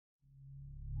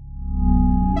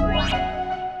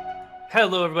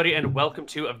Hello, everybody, and welcome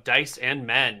to Of Dice and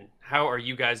Men. How are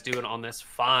you guys doing on this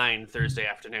fine Thursday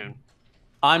afternoon?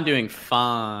 I'm doing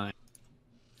fine.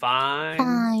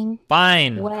 Fine.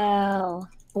 Well.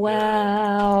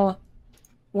 Well.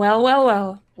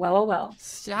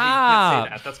 Stop. You can't say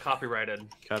that. That's copyrighted.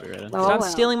 Stop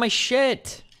stealing my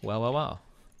shit. Well.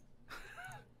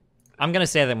 I'm gonna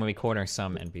say that when we corner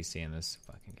some NPC in this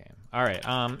fucking game. All right.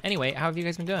 Anyway, how have you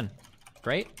guys been doing?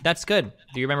 Great. That's good.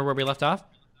 Do you remember where we left off?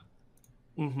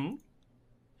 Mm-hmm.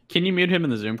 Can you mute him in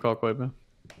the Zoom call, Koibu?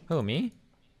 Who, me?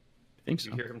 I think Did so.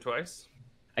 you hear him twice?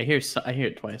 I hear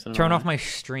it twice. I don't Turn know off my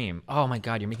stream. Oh my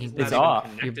god, you're making He's It's not off.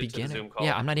 even You're connected to the beginning. Zoom call.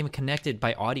 Yeah, I'm not even connected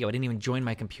by audio. I didn't even join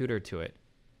my computer to it.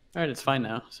 All right, it's fine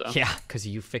now. So Yeah, because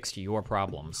you fixed your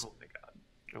problems. Oh my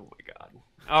god.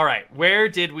 All right, where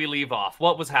did we leave off?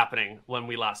 What was happening when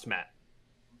we last met?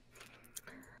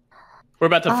 we're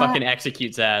about to fucking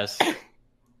execute Zaz.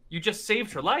 You just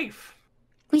saved her life.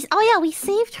 We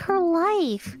saved her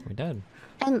life, We did.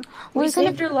 and We we're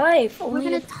saved gonna your life. we're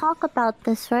gonna talk about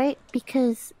this, right?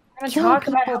 Because We're gonna killing talk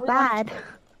about people how bad.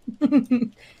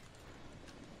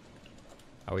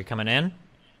 Are we coming in?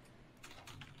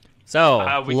 So,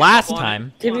 We can last hop on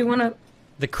time, Did we want to?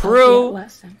 the crew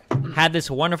last time. had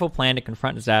this wonderful plan to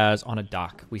confront Zaz on a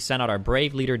dock. We sent out our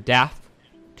brave leader, Daff,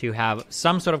 to have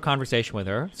some sort of conversation with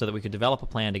her so that we could develop a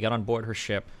plan to get on board her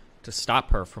ship to stop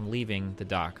her from leaving the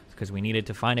dock, because we needed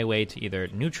to find a way to either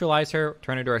neutralize her,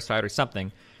 turn her to our side, or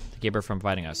something to keep her from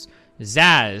fighting us.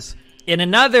 Zaz, in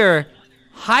another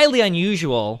highly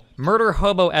unusual murder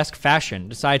hobo-esque fashion,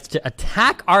 decides to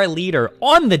attack our leader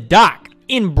on the dock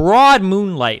in broad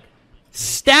moonlight,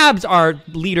 stabs our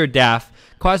leader Daff,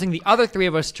 causing the other three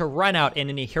of us to run out and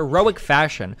in a heroic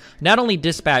fashion, not only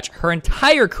dispatch her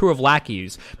entire crew of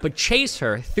lackeys, but chase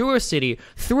her through a city,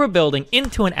 through a building,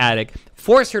 into an attic,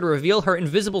 force her to reveal her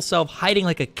invisible self hiding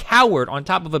like a coward on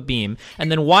top of a beam,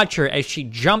 and then watch her as she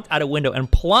jumped out a window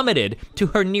and plummeted to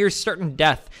her near certain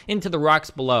death into the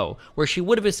rocks below, where she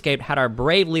would have escaped had our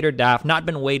brave leader Daff not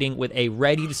been waiting with a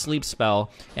ready-to-sleep spell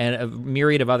and a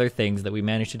myriad of other things that we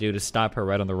managed to do to stop her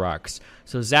right on the rocks.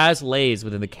 So Zaz lays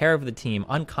within the care of the team,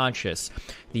 unconscious,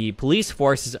 the police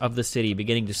forces of the city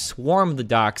beginning to swarm the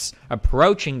docks,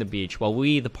 approaching the beach, while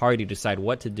we, the party, decide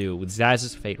what to do, with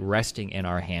Zaz's fate resting in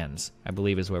our hands, I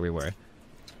believe is where we were.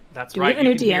 That's Do we right. have a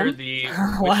You new can hear DM? the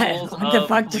What? whistles What the of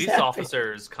fuck just police happened?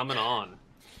 officers coming on.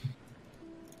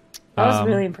 That was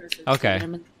really impressive. Okay.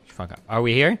 Fuck up. Are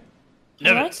we here?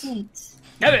 Nevis.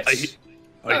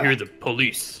 I hear the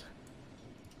police.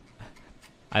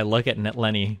 I look at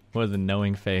Lenny with a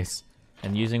knowing face,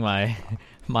 and using my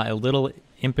my little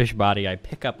impish body, I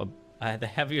pick up the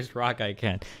heaviest rock I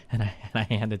can, and I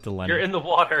hand it to Lenny. You're in the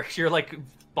water. You're like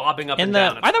bobbing up In and the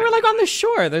down. I thought we were like on the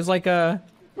shore. There's like a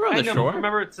We're on the shore.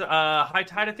 Remember, it's high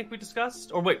tide. I think we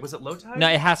discussed. Or wait, was it low tide? no.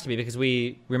 It has to be because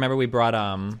we brought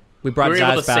We were able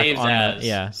Zaz to back save on Zaz. the,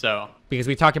 yeah, So because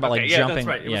we talked about Okay, like yeah, jumping. that's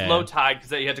right. It was yeah, low tide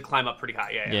because you had to climb up pretty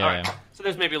high. Yeah. Yeah, All right. yeah. So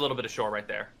there's maybe a little bit of shore right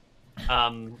there.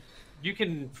 You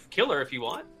can kill her if you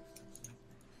want.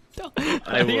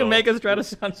 I think you will. make us try to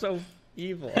sound so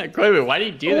evil. Koibu, why do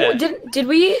you do that? Did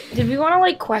we want to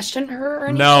like question her or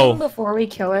anything No. before we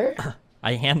kill her?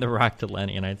 I hand the rock to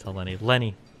Lenny and I tell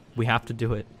Lenny, we have to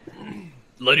do it.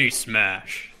 Lenny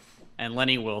smash. And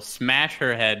Lenny will smash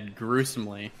her head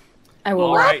gruesomely. I will.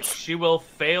 All right. She will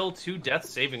fail 2 death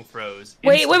saving throws.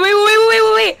 Wait!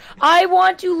 I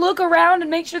want to look around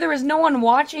and make sure there is no one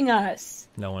watching us.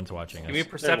 No one's watching Give me a us.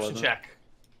 perception wasn't. check.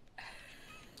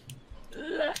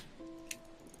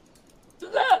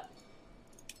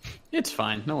 It's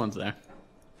fine. No one's there.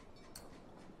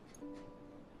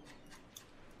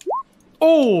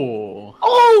 Oh!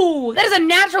 Oh, that is a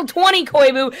natural 20,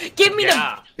 Koibu. Give me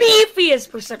Yeah. the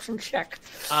beefiest perception check.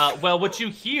 Well, what you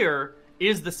hear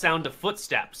is the sound of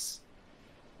footsteps.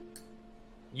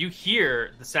 You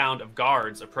hear the sound of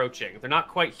guards approaching. They're not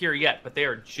quite here yet, but they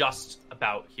are just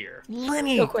about here.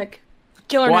 Lenny! Real quick.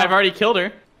 Kill her Well, now. I've already killed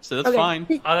her, so that's Okay.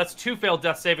 fine. That's 2 failed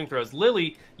death saving throws.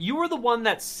 Lily, you were the one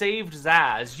that saved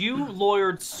Zaz. You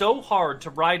lawyered so hard to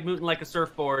ride Mooten like a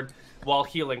surfboard while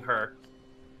healing her.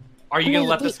 Are you going to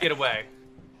let this get away?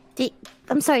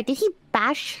 I'm sorry. Did he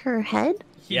bash her head?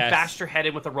 He Yes. bashed her head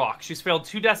in with a rock. She's failed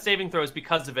 2 death saving throws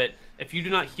because of it. If you do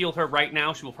not heal her right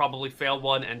now, she will probably fail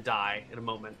 1 and die in a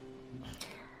moment.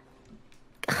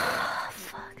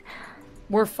 Fuck.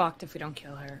 We're fucked if we don't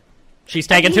kill her. She's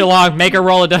taking too long. Make her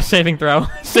roll a death saving throw.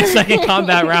 6-second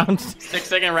combat rounds.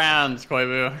 6-second rounds,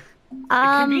 Koibu.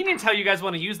 Convenient how you guys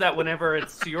want to use that whenever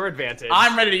it's to your advantage.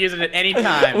 I'm ready to use it at any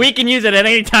time. We can use it at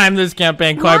any time this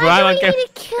campaign, Koibu. I Why don't do care. we need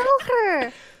to kill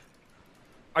her?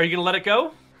 Are you going to let it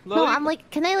go, Lily? No, I'm like,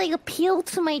 can I like appeal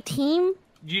to my team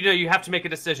You know, you have to make a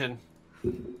decision.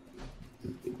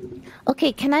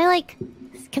 Okay, can I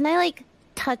like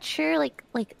touch her like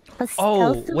a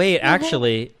Oh, stealth wait, movement?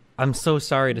 actually, I'm so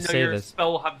sorry to You know, say your this.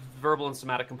 spell will have verbal and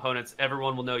somatic components.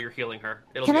 Everyone will know you're healing her.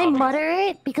 It'll Can be I obvious. mutter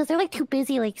it? Because they're like too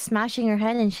busy like smashing her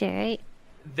head and shit, right?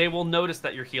 They will notice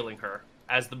that you're healing her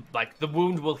as the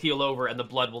wound will heal over and the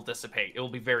blood will dissipate. It will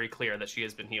be very clear that she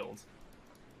has been healed.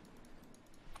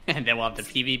 And then we'll have the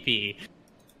PvP.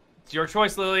 It's your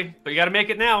choice, Lily, but you got to make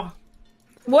it now.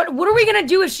 What are we gonna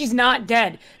do if she's not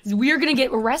dead? We're gonna get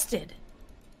arrested.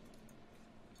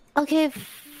 Okay,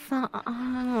 fine.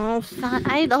 Oh,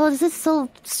 this is so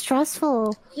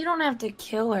stressful. You don't have to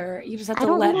kill her. You just have I to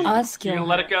don't let wanna- us kill You're her. gonna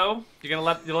let it go? You're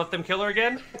gonna let them kill her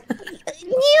again?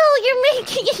 You're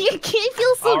making it. I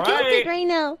feel so All guilty right. right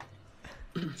now.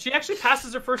 She actually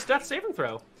passes her first death saving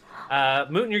throw.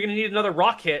 Mooten, you're gonna need another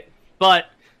rock hit, but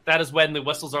that is when the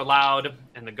whistles are loud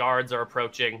and the guards are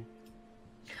approaching.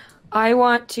 I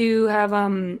want to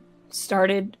have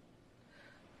started.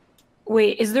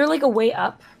 Wait, is there like a way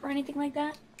up or anything like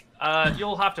that?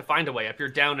 You'll have to find a way up. You're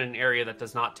down in an area that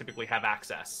does not typically have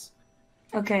access.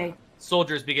 Okay.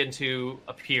 Soldiers begin to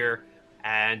appear,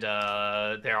 and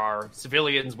there are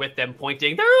civilians with them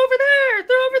pointing. They're over there!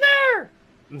 They're over there!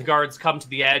 And the guards come to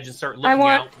the edge and start looking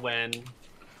out when someone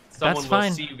That's will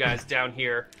fine. see you guys down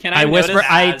here. Can I whisper. notice-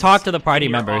 I as talk to the party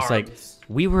in your members like, arms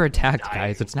we were attacked, dying.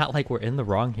 guys. It's not like we're in the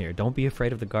wrong here. Don't be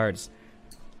afraid of the guards.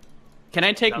 Can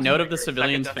I take Doesn't note of the make her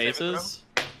civilians' second death saving faces?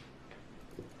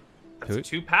 That's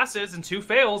 2 passes and 2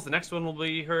 fails. The next one will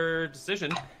be her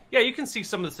decision. Yeah, you can see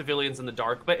some of the civilians in the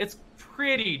dark, but it's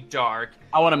pretty dark.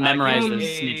 I want to memorize Give those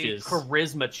me a snitches.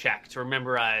 charisma check to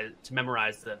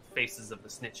memorize the faces of the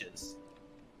snitches.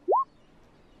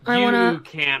 You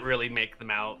can't really make them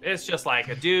out. It's just like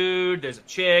a dude. There's a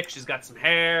chick. She's got some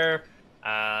hair.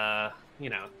 You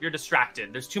know, you're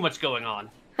distracted. There's too much going on.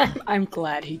 I'm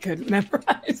glad he couldn't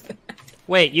memorize that.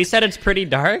 Wait, you said it's pretty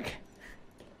dark?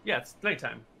 Yeah, it's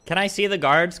nighttime. Can I see the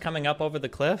guards coming up over the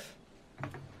cliff?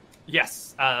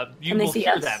 Yes, you Can they will see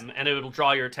hear us? them, and it'll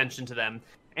draw your attention to them.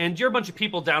 And you're a bunch of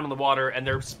people down in the water, and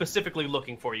they're specifically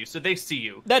looking for you, so they see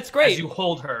you. That's great. As you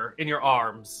hold her in your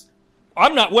arms.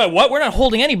 I'm not. What? We're not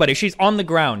holding anybody. She's on the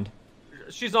ground.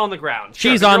 She's on the ground.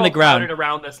 She's but on you're the all ground. crowded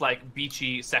around this like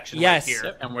beachy section Yes. right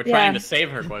here. And we're Yeah. trying to save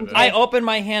her, Koibu. I open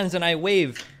my hands and I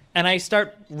wave. And I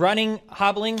start running,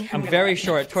 hobbling. I'm very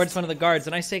short towards one of the guards.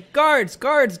 And I say, guards,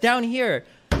 down here.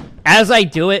 As I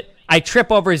do it, I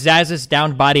trip over Zaz's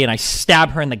downed body and I stab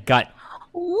her in the gut.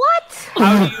 What?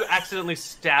 How do you accidentally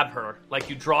stab her? Like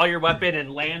you draw your weapon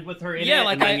and land with her in it? Yeah,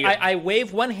 like and then you... I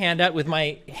wave one hand out with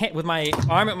my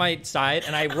arm at my side,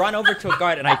 and I run over to a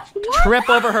guard, and I trip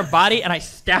over her body, and I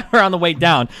stab her on the way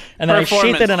down, and then I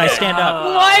sheath it, and I stand up.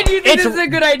 Why do you think It's this is a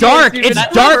good idea? dark. Steven? It's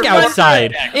dark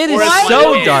outside. It is Why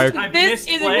so do you dark. think I've This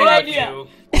is a misplayed good idea. you.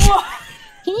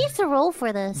 He needs to roll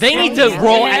for this. They need to right?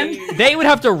 roll. man. They would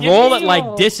have to roll at like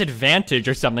No. disadvantage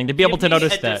or something to be able to Give me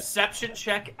notice a that. deception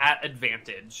check at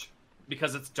advantage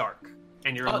because it's dark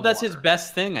and you're. in Oh, the that's his water.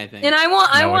 best thing, I think. And I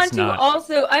want No, it's to not.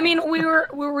 also. I mean, were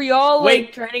we all like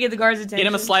Wait. trying to get the guards' attention? Get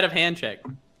him a sleight of hand check.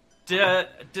 Yeah,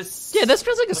 this feels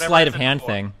like a whatever sleight I of said hand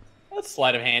before. thing, That's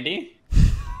sleight of handy.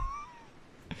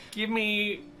 Give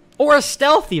me. or a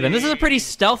stealth even. This is a pretty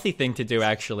stealthy thing to do,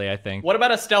 actually. I think. What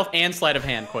about a stealth and sleight of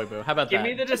hand, Koibu? How about Give that?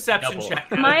 me the deception Double. check.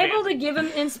 Am I able to give him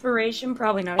inspiration?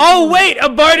 Probably not. Oh wait, a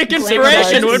bardic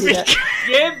inspiration would be.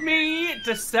 Give me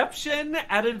deception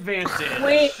at advantage.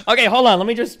 Wait, Okay, hold on. Let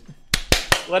me just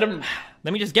Let him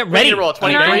get ready ready. to roll.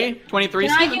 Can I- 23? 23?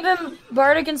 can I give him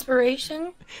bardic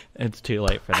inspiration? It's too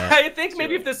late for that. I think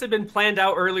maybe if this had been planned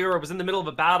out earlier or was in the middle of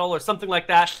a battle or something like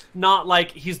that, not like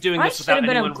he's doing I this without should've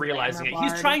been a anyone glamour realizing it.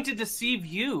 bard. He's trying to deceive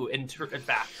you, in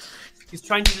fact. He's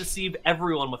trying to deceive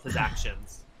everyone with his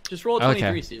actions. Just roll a 23,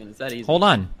 Okay. Steven. It's that easy. Hold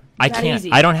on. I That can't.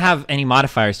 easy. I don't have any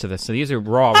modifiers to this, so these are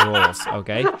raw rolls.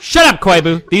 Okay. Shut up,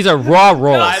 Koibu. These are raw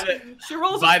rolls. By the- She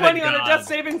rolls By a the 20 on a gods. death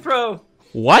saving throw.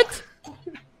 What?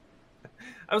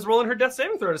 I was rolling her death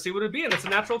saving throw to see what it would be, and it's a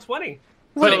natural 20.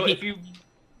 But So he- if you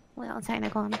Well,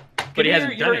 technical. But he give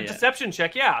hasn't your done it yet. deception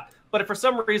check, yeah. But if for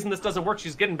some reason this doesn't work,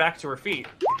 she's getting back to her feet.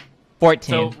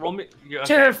 14. So roll me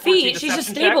To her 14 feet, she's just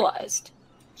deception check. stabilized.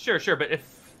 Sure, but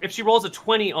if she rolls a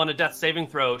 20 on a death saving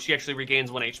throw, she actually regains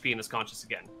 1 HP and is conscious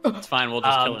again. It's fine. We'll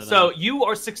just kill her. So then. you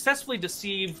are successfully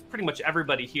deceived pretty much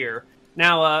everybody here.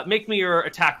 Now make me your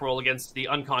attack roll against the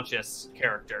unconscious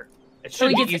character. It So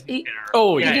should he be gets- easy to he- hit her.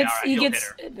 Oh, He yeah, gets alright, he you'll gets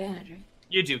hit her. advantage. Right?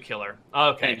 You do kill her.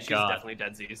 Okay, Thank she's God. definitely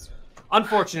dead Z's.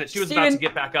 Unfortunate. She was about to Steven-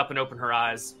 get back up and open her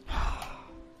eyes.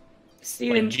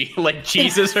 Steven, like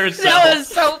Jesus herself. that was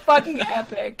so fucking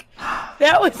epic.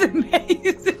 That was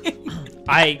amazing.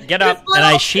 I get up and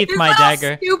I sheath my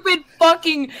dagger.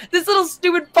 This little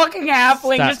stupid fucking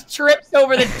halfling just trips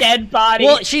over the dead body.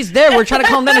 Well, she's there. We're trying to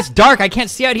calm down. It's dark. I can't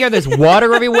see out here. There's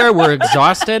water everywhere. We're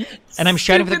exhausted, and I'm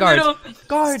shouting for the guards.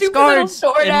 Guards!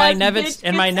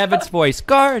 In my Nevitz voice.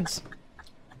 Guards!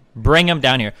 Bring him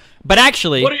down here. But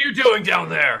actually, what are you doing down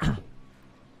there?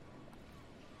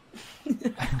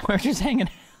 we're just hanging.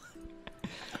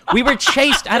 We were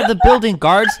chased out of the building,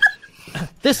 guards.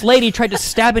 This lady tried to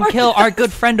stab and kill our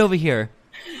good friend over here.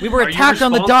 We were attacked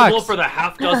on the docks. Are you responsible for the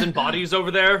half-dozen bodies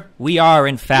over there? We are,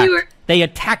 in fact. They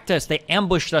attacked us. They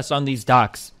ambushed us on these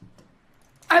docks.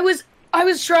 I was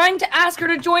trying to ask her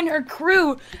to join her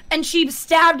crew, and she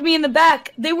stabbed me in the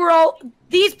back.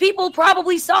 These people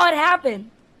probably saw it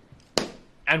happen.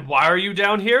 And why are you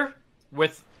down here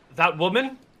with that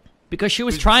woman? Because she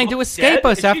was trying to escape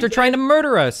us after trying to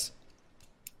murder us.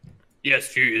 Yes,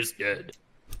 she is dead.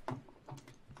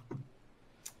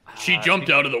 She jumped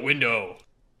out of the window.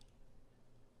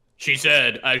 She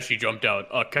said, as she jumped out,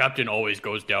 a captain always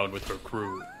goes down with her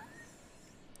crew.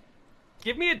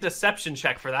 Give me a deception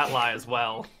check for that lie as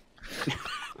well.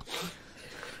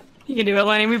 You can do it,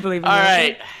 Lenny. We believe in you. All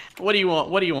right. What do you want?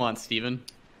 What do you want, Steven?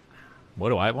 What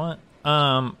do I want?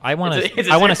 I want a 16.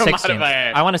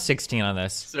 Modifier. I want a 16 on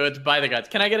this. So it's by the gods.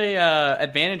 Can I get a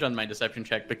advantage on my deception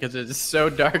check because it is so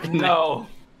dark? No.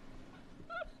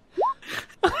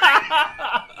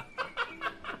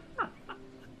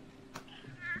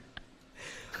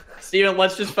 Steven,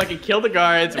 let's just fucking kill the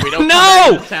guards. We don't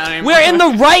No! We're in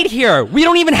the right here. We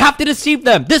don't even have to deceive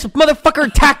them. This motherfucker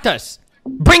attacked us.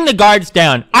 Bring the guards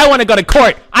down. I want to go to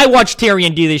court. I watched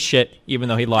Tyrion do this shit, even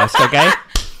though he lost, okay?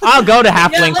 I'll go to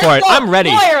Halfling Court. I'm ready.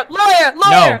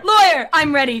 Lawyer.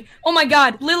 I'm ready. Oh my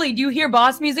god. Lily, do you hear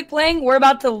boss music playing? We're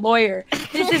about to lawyer.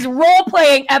 This is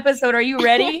role-playing episode. Are you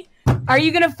ready? Are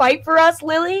you gonna fight for us,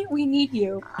 Lily? We need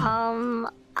you. Oh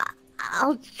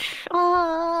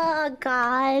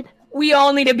god. We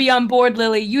all need to be on board,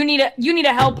 Lily. You need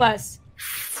to help us.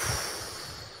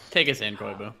 Take us in,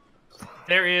 Koibu.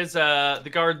 There is the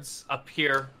guards up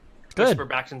here. Good. Whisper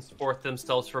back and forth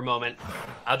themselves for a moment.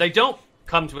 They don't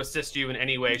come to assist you in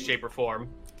any way, shape, or form.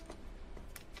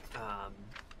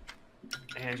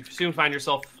 And you soon find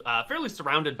yourself fairly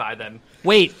surrounded by them.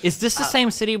 Wait, is this the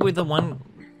same city with the one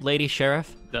lady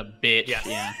sheriff? The bitch. Yes.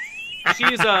 Yeah.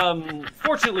 She's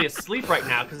fortunately asleep right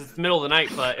now because it's the middle of the night,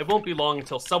 but it won't be long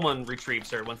until someone retrieves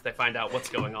her once they find out what's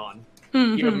going on.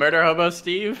 You a murder hobo,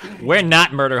 Steve? We're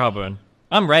not murder hoboing.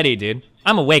 I'm ready, dude.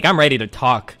 I'm awake. I'm ready to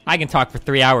talk. I can talk for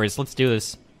 3 hours. Let's do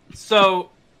this. So,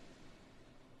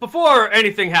 before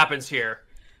anything happens here,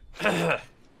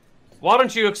 why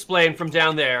don't you explain from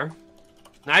down there,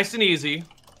 nice and easy,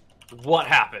 what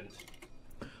happened?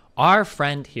 Our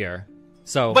friend here.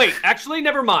 So wait, actually,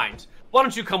 never mind. Why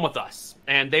don't you come with us?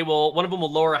 And one of them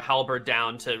will lower a halberd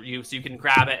down to you so you can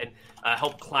grab it and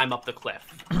help climb up the cliff.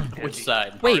 Which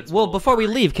side? Wait, well, before we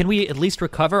leave, can we at least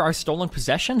recover our stolen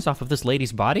possessions off of this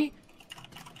lady's body?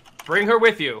 Bring her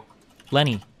with you.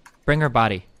 Lenny, bring her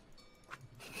body.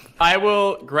 I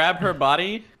will grab her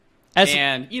body,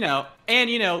 and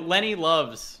Lenny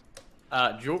loves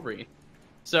jewelry.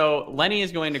 So Lenny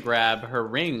is going to grab her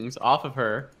rings off of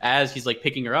her as he's like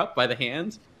picking her up by the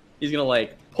hands. He's gonna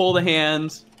like pull the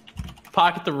hands,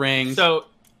 pocket the rings. So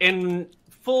in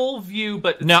full view,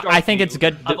 but no, I think it's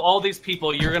good. Of all these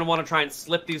people, you're gonna want to try and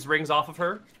slip these rings off of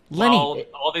her. Lenny,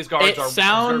 all these guards are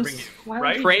sounds you,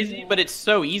 right? Crazy, but it's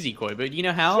so easy, Koi. But you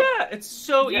know how? Yeah, it's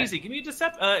so easy. Give me a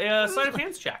sleight of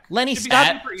hands check. Lenny,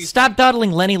 stop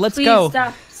dawdling, Lenny. Let's Please, go.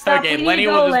 Stop. Okay, Lenny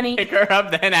will just pick her up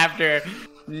then after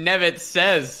Nevitz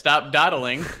says stop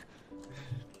dawdling.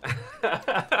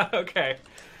 Okay.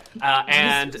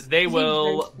 And they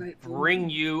will bring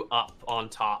you up on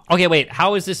top. Okay, wait.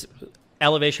 How is this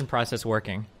elevation process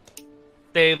working?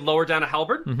 They lower down a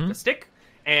halberd, a stick,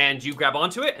 and you grab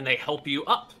onto it, and they help you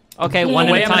up. Okay, one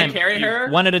at a time. Carry her?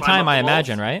 One at a time, I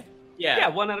imagine, right? Yeah,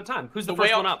 one at a time. Who's the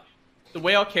first one up? The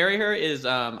way I'll carry her is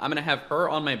I'm going to have her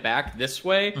on my back this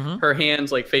way, her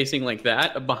hands like facing like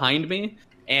that behind me,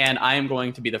 and I am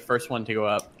going to be the first one to go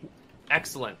up.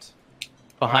 Excellent.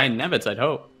 Behind Nevitz, I'd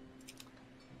hope.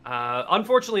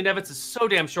 Unfortunately, Nevitz is so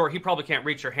damn short, he probably can't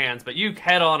reach your hands, but you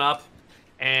head on up,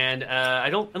 and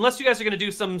unless you guys are going to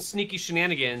do some sneaky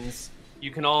shenanigans, you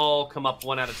can all come up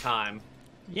one at a time.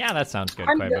 Yeah, that sounds good,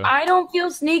 I don't feel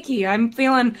sneaky. I'm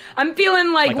feeling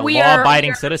like a we are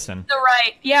law-abiding citizen.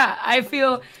 Right. Yeah, I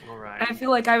feel All right. I feel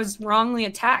like I was wrongly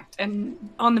attacked and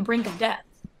on the brink of death.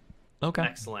 Okay.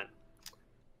 Excellent.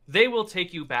 they will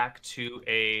take you back to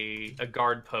a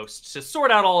guard post to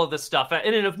sort out all of this stuff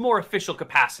in a more official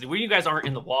capacity where you guys aren't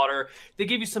in the water. They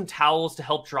give you some towels to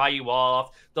help dry you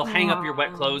off. They'll hang up your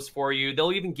wet clothes for you.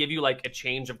 They'll even give you like a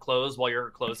change of clothes while your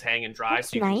clothes hang and dry.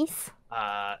 That's so you nice.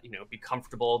 can, be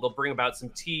comfortable. They'll bring about some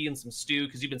tea and some stew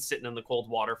because you've been sitting in the cold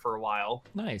water for a while.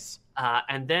 Nice.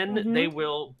 And then they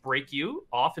will break you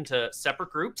off into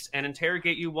separate groups and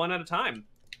interrogate you one at a time.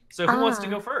 So who wants to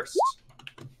go first?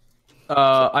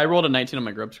 I rolled a 19 on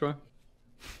my grub score.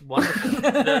 Wonderful.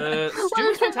 The stew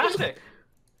is fantastic.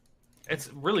 It's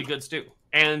really good stew.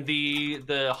 And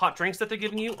the hot drinks that they're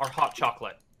giving you are hot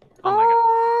chocolate. Oh my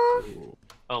god.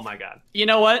 Oh my god. You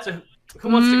know what? So who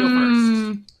wants to go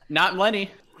first? Not Lenny.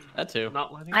 That too.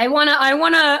 Not Lenny. I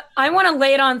wanna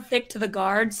lay it on thick to the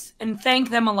guards and thank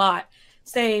them a lot.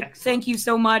 Say thank you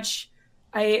so much.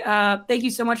 Thank you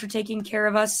so much for taking care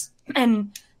of us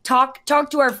and talk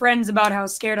to our friends about how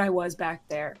scared I was back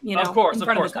there. Of course.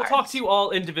 We'll talk to you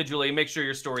all individually and make sure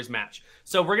your stories match.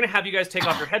 So we're going to have you guys take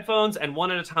off your headphones, and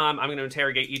one at a time, I'm going to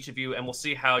interrogate each of you, and we'll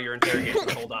see how your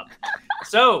interrogations hold up.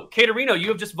 So, Caterino, you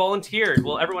have just volunteered.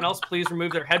 Will everyone else please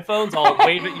remove their headphones? I'll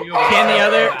wave at you.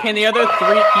 Can the other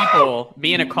 3 people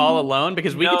be in a call alone?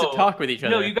 Because we get to talk with each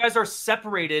other. No, you guys are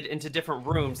separated into different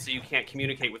rooms, so you can't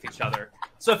communicate with each other.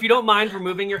 So if you don't mind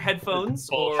removing your headphones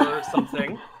or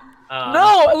something...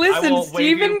 no, listen,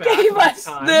 Steven gave us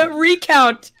the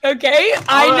recount, okay?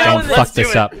 I know this. Fuck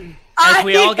this up. As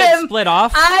we all get split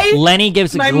off, Lenny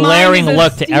gives a glaring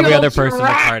look to every other person in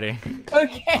the party.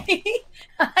 Okay,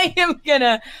 I am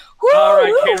gonna... All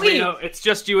right, Caterino, it's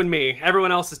just you and me.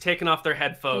 Everyone else is taking off their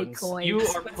headphones. You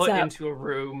are put into a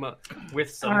room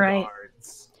with some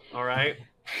guards. All right?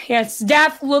 Yes,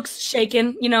 Daff looks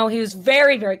shaken. You know, he was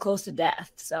very, very close to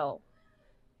death, so...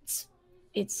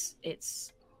 It's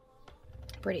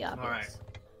pretty obvious. All right.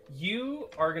 You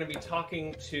are going to be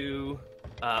talking to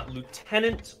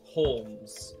Lieutenant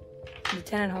Holmes.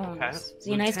 Lieutenant Holmes. Okay. Is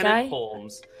he a nice guy?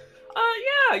 Holmes.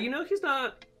 Yeah, he's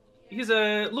not...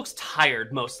 looks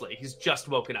tired, mostly. He's just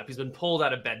woken up. He's been pulled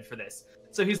out of bed for this.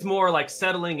 So he's more like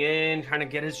settling in, trying to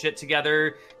get his shit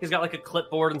together. He's got like a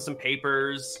clipboard and some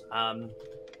papers. And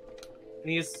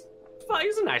he's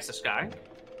a nice guy.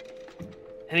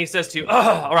 And he says to you,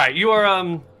 all right, you are,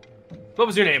 what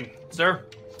was your name, sir?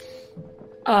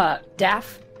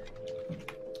 Daff.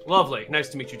 Lovely. Nice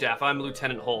to meet you, Daff. I'm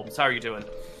Lieutenant Holmes. How are you doing?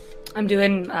 I'm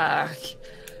doing, I've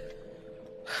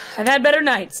had better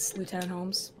nights, Lieutenant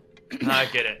Holmes. I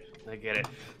get it.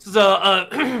 This is a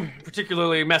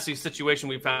particularly messy situation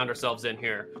we found ourselves in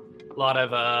here. A lot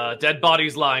of dead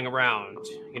bodies lying around,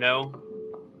 you know?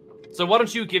 So why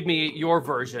don't you give me your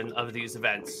version of these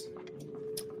events?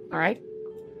 All right.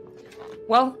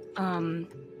 Well,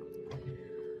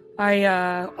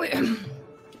 I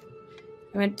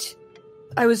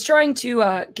was trying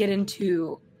to get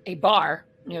into a bar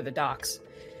near the docks,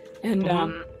 and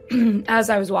as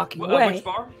I was walking away, which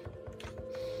bar?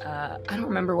 I don't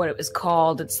remember what it was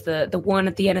called. It's the one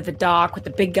at the end of the dock with the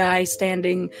big guy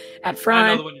standing at front.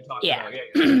 I know the one you're talking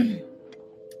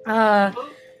about. Yeah.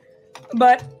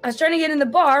 But I was trying to get in the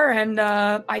bar, and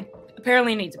I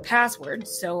apparently needs a password,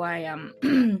 so I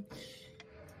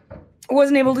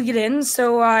wasn't able to get in.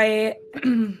 So I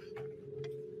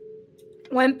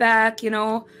went back,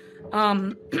 and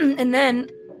then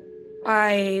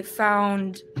I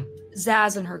found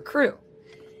Zaz and her crew.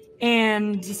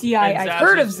 And you see, I've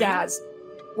heard of Zaz.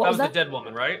 What was that? The dead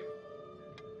woman, right?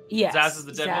 Yes. Zaz is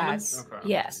the dead woman? Okay.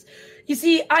 Yes. You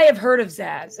see, I have heard of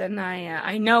Zaz, and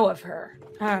I know of her.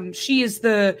 She is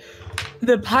the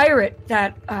pirate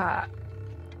that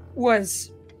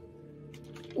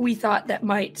we thought that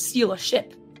might steal a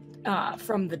ship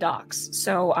from the docks.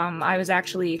 So I was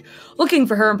actually looking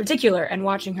for her in particular and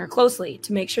watching her closely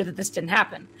to make sure that this didn't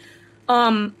happen.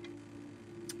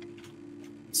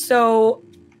 So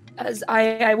as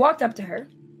I walked up to her,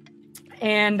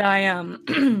 and I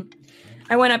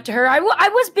went up to her. I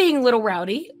was being a little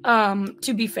rowdy,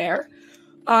 to be fair.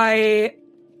 I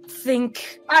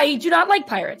think I do not like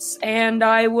pirates, and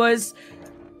I was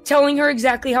telling her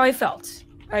exactly how I felt.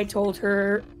 I told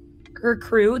her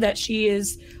crew that she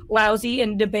is lousy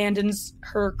and abandoned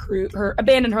her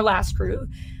last crew,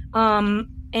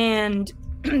 and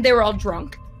they were all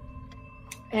drunk.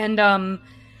 And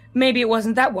maybe it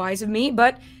wasn't that wise of me,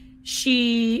 but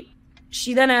she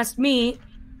then asked me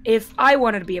if I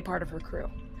wanted to be a part of her crew.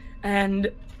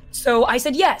 And so I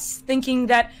said yes, thinking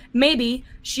that maybe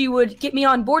she would get me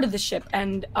on board of the ship,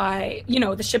 and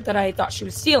the ship that I thought she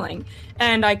was stealing,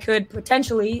 and I could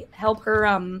potentially help her,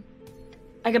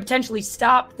 I could potentially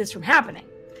stop this from happening.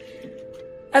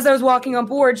 as I was walking on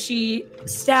board, she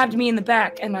stabbed me in the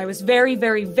back, and I was very,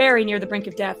 very, very near the brink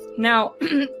of death. Now,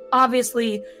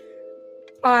 obviously,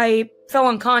 I fell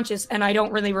unconscious, and I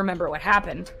don't really remember what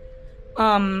happened.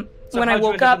 So when I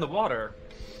woke up in the water,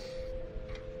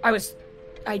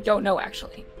 I don't know,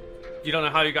 actually. You don't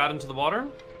know how you got into the water?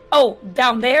 Oh,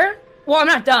 down there? Well, I'm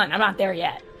not done. I'm not there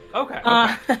yet. Okay.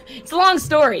 It's a long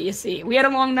story, you see. We had a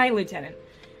long night, Lieutenant.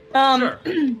 Sure.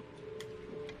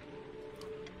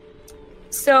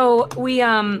 So we,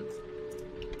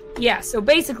 so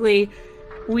basically,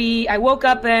 I woke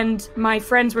up and my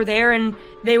friends were there and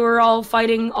they were all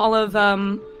fighting all of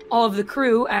the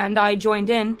crew, and I joined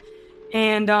in.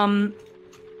 And,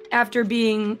 after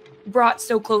being brought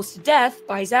so close to death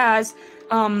by Zaz,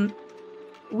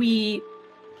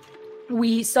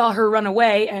 we saw her run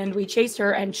away, and we chased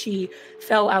her, and she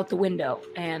fell out the window,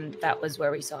 and that was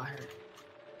where we saw her.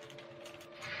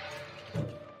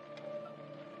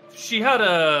 She had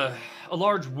a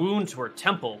large wound to her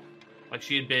temple, like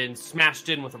she had been smashed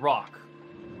in with a rock.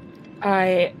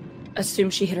 I assume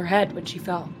she hit her head when she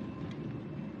fell.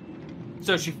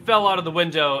 So she fell out of the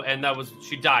window, and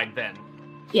she died then?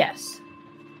 Yes.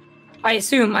 I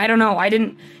assume. I don't know.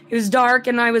 It was dark,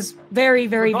 and I was very,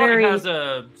 very, her body very... has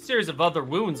a series of other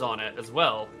wounds on it as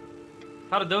well.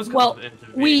 How did those come into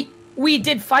being? We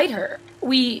did fight her.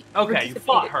 Okay, you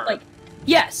fought her.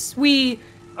 Yes, we...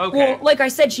 Okay. Well, like I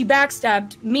said, she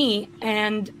backstabbed me,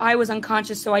 and I was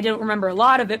unconscious, so I didn't remember a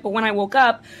lot of it, but when I woke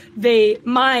up,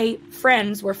 my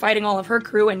friends were fighting all of her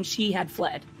crew, and she had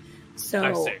fled. So,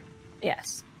 I see.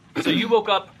 Yes. So you woke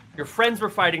up, your friends were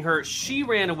fighting her, she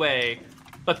ran away,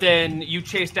 but then you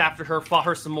chased after her, fought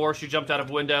her some more, she jumped out of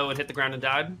a window and hit the ground and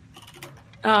died?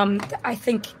 I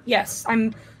think, yes.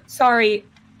 I'm sorry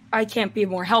I can't be of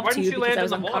more help to you because I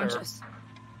was unconscious. Water?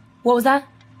 What was that?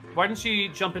 Why didn't she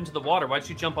jump into the water? Why did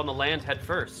she jump on the land head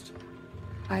first?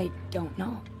 I don't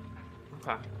know.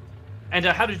 Okay. And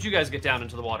how did you guys get down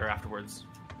into the water afterwards?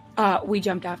 We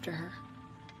jumped after her.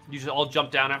 You just all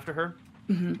jumped down after her?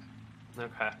 Mm-hmm.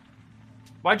 Okay.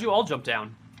 Why'd you all jump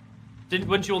down?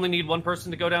 Wouldn't you only need one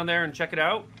person to go down there and check it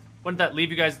out? Wouldn't that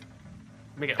leave you guys...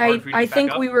 Make it hard for you to get back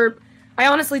up? I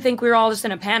honestly think we were all just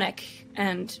in a panic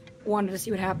and wanted to see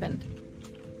what happened.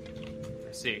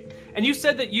 I see. And you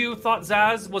said that you thought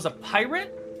Zaz was a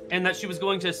pirate and that she was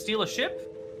going to steal a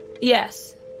ship?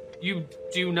 Yes. Do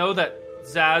you know that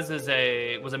Zaz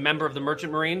was a member of the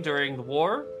Merchant Marine during the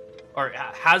war? Or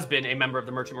has been a member of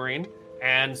the Merchant Marine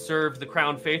and served the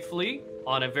Crown faithfully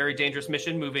on a very dangerous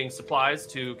mission moving supplies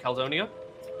to Caldonia?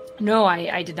 No,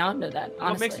 I did not know that, honestly.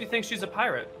 What makes you think she's a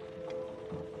pirate?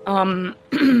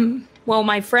 Well,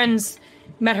 my friends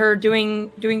met her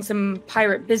doing some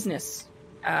pirate business.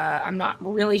 I'm not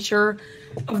really sure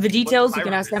of the details. You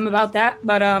can ask them about that,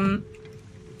 but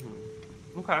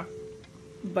Okay.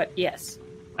 But yes.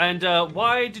 And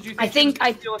why did you think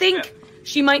I think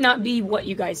she might not be what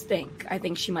you guys think. I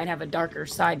think she might have a darker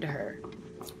side to her.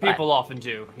 People often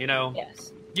do, you know?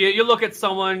 Yes. You look at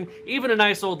someone, even a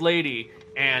nice old lady,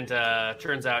 and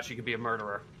turns out she could be a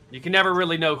murderer. You can never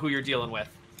really know who you're dealing with.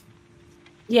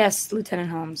 Yes, Lieutenant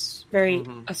Holmes. Very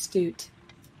astute.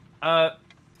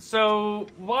 So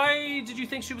why did you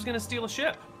think she was going to steal a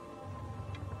ship?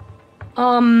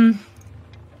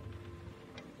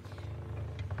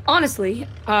 Honestly,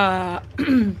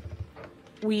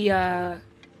 we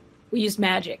used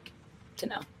magic to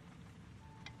know.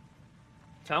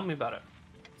 Tell me about it.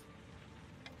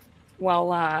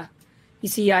 Well, you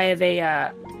see, I have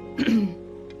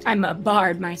I'm a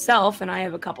bard myself, and I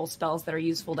have a couple spells that are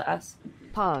useful to us.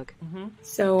 Pog. Mm-hmm.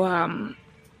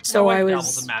 So I was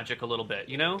dabbles in magic a little bit,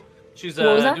 you know. She's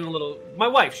doing a little. My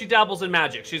wife, she dabbles in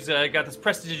magic. She's got this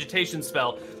prestidigitation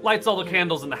spell, lights all the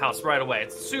candles in the house right away.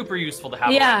 It's super useful to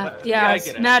have. Yeah, I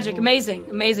get it. Magic,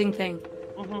 amazing thing.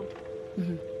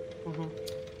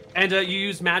 And you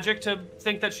used magic to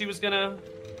think that she was gonna.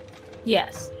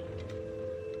 Yes.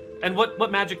 And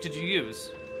what magic did you use?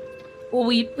 Well,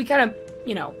 we kind of,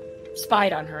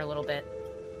 spied on her a little bit.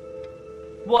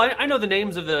 Well, I know the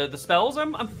names of the spells.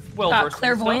 I'm well versed.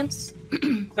 Clairvoyance.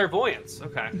 Clairvoyance.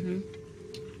 Okay. Mm-hmm.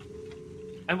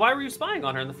 And why were you spying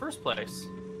on her in the first place?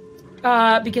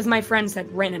 Because my friends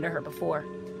had ran into her before,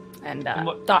 and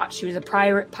thought she was a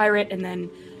pirate, and then.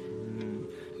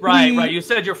 Right. You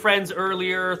said your friends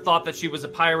earlier thought that she was a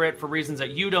pirate for reasons that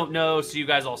you don't know, so you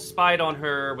guys all spied on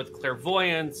her with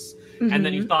clairvoyance, and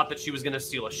then you thought that she was going to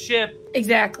steal a ship.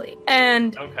 Exactly.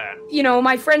 And, okay.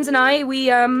 My friends and I, we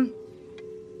have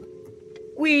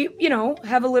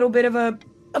a little bit of a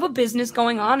business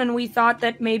going on, and we thought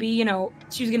that maybe,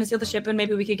 she was going to steal the ship, and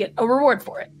maybe we could get a reward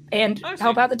for it, and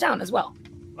help out the town as well.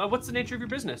 What's the nature of your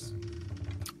business?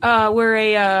 We're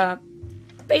a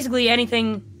basically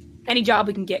any job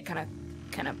we can get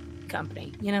kind of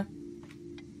company, you know?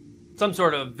 Some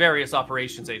sort of various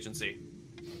operations agency.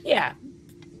 Yeah.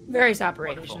 Various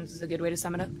operations Wonderful. is a good way to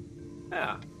sum it up.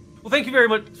 Yeah. Well, thank you very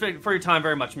much for your time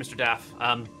very much, Mr. Daff.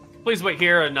 Please wait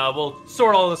here, and we'll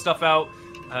sort all this stuff out.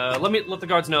 Let the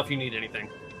guards know if you need anything.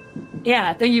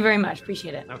 Yeah, thank you very much.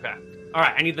 Appreciate it. Okay. All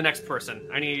right, I need the next person.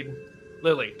 I need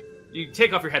Lily. You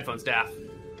take off your headphones, Daff.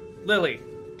 Lily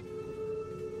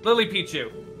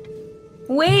Pichu.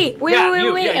 Wait.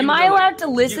 Yeah, Am I Lily. allowed to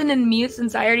listen and mute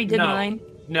since I already did mine?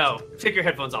 No, take your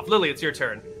headphones off. Lily, it's your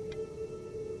turn.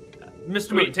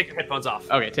 Mr. Wheaton, take your headphones off.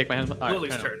 Okay, take my hands.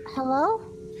 Lily's turn. Hello?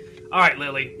 All right,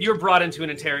 Lily, you're brought into an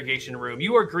interrogation room.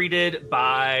 You are greeted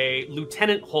by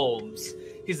Lieutenant Holmes.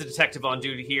 He's a detective on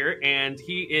duty here, and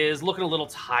he is looking a little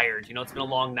tired. You know, it's been a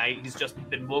long night. He's just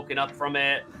been woken up from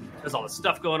it. There's all this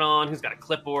stuff going on. He's got a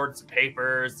clipboard, some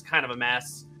papers. It's kind of a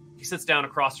mess. He sits down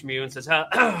across from you and says, how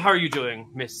are you doing,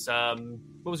 Miss,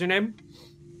 what was your name?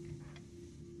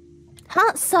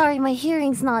 Huh? Sorry, my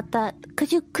hearing's not that.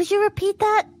 Could you repeat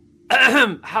that?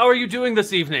 How are you doing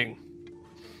this evening?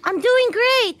 I'm doing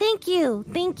great, thank you.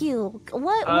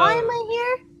 Why am I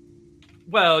here?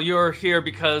 Well, you're here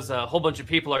because a whole bunch of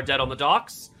people are dead on the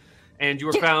docks, and you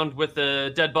were found with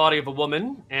the dead body of a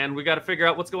woman, and we got to figure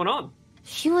out what's going on.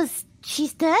 She's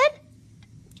dead?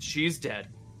 She's dead.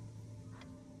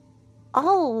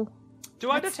 Oh.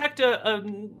 Do I detect a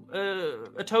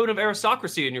tone of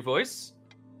aristocracy in your voice?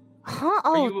 Huh?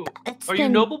 Oh, are you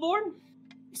noble-born?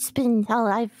 It's been... Oh,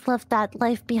 I've left that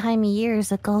life behind me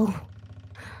years ago.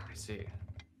 I see.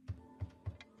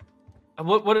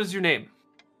 What is your name?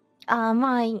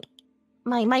 My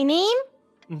name?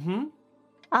 Mm-hmm.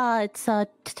 It's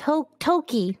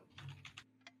Toki.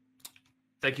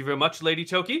 Thank you very much, Lady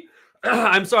Toki.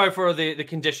 I'm sorry for the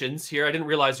conditions here. I didn't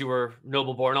realize you were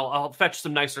noble-born. I'll fetch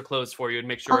some nicer clothes for you and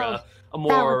make sure a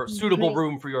more suitable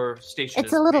room for your station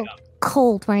It's a little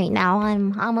cold right now.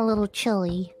 I'm a little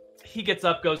chilly. He gets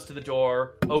up, goes to the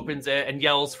door, opens it, and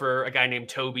yells for a guy named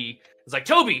Toby. He's like,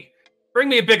 Toby, bring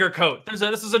me a bigger coat. This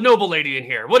is a noble lady in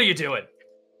here. What are you doing?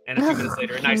 And a few minutes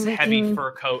later, a nice heavy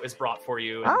fur coat is brought for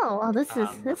you. And,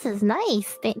 this is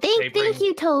nice. Thank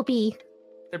you, Toby.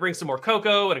 They bring some more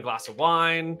cocoa and a glass of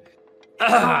wine. No,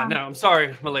 I'm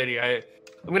sorry, my lady. I'm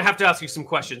going to have to ask you some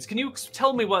questions. Can you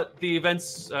tell me what the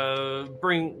events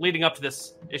leading up to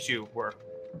this issue were?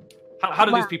 How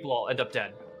did these people all end up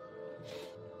dead?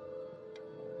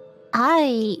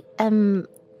 I am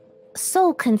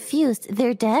so confused.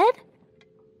 They're dead?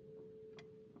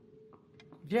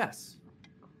 Yes.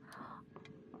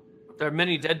 There are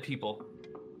many dead people.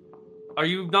 Are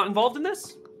you not involved in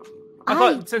this? I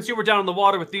thought since you were down in the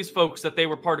water with these folks that they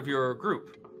were part of your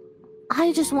group.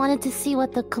 I just wanted to see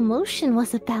what the commotion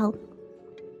was about.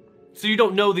 So you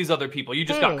don't know these other people. You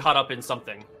just got caught up in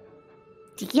something.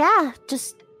 Yeah,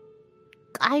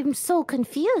 I'm so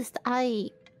confused. How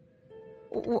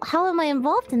am I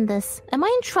involved in this? Am I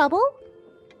in trouble?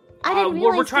 I didn't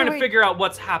realize we're trying to figure out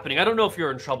what's happening. I don't know if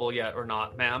you're in trouble yet or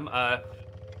not, ma'am.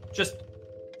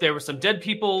 There were some dead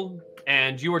people,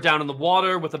 and you were down in the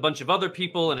water with a bunch of other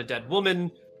people and a dead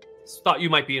woman. Thought you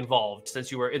might be involved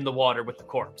since you were in the water with the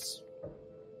corpse.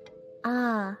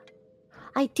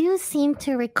 I do seem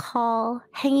to recall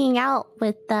hanging out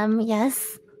with them,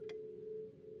 yes.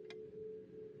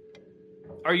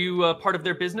 Are you part of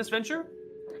their business venture?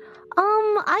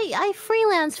 I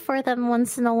freelance for them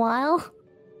once in a while.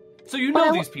 So you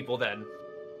know these people then?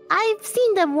 I've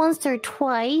seen them once or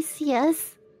twice,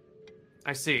 yes.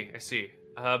 I see.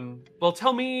 Well,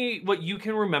 tell me what you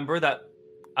can remember that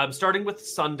starting with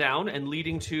sundown and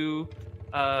leading to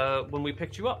when we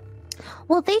picked you up.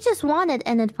 Well, they just wanted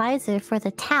an advisor for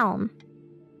the town.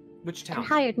 Which town? And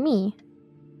hired me.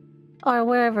 Or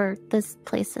wherever this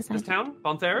place is. This town?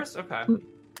 Bontheris? Okay.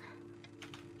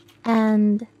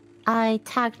 And I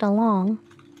tagged along.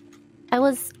 I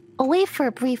was away for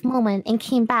a brief moment and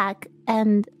came back,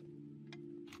 and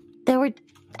there were,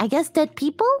 I guess, dead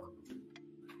people?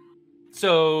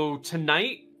 So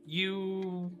tonight,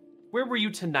 where were you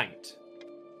tonight?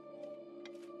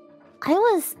 I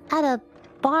was at a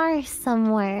bar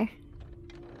somewhere.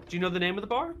 Do you know the name of the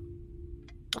bar?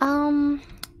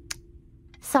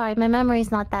 Sorry, my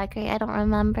memory's not that great. I don't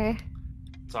remember.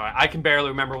 Sorry, I can barely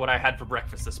remember what I had for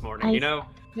breakfast this morning,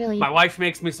 Really? My wife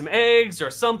makes me some eggs or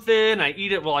something, I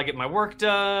eat it while I get my work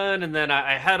done, and then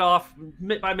I head off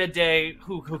by midday.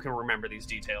 Who can remember these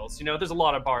details? There's a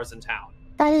lot of bars in town.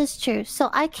 That is true. So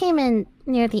I came in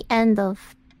near the end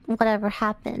of whatever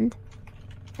happened,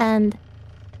 and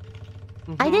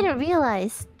I didn't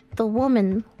realize the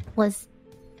woman was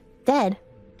dead.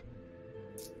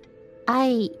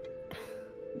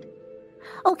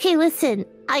 Okay, listen.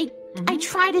 I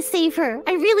tried to save her.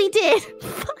 I really did.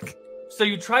 Fuck. So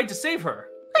you tried to save her?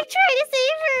 I tried to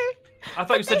save her. I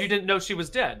thought you said you didn't know she was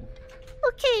dead.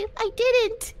 Okay, I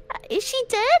didn't. Is she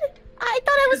dead? I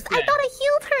thought I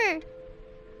healed her.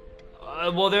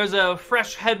 Well, there's a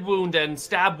fresh head wound and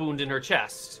stab wound in her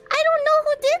chest. I don't know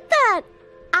who did that.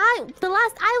 The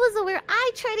last I was aware,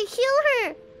 I tried to heal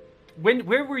her.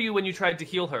 Where were you when you tried to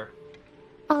heal her?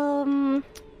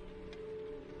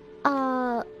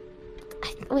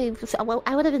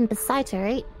 I would have been beside her,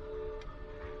 right?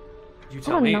 You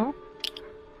tell me. Know.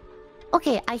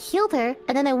 Okay, I healed her,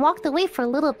 and then I walked away for a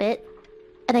little bit,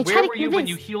 and I tried to Where were you when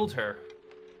you healed her?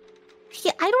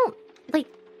 Yeah, I don't,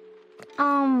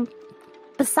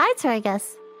 besides her, I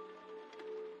guess.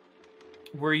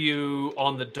 Were you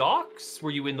on the docks?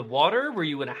 Were you in the water? Were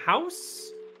you in a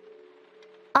house?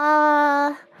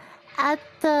 At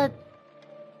the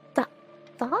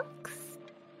docks?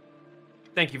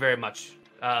 Thank you very much,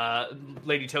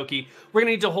 Lady Toki. We're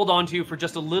gonna need to hold on to you for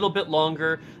just a little bit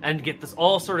longer and get this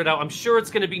all sorted out. I'm sure it's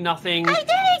gonna be nothing.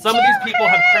 Some of these people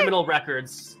have criminal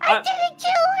records. I didn't kill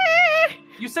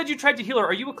her! You said you tried to heal her.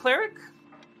 Are you a cleric?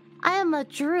 I am a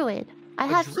druid. I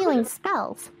have healing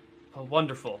spells. Oh,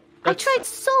 wonderful. I tried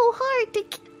so hard to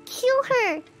kill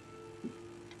her.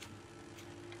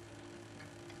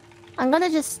 I'm gonna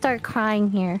just start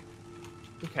crying here.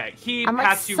 Okay, he I'm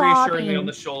pats you sobbing. reassuringly on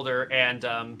the shoulder and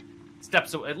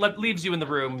steps away, leaves you in the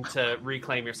room to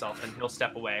reclaim yourself, and he'll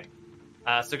step away.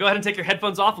 So go ahead and take your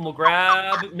headphones off, and we'll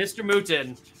grab Mr.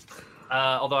 Mooten.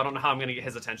 Although I don't know how I'm going to get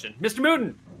his attention. Mr.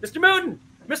 Mooten! Mr. Mooten!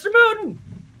 Mr. Mooten!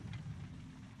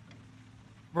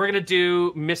 We're going to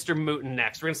do Mr. Mooten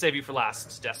next. We're going to save you for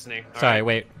last, Destiny. All Sorry, right?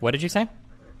 wait. What did you say?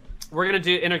 We're going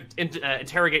to do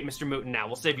interrogate Mr. Mooten now.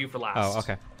 We'll save you for last. Oh,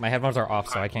 okay. My headphones are off,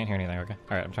 so I can't hear anything. Okay.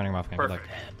 All right, I'm turning them off again. Good luck.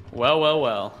 Perfect.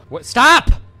 Well. What? Stop!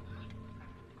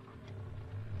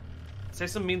 Say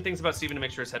some mean things about Steven to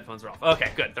make sure his headphones are off.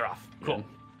 Okay, good. They're off. Cool.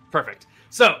 Perfect.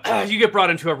 So, you get brought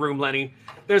into a room, Lenny.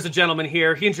 There's a gentleman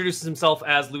here. He introduces himself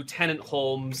as Lieutenant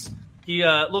Holmes. He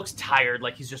looks tired,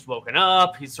 like he's just woken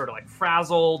up. He's sort of like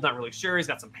frazzled, not really sure. He's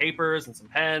got some papers and some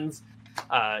pens,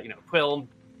 quill.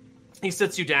 He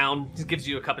sits you down. He gives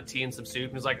you a cup of tea and some soup.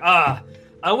 And he's like,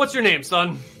 what's your name,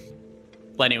 son?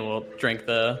 Lenny will drink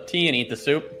the tea and eat the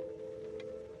soup.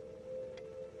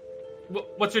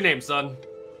 What's your name, son?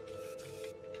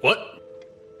 What?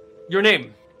 Your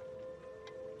name?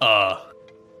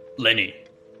 Lenny.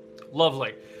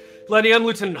 Lovely. Lenny, I'm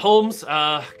Lieutenant Holmes.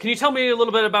 Can you tell me a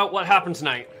little bit about what happened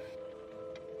tonight?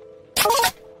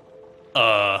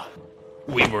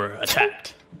 We were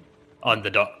attacked on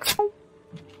the dock.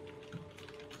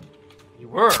 You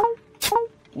were?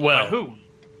 Well, by who?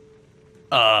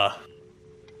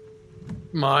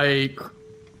 My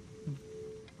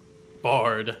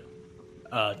bard,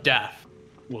 Daff,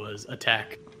 was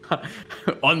attacked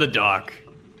on the dock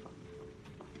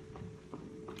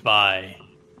by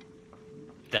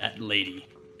that lady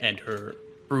and her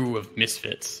crew of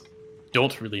misfits.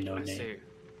 Don't really know name. See.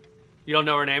 You don't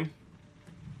know her name?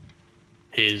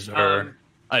 His, her.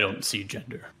 I don't see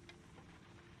gender.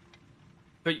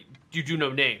 But you do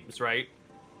know names, right?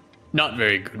 Not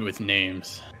very good with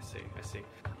names. I see.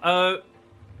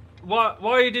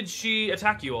 Why did she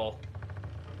attack you all?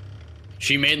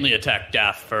 She mainly attacked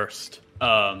Daff first.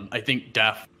 I think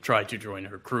Daff tried to join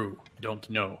her crew. I don't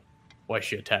know why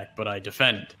she attacked, but I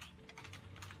defend.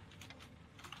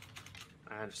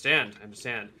 I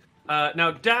understand.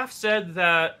 Now, Daff said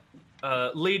that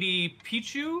Lady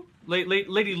Pichu,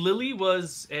 Lady Lily,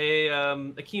 was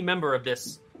a key member of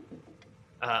this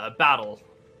battle.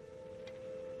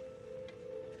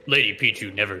 Lady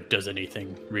Pichu never does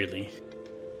anything, really.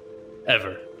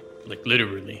 Ever. Like,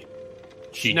 literally.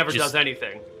 She never does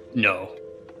anything? No.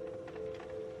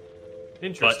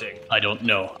 Interesting. But I don't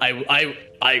know.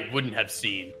 I wouldn't have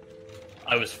seen.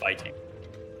 I was fighting.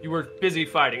 You were busy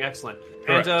fighting. Excellent.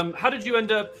 Correct. And how did you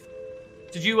end up...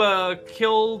 Did you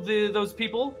kill those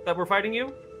people that were fighting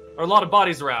you? Or a lot of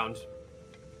bodies around?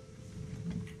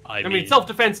 I mean,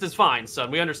 self-defense is fine,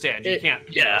 son. We understand. You can't...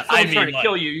 Yeah, if someone's trying to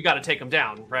kill you, you got to take them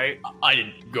down, right? I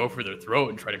didn't go for their throat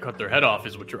and try to cut their head off,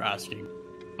 is what you're asking.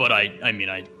 But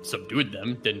I subdued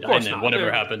them, didn't I? And then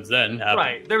whatever happens then happens.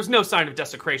 Right. There was no sign of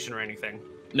desecration or anything.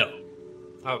 No.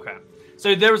 Okay.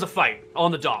 So there was a fight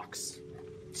on the docks.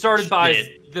 Started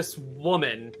by this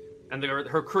woman and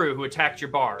her crew who attacked your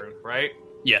bard, right?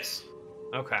 Yes.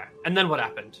 Okay. And then what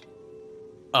happened?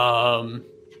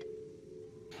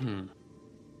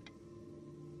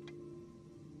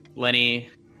 Lenny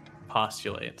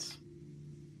postulates.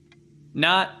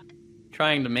 Not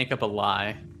trying to make up a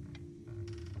lie,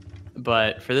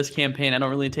 but for this campaign, I don't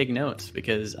really take notes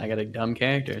because I got a dumb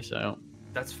character. So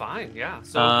that's fine. Yeah.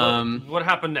 So what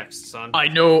happened next, son? I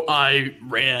know I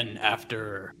ran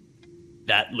after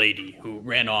that lady who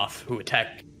ran off, who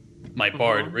attacked my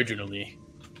bard originally,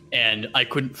 and I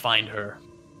couldn't find her.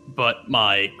 But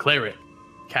my cleric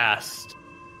cast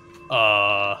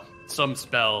some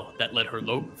spell that let her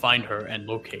find her and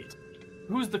locate.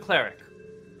 Who's the cleric?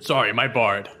 Sorry, my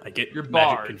bard. I get your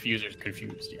magic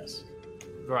confused. Yes.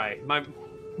 Right.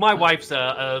 My wife's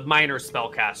a minor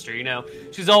spellcaster. You know,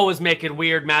 she's always making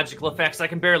weird magical effects. I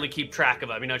can barely keep track of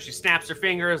them. You know, she snaps her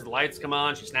fingers, the lights come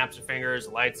on. She snaps her fingers,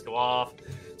 the lights go off.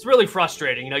 It's really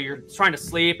frustrating. You know, you're trying to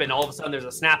sleep, and all of a sudden there's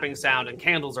a snapping sound, and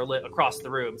candles are lit across the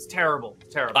room. It's terrible.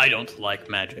 Terrible. I don't like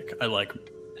magic. I like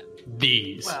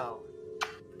these. Well,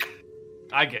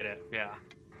 I get it. Yeah.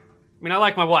 I mean, I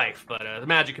like my wife, but the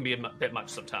magic can be a bit much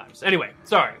sometimes. Anyway,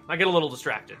 sorry, I get a little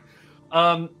distracted.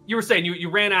 You were saying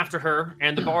you ran after her,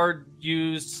 and the bard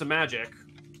used some magic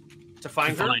to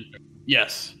find her?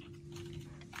 Yes.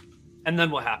 And then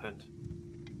what happened?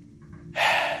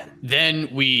 Then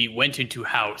we went into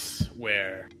house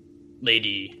where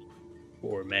lady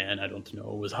or man, I don't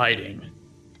know, was hiding.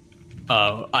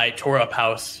 I tore up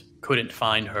house, couldn't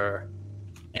find her,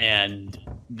 and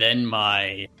then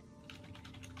my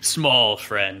small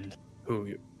friend,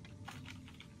 who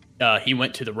he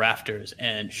went to the rafters,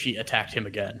 and she attacked him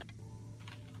again.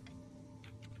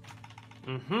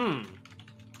 And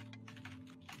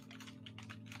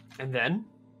then?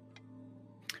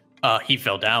 He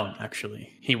fell down,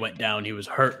 actually. He went down, he was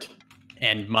hurt.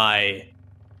 And my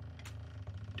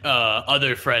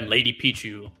other friend, Lady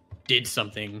Pichu, did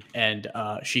something, and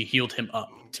she healed him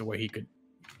up to where he could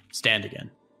stand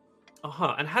again.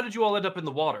 And how did you all end up in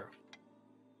the water?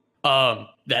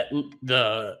 That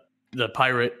the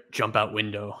pirate jump out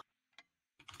window.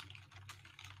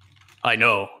 I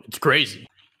know, it's crazy.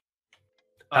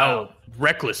 How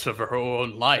reckless of her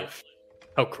own life.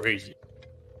 How crazy.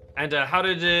 And how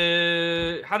did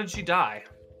she die?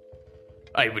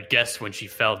 I would guess when she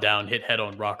fell down, hit head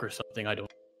on rock or something.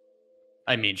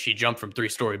 I mean, she jumped from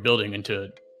 3-story building into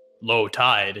low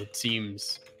tide. It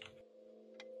seems.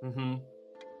 I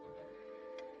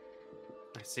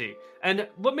see. And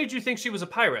what made you think she was a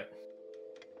pirate?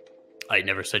 I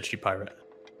never said she pirate.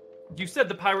 You said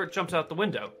the pirate jumped out the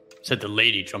window. Said the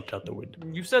lady jumped out the window.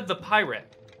 You said the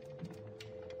pirate.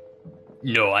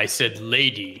 No, I said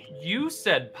lady. You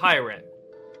said pirate.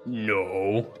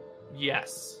 No.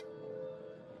 Yes.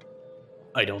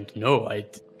 I don't know. I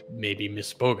maybe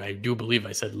misspoke. I do believe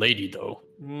I said lady, though.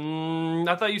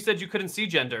 I thought you said you couldn't see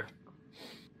gender.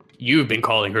 You've been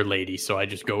calling her lady, so I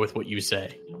just go with what you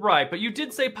say. Right, but you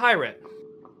did say pirate.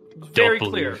 Very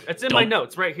clear. It's in my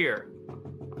notes right here.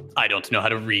 I don't know how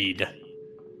to read.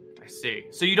 I see.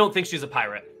 So you don't think she's a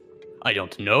pirate? I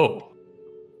don't know.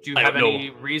 Do you have any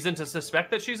reason to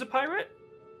suspect that she's a pirate?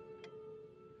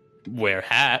 Wear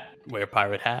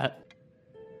pirate hat.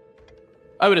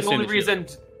 I would assume. The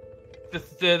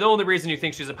only reason you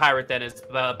think she's a pirate then is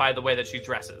by the way that she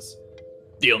dresses.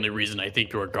 The only reason I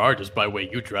think you're a guard is by the way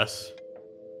you dress.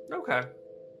 Okay.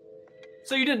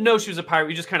 So you didn't know she was a pirate,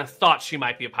 you just kind of thought she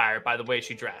might be a pirate by the way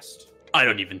she dressed. I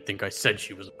don't even think I said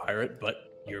she was a pirate, but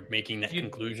you're making that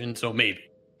conclusion, so maybe.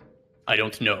 I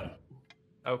don't know.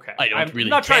 Okay. I don't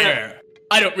really care.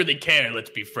 I don't really care,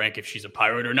 let's be frank, if she's a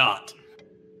pirate or not.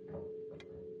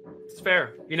 It's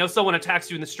fair. You know, someone attacks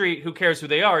you in the street, who cares who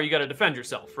they are? You gotta defend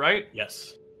yourself, right?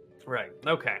 Yes. Right,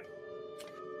 okay.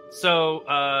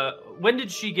 So, when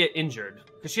did she get injured?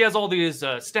 Because she has all these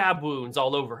stab wounds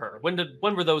all over her. When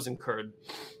were those incurred?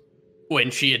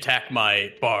 When she attacked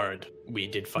my bard, we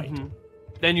did fight.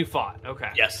 Then you fought, okay.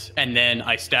 Yes, and then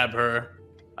I stabbed her.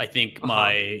 I think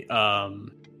my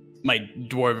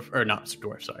dwarf, or not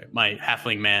dwarf, sorry, my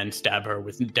halfling man stabbed her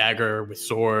with dagger, with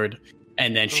sword,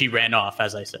 and then she ran off,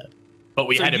 as I said. But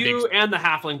we had a big... you and the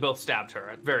halfling both stabbed her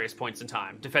at various points in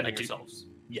time, defending yourselves.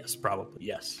 Yes, probably,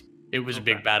 yes. It was a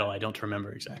big battle, I don't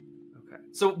remember exactly. Okay.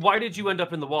 So why did you end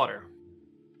up in the water?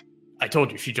 I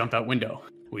told you, she jumped out window.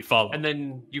 We followed. And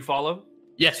then you follow?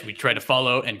 Yes, we tried to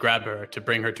follow and grab her to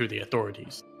bring her to the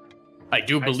authorities. I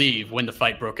do believe when the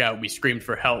fight broke out, we screamed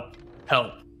for help.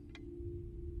 Help.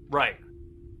 Right.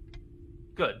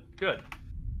 Good, good.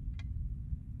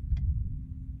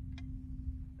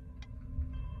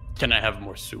 Can I have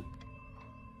more soup?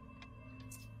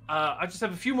 I just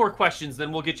have a few more questions,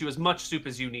 then we'll get you as much soup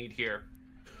as you need here.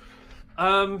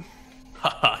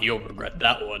 Haha, you'll regret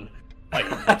that one.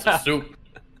 That's a soup.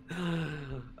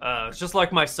 It's just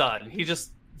like my son.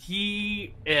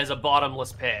 He is a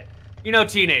bottomless pit. You know,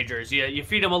 teenagers, you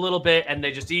feed them a little bit and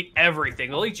they just eat everything.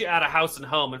 They'll eat you out of house and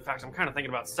home. In fact, I'm kind of thinking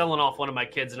about selling off one of my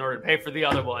kids in order to pay for the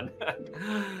other one.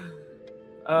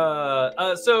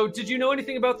 So did you know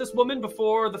anything about this woman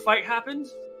before the fight happened?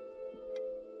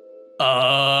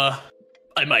 I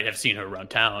might have seen her around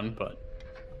town, but...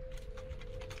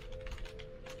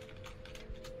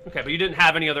 Okay, but you didn't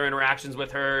have any other interactions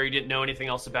with her, you didn't know anything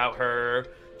else about her,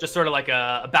 just sort of like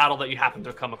a battle that you happened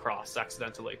to come across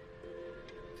accidentally.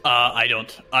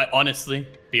 I honestly,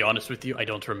 be honest with you, I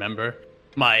don't remember.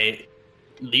 My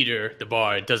leader, the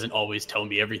bard, doesn't always tell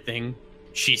me everything.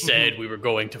 She said we were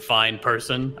going to find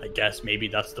person. I guess maybe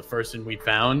that's the person we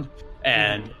found,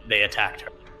 and they attacked her.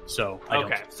 So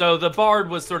so the bard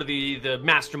was sort of the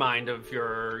mastermind of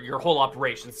your whole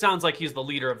operation. Sounds like he's the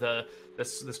leader of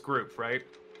this group, right?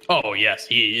 Oh yes,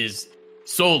 he is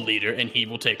sole leader, and he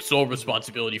will take sole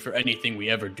responsibility for anything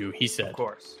we ever do. He said, of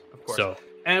course. So,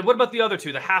 and what about the other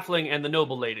two, the halfling and the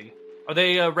noble lady? Are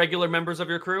they regular members of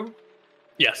your crew?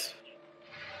 Yes.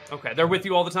 Okay, they're with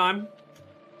you all the time?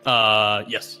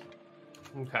 Yes.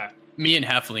 Okay. Me and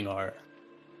halfling are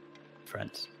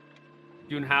friends.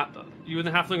 You and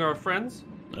the halfling are friends?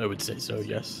 I would say so.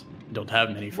 Yes. Don't have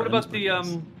many friends.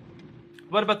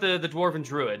 What about the dwarven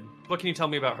druid? What can you tell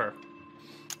me about her?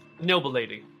 Noble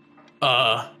lady.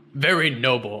 Very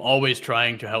noble. Always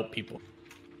trying to help people.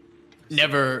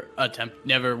 Never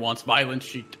wants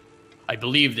violence. I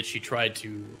believe that she tried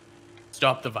to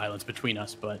stop the violence between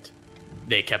us, but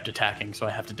they kept attacking, so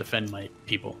I have to defend my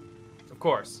people. Of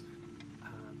course.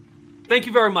 Thank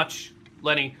you very much,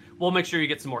 Lenny. We'll make sure you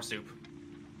get some more soup.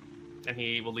 And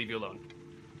he will leave you alone.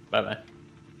 Bye-bye.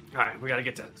 All right, we got to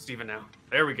get to Steven now.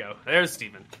 There we go. There's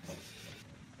Steven.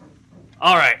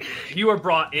 All right, you are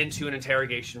brought into an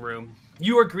interrogation room.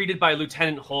 You are greeted by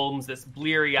Lieutenant Holmes, this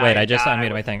bleary-eyed Wait, I just guy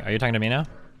unmuted my thing. Are you talking to me now?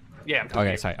 Yeah, I'm talking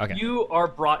to you. Sorry, okay. You are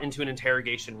brought into an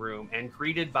interrogation room and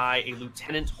greeted by a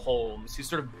Lieutenant Holmes, who's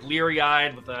sort of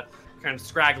bleary-eyed with a kind of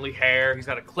scraggly hair. He's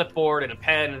got a clipboard and a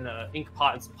pen and an ink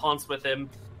pot and some ponce with him.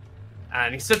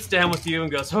 And he sits down with you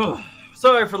and goes, "Oh,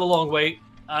 sorry for the long wait.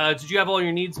 Did you have all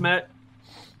your needs met?"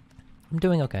 I'm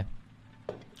doing okay.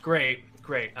 Great.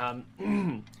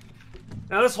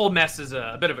 Now, this whole mess is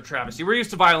a bit of a travesty. We're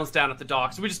used to violence down at the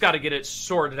dock, so we just got to get it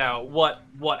sorted out. What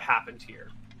happened here?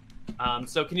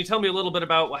 So can you tell me a little bit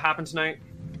about what happened tonight?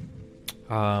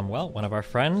 Well, one of our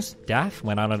friends, Daff,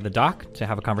 went out onto the dock to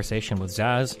have a conversation with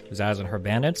Zaz. Zaz and her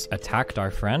bandits attacked our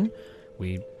friend.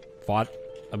 We fought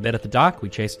a bit at the dock. We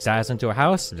chased Zaz into a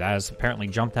house. Zaz apparently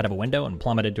jumped out of a window and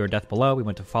plummeted to her death below. We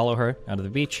went to follow her out of the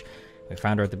beach. We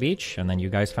found her at the beach, and then you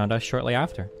guys found us shortly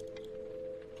after.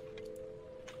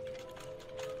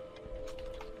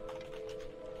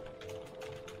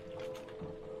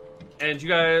 And you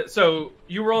guys, so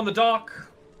you were on the dock,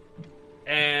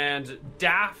 and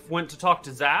Daff went to talk to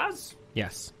Zaz?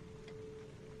 Yes.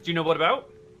 Do you know what about?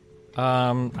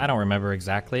 I don't remember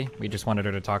exactly. We just wanted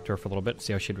her to talk to her for a little bit,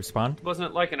 see how she'd respond. Wasn't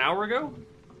it like an hour ago?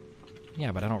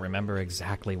 Yeah, but I don't remember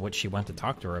exactly what she went to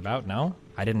talk to her about, no?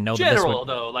 I didn't know General, that this would...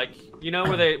 though, like, you know,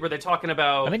 were they talking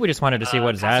about... I think we just wanted to see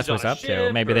what Zaz was up to.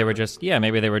 Maybe they were just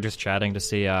chatting to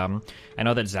see, I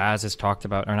know that Zaz has talked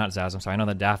about, or not Zaz, I'm sorry, I know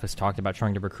that Daff has talked about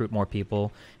trying to recruit more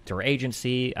people to her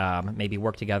agency, maybe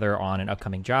work together on an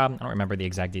upcoming job. I don't remember the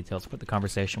exact details of what the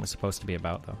conversation was supposed to be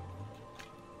about, though.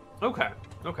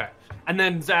 Okay. And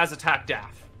then Zaz attacked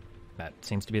Daff. That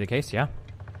seems to be the case, yeah.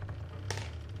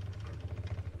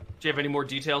 Do you have any more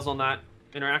details on that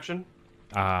interaction?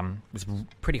 It was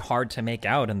pretty hard to make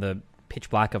out in the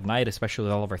pitch black of night, especially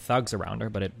with all of her thugs around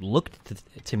her, but it looked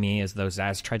to me as though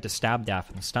Zaz tried to stab Daff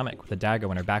in the stomach with a dagger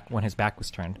when his back was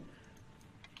turned.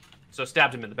 So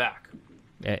stabbed him in the back?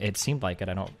 It seemed like it,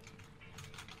 I don't...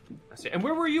 I see. And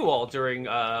where were you all during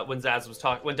when Daff and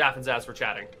Zaz were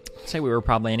chatting? I'd say we were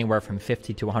probably anywhere from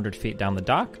 50 to 100 feet down the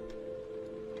dock.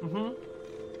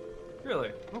 Mm-hmm.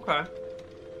 Really? Okay.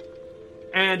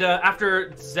 And after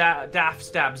Daff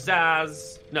stabs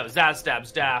Zaz... No, Zaz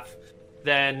stabs Daff,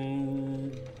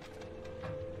 then...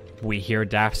 We hear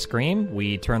Daff scream,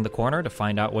 we turn the corner to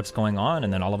find out what's going on,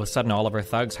 and then all of a sudden all of our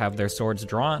thugs have their swords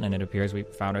drawn, and it appears we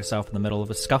found ourselves in the middle of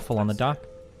a scuffle on the dock.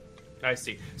 I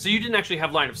see. So you didn't actually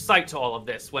have line of sight to all of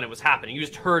this when it was happening. You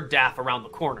just heard Daff around the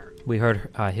corner. We heard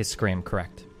his scream,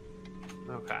 correct.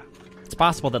 Okay. It's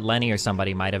possible that Lenny or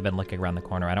somebody might have been looking around the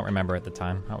corner. I don't remember at the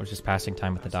time. I was just passing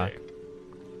time at the dock.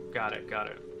 Got it.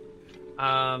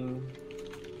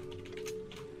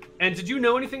 And did you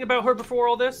know anything about her before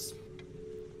all this?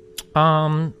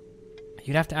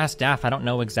 You'd have to ask Daff. I don't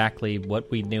know exactly what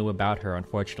we knew about her,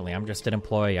 unfortunately. I'm just an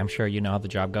employee. I'm sure you know how the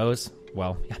job goes.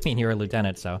 Well, I mean, you're a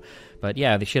lieutenant, so... But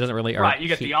yeah, she doesn't really... Right, you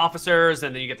get the officers,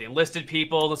 and then you get the enlisted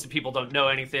people. Enlisted people don't know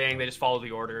anything. They just follow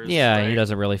the orders. Yeah, right? He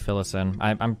doesn't really fill us in.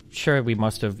 I'm sure we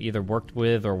must have either worked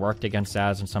with or worked against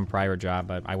Zaz in some prior job,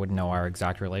 but I wouldn't know our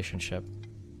exact relationship.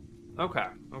 Okay.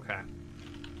 Let's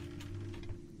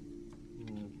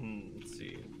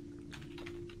see.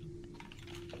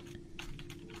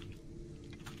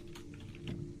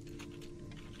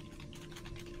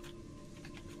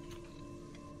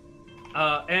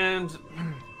 And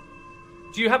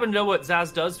do you happen to know what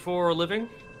Zaz does for a living?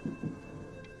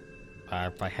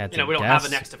 If I had to we don't guess,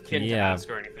 have a next of kin to ask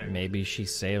or anything. Maybe she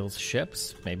sails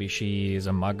ships. Maybe she's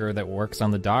a mugger that works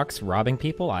on the docks robbing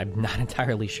people. I'm not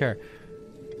entirely sure.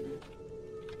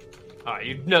 All right,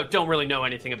 you don't really know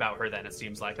anything about her then, it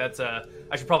seems like. That's I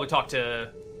should probably talk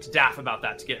to Daff about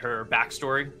that to get her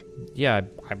backstory. Yeah,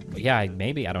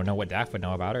 maybe. I don't know what Daff would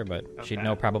know about her, but she'd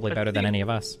know probably better than any of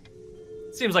us.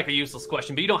 Seems like a useless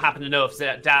question, but you don't happen to know if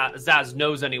Zaz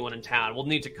knows anyone in town. We'll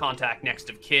need to contact next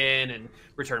of kin and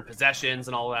return possessions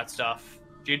and all of that stuff.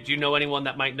 Do you know anyone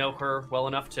that might know her well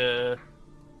enough to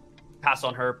pass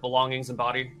on her belongings and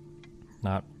body?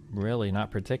 Not really,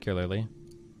 not particularly.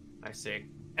 I see.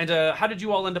 And how did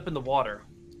you all end up in the water?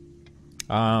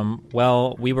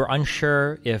 Well, we were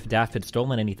unsure if Daff had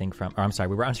stolen anything from... Or, I'm sorry,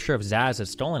 we were unsure if Zaz had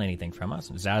stolen anything from us.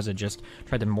 Zaz had just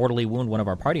tried to mortally wound one of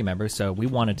our party members, so we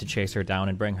wanted to chase her down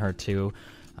and bring her to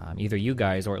either you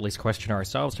guys or at least question her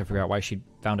ourselves to figure out why she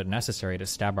found it necessary to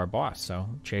stab our boss. So,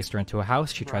 chased her into a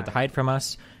house, she tried to hide from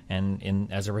us, and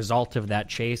as a result of that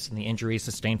chase and the injuries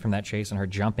sustained from that chase and her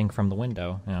jumping from the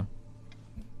window, yeah.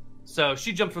 So,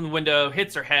 she jumped from the window,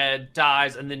 hits her head,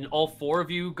 dies, and then all four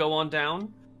of you go on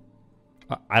down?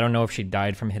 I don't know if she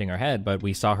died from hitting her head, but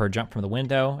we saw her jump from the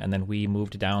window, and then we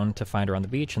moved down to find her on the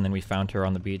beach, and then we found her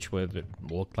on the beach with it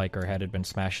looked like her head had been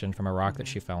smashed in from a rock that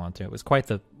she fell onto. It was quite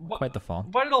the fall.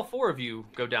 Why did all four of you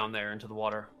go down there into the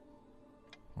water?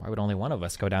 Why would only one of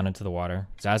us go down into the water?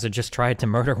 Zaz had just tried to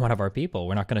murder one of our people.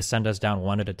 We're not going to send us down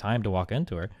one at a time to walk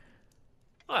into her.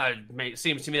 It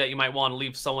seems to me that you might want to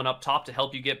leave someone up top to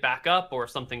help you get back up, or if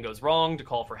something goes wrong, to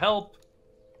call for help.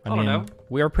 I don't know.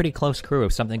 We're a pretty close crew.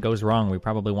 If something goes wrong, we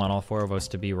probably want all four of us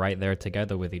to be right there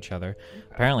together with each other.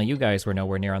 Apparently, you guys were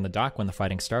nowhere near on the dock when the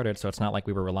fighting started, so it's not like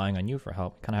we were relying on you for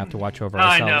help. Kind of have to watch over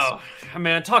ourselves. I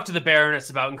know. Talk to the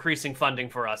Baroness about increasing funding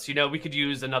for us. We could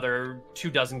use another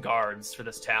 24 guards for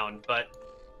this town, but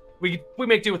we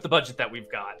make do with the budget that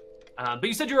we've got. But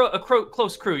you said you're a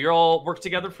close crew. You all work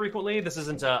together frequently? This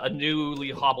isn't a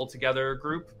newly hobbled together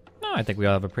group? No, I think we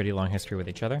all have a pretty long history with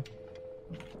each other.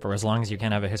 For as long as you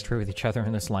can have a history with each other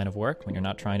in this line of work, when you're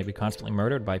not trying to be constantly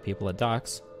murdered by people at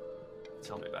docks.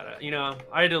 Tell me about it.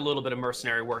 I did a little bit of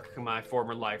mercenary work in my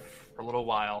former life for a little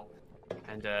while,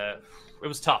 and it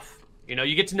was tough.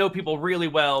 You get to know people really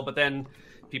well, but then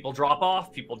people drop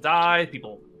off, people die,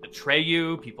 people betray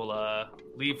you, people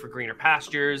leave for greener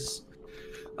pastures.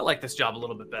 I like this job a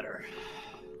little bit better.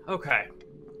 Okay.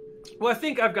 Well, I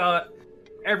think I've got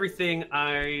everything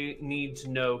I need to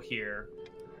know here.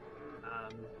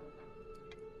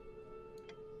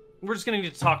 We're just going to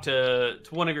need to talk to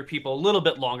one of your people a little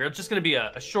bit longer. It's just going to be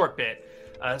a short bit.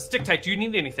 Stick tight. Do you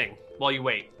need anything while you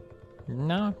wait?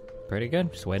 No, pretty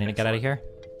good. Just waiting to get out of here.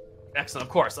 Excellent, of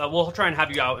course. We'll try and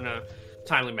have you out in a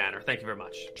timely manner. Thank you very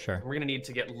much. Sure. We're going to need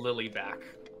to get Lily back.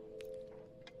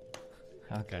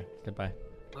 Okay, goodbye.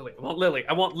 Lily. I want Lily.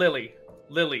 I want Lily.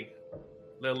 Lily.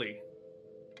 Lily.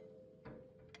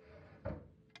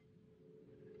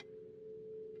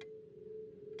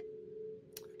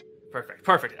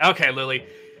 Perfect. Okay, Lily.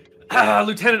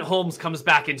 Lieutenant Holmes comes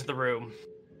back into the room.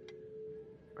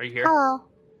 Are you here? Hello.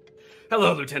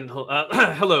 Hello, Lieutenant Holmes.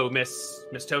 Hello, Miss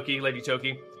Toki, Lady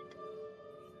Toki.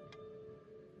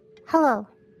 Hello.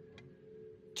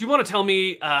 Do you want to tell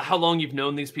me how long you've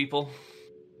known these people?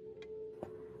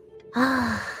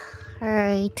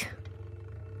 Alright.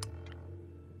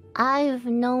 I've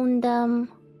known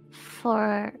them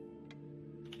for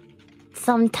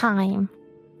some time.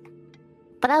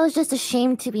 But I was just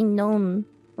ashamed to be known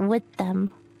with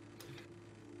them.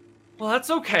 Well, that's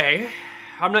okay.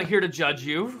 I'm not here to judge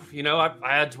you. I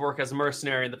had to work as a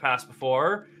mercenary in the past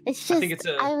before. It's just,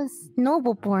 I was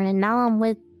noble born and now I'm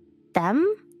with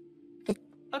them. It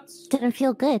didn't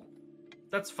feel good.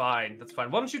 That's fine. Why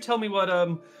don't you tell me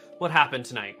what happened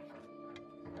tonight?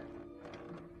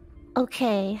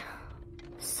 Okay.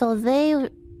 So they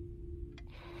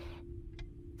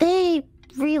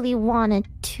really wanted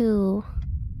to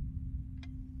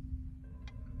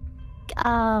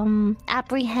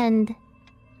apprehend,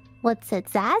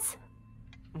 Zaz?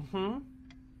 Mm-hmm.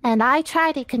 And I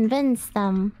tried to convince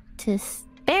them to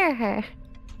spare her.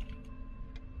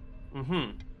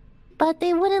 Mm-hmm. But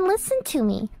they wouldn't listen to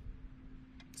me.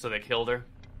 So they killed her?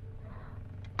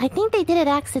 I think they did it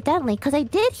accidentally, because I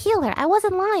did heal her. I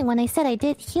wasn't lying when I said I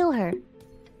did heal her.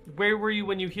 Where were you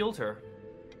when you healed her?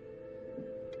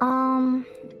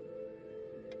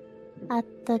 At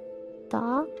the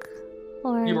dock?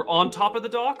 Or... You were on top of the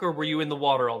dock, or were you in the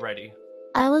water already?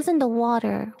 I was in the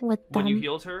water with them. When you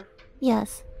healed her?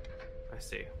 Yes.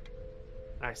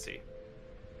 I see.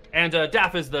 And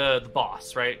Daff is the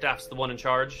boss, right? Daff's the one in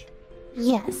charge?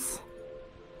 Yes.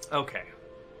 Okay.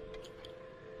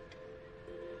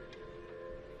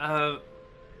 Do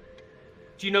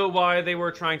you know why they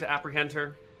were trying to apprehend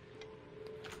her?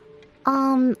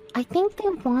 I think they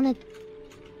wanted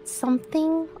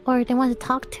something, or they wanted to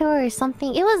talk to her or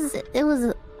something. It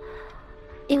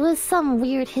was some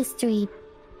weird history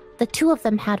the two of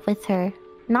them had with her.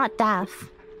 Not Daff.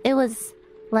 It was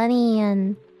Lenny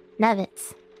and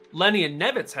Nevitz. Lenny and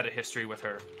Nevitz had a history with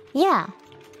her. Yeah.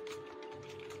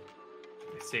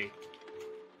 I see.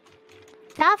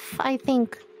 Daff, I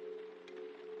think,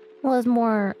 was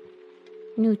more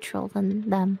neutral than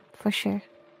them, for sure.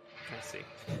 I see.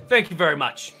 Thank you very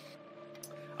much.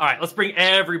 All right, let's bring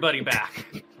everybody back.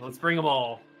 Let's bring them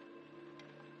all.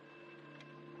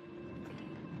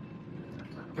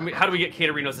 How do we get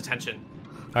Caterino's attention?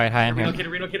 All right, hi, I'm here.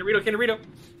 Caterino.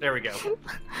 There we go.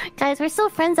 Guys, we're still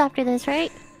friends after this,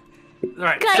 right? All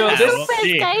right, Guys, so we're this still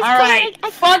friends, guys. All right,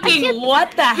 fucking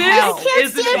what the hell?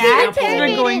 is an example. They're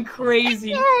going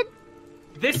crazy.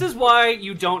 This is why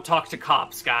you don't talk to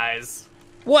cops, guys.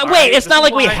 What? All Wait, right, it's not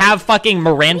like we have fucking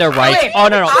Miranda rights. Wait, Oh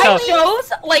no.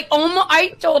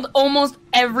 I told almost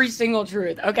every single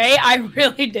truth. Okay, I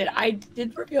really did. I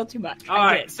did reveal too much. All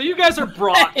right, so you guys are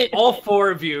brought, all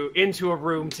four of you, into a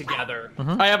room together.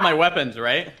 I have my weapons,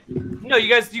 right? No,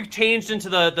 you changed into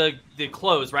the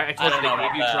clothes, right? I told you they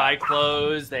gave you dry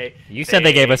clothes. You said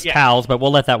they gave us towels, but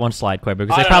we'll let that one slide, quick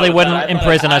because they probably know, wouldn't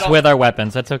imprison us with our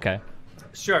weapons. That's okay.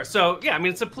 Sure. So yeah, I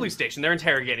mean it's a police station. They're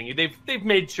interrogating you. They've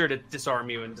made sure to disarm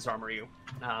you and disarmor you.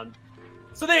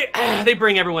 So they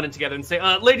bring everyone in together and say,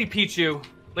 Lady Pichu,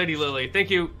 Lady Lily, thank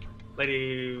you,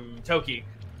 Lady Toki,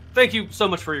 thank you so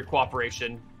much for your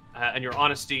cooperation and your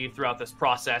honesty throughout this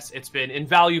process. It's been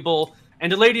invaluable,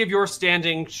 and a lady of your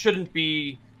standing shouldn't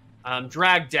be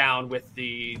dragged down with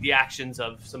the actions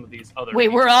of some of these other. Wait,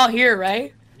 people. we're all here,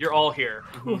 right? You're all here.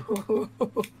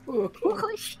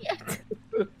 Oh, shit.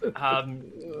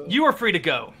 You are free to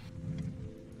go.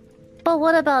 But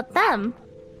what about them?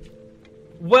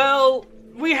 Well,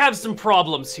 we have some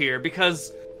problems here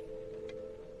because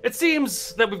it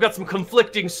seems that we've got some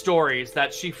conflicting stories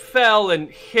that she fell and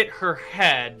hit her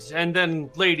head, and then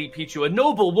Lady Pichu, a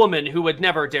noble woman who would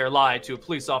never dare lie to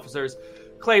police officers,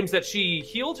 claims that she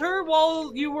healed her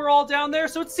while you were all down there.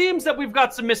 So it seems that we've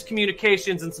got some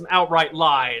miscommunications and some outright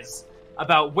lies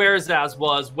about where Zaz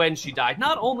was when she died.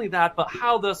 Not only that, but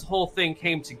how this whole thing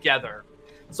came together.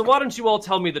 So why don't you all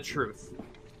tell me the truth?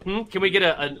 Can we get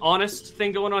an honest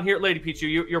thing going on here? Lady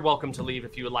Pichu, you're welcome to leave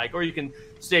if you would like, or you can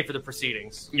stay for the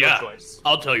proceedings. Your choice.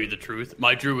 I'll tell you the truth.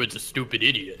 My druid's a stupid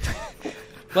idiot.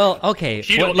 Well, okay.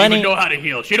 She don't even know how to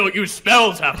heal. She don't use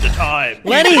spells half the time.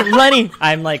 Lenny!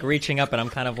 I'm like reaching up and I'm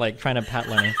kind of like trying to pat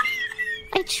Lenny.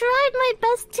 I tried my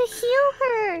best to heal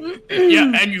her.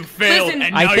 Yeah, and you failed, Listen,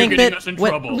 and now you're getting us in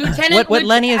trouble. What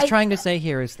Lenny is trying to say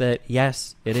here is that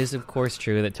yes, it is of course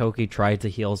true that Toki tried to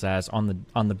heal Zaz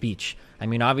on the beach. I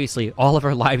mean, obviously, all of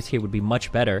our lives here would be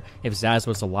much better if Zaz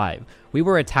was alive. We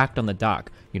were attacked on the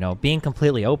dock, being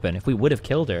completely open. If we would have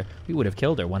killed her, we would have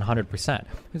killed her 100%.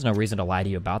 There's no reason to lie to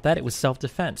you about that. It was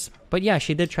self-defense. But yeah,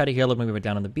 she did try to heal her when we were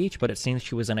down on the beach, but it seems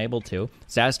she was unable to.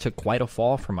 Zaz took quite a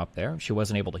fall from up there. She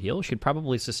wasn't able to heal. She'd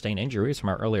probably sustain injuries from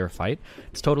our earlier fight.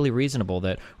 It's totally reasonable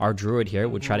that our druid here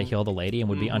would try to heal the lady and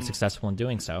would be unsuccessful in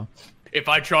doing so. If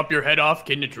I chop your head off,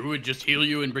 can the druid just heal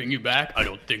you and bring you back? I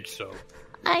don't think so.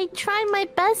 I tried my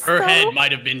best, Her though. head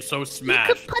might have been so smashed.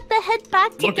 You could put the head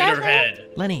back together. Look at her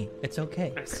head. Lenny, it's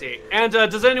okay. I see. And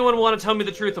does anyone want to tell me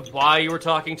the truth of why you were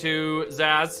talking to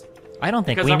Zaz? I don't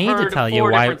think Because we I've need to heard tell you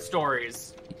four why. different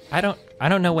stories. I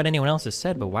don't know what anyone else has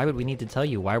said, but why would we need to tell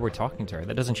you why we're talking to her?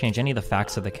 That doesn't change any of the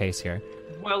facts of the case here.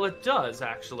 Well, it does,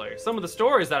 actually. Some of the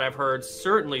stories that I've heard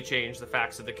certainly change the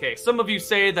facts of the case. Some of you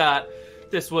say that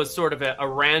this was sort of a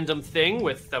random thing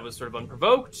that was sort of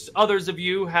unprovoked. Others of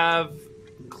you have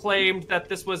claimed that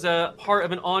this was a part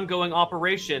of an ongoing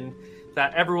operation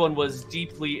that everyone was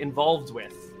deeply involved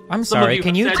with. I'm sorry,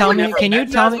 can you tell me? Can you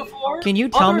tell me?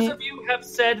 Others of you have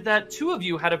said that two of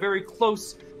you had a very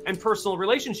close and personal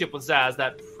relationship with Zaz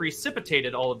that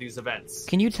precipitated all of these events.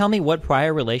 Can you tell me what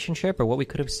prior relationship or what we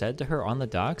could have said to her on the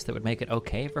docks that would make it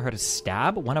okay for her to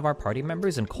stab one of our party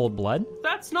members in cold blood?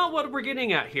 That's not what we're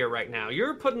getting at here right now.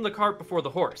 You're putting the cart before the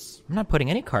horse. I'm not putting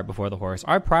any cart before the horse.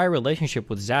 Our prior relationship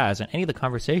with Zaz and any of the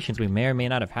conversations we may or may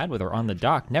not have had with her on the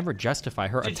dock never justify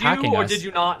her attacking us. Did you or did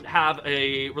you not have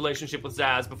a relationship with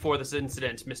Zaz before this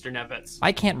incident, Mr. Nevitz?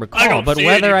 I can't recall, but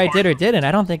whether I did or didn't,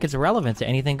 I don't think it's relevant to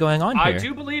anything going on here. I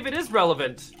do believe it is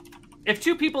relevant. If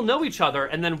two people know each other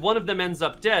and then one of them ends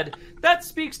up dead, that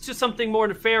speaks to something more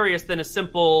nefarious than a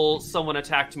simple someone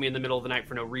attacked me in the middle of the night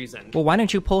for no reason. Well, why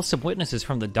don't you pull some witnesses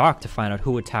from the dock to find out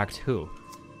who attacked who?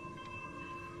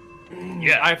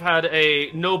 Yeah, I've had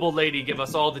a noble lady give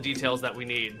us all the details that we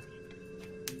need.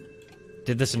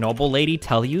 Did this noble lady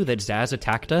tell you that Zaz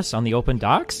attacked us on the open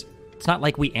docks? It's not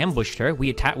like we ambushed her.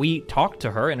 We talked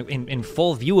to her in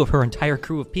full view of her entire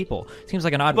crew of people. Seems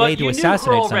like an odd way to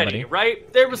assassinate somebody.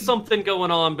 Right? There was something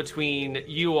going on between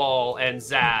you all and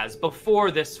Zaz before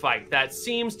this fight that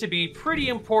seems to be pretty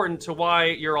important to why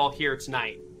you're all here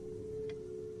tonight.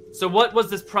 So what was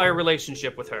this prior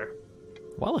relationship with her?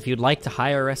 Well, if you'd like to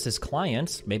hire us as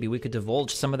clients, maybe we could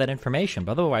divulge some of that information.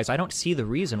 But otherwise, I don't see the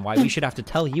reason why we should have to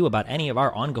tell you about any of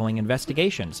our ongoing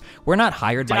investigations. We're not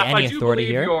hired by any authority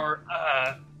here.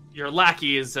 Your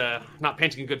lackey is not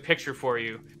painting a good picture for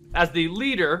you. As the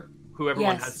leader, who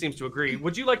everyone seems to agree,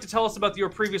 would you like to tell us about your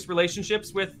previous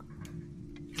relationships with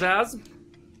Zaz?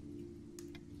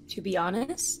 To be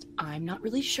honest, I'm not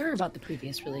really sure about the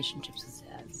previous relationships with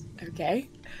Zaz. Okay?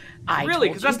 Really?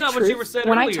 Because that's not what you were saying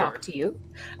when earlier. I talked to you.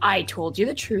 I told you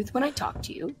the truth when I talked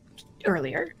to you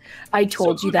earlier. I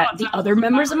told you that the other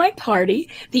members of my party,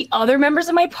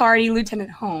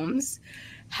 Lieutenant Holmes,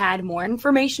 had more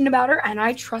information about her, and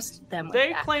I trusted them with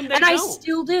They that. claim they and don't. I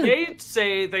still do. They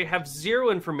say they have zero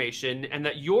information and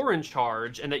that you're in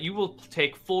charge and that you will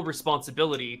take full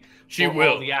responsibility for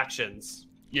all the actions.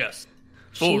 Yes.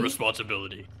 Full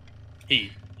responsibility.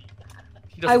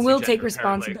 I will take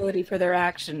responsibility for their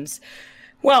actions.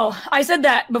 Well, I said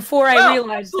that before I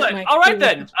realized that my all right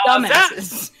then.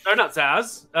 dumbasses. Or not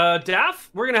Zaz. Daff,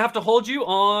 we're going to have to hold you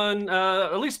on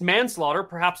at least manslaughter,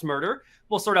 perhaps murder.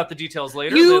 We'll sort out the details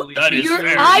later.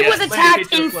 I was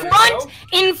attacked in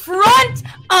front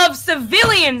of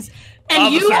civilians, and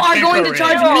Officer you are going to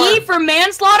charge me for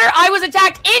manslaughter? I was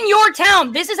attacked in your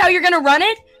town. This is how you're going to run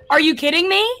it? Are you kidding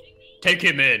me? Take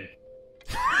him in.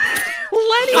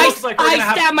 I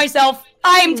stabbed myself.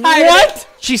 I'm tired. What?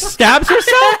 She stabs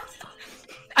herself?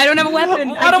 I don't have a weapon.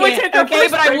 Why don't we take our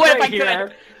first but I break would if right I here?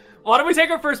 could. Why don't we take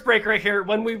our first break right here?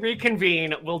 When we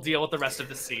reconvene, we'll deal with the rest of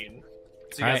the scene.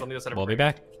 See you guys on the other side of We'll be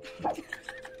break. back.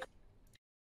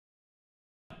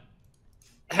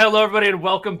 Hello, everybody, and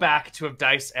welcome back to Of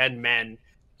Dice and Men.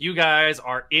 You guys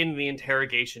are in the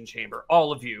interrogation chamber,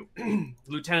 all of you.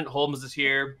 Lieutenant Holmes is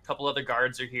here. A couple other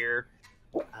guards are here.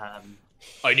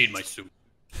 I need my soup.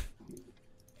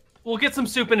 We'll get some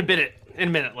soup in a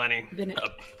minute, Lenny.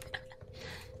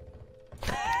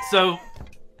 So,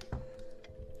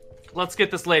 let's get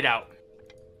this laid out.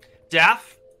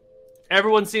 Daff,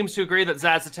 everyone seems to agree that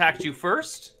Zaz attacked you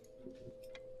first.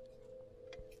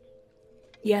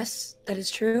 Yes, that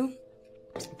is true.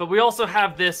 But we also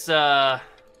have this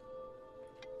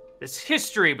this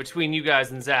history between you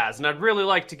guys and Zaz, and I'd really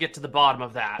like to get to the bottom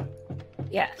of that.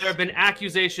 Yes. There have been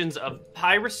accusations of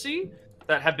piracy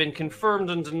that have been confirmed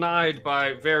and denied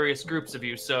by various groups of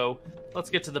you, so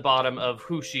let's get to the bottom of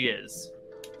who she is.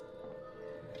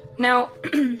 Now,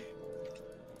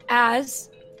 as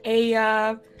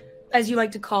you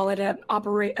like to call it,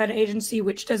 an agency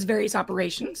which does various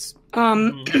operations,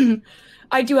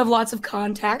 I do have lots of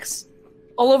contacts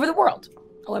all over the world,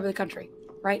 all over the country,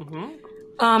 right?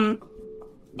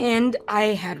 And I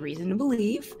had reason to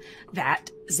believe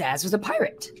that Zaz was a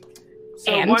pirate.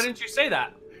 So and why didn't you say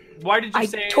that? Why did you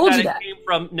say told that you it that. came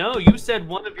from... No, you said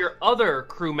one of your other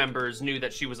crew members knew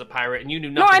that she was a pirate, and you knew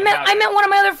nothing I about it. meant one of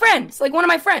my other friends, like one of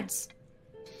my friends.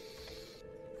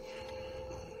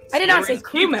 I did not say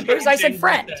crew members, I said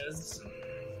friend.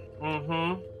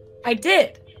 I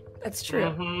did. That's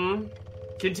true.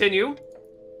 Continue.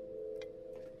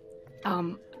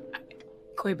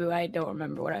 Koibu, I don't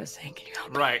remember what I was saying. Can you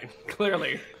help me? Right,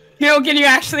 clearly. No, can you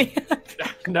actually?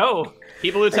 No.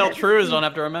 People who tell truths don't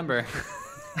have to remember.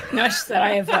 No, it's just that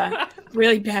I have a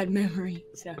really bad memory.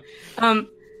 So, So,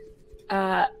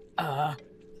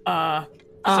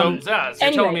 Zaz,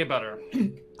 you're telling me about her.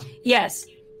 Yes.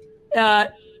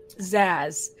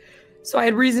 Zaz. So I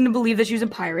had reason to believe that she was a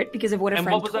pirate because of what a And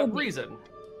friend what was told that me. reason?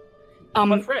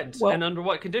 What friend? well- And under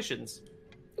what conditions?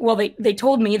 Well, they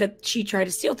told me that she tried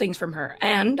to steal things from her,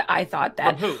 and I thought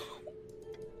that... From who?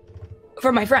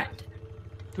 For my friend.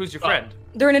 Who's your friend?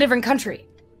 They're in a different country.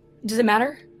 Does it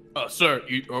matter? Sir,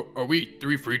 are we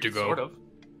 3 free to go? Sort of.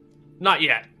 Not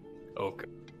yet. Okay.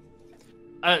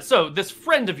 So, this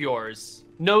friend of yours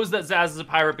knows that Zaz is a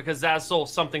pirate because Zaz stole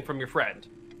something from your friend.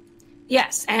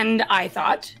 Yes, and I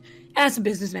thought, as a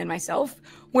businessman myself,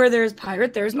 where there's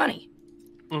pirate, there's money.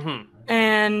 Mm-hmm.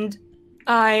 And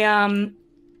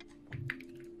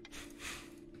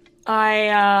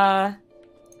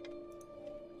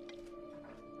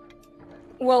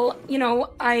well, you know,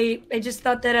 I just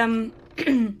thought that,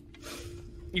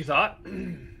 You thought?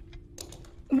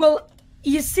 Well,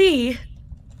 you see...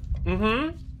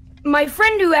 Mm-hmm. My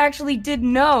friend who actually did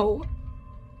know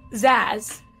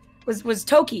Zaz was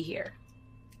Toki here.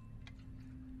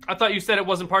 I thought you said it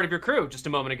wasn't part of your crew just a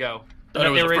moment ago. Thought it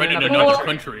was a friend in another another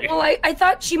country. Well, I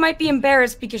thought she might be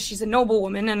embarrassed because she's a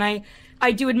noblewoman, and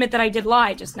I do admit that I did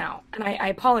lie just now, and I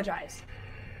apologize.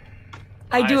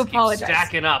 I do apologize. Keep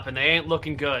stacking up, and they ain't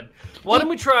looking good. Why don't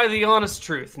we try the honest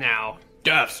truth now?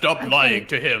 Daff, stop lying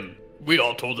to him. We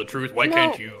all told the truth. Why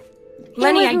can't you?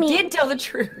 Lenny, I did tell the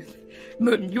truth.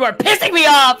 Moon, you are pissing me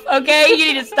off, okay?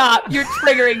 You need to stop. You're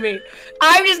triggering me.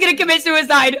 I'm just gonna commit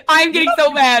suicide. I'm getting so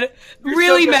mad.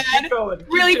 Really mad.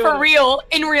 Really for real.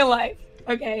 In real life.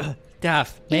 Okay.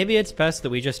 Daff, maybe it's best that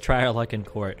we just try our luck in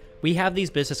court. We have these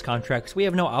business contracts. We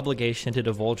have no obligation to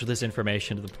divulge this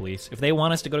information to the police. If they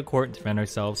want us to go to court and defend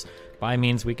ourselves, by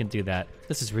means we can do that.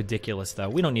 This is ridiculous, though.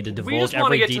 We don't need to divulge every detail. We just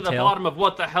want to get to the bottom of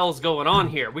what the hell's going on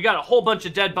here. We got a whole bunch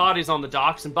of dead bodies on the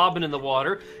docks and bobbing in the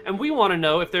water, and we want to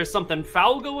know if there's something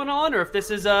foul going on or if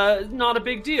this is not a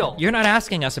big deal. You're not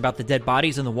asking us about the dead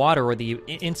bodies in the water or the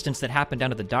instance that happened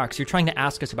down at the docks. You're trying to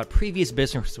ask us about previous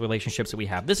business relationships that we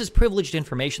have. This is privileged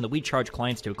information that we charge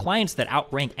clients to, clients that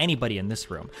outrank anybody in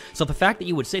this room. So the fact that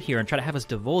you would sit here and try to have us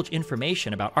divulge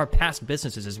information about our past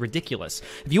businesses is ridiculous.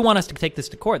 If you want us to take this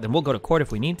to court, then we'll go to court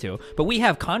if we need to. But we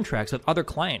have contracts with other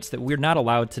clients that we're not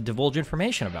allowed to divulge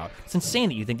information about. It's insane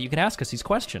that you think that you can ask us these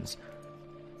questions.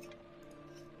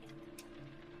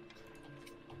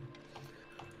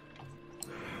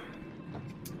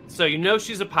 So you know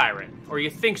she's a pirate, or you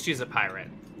think she's a pirate.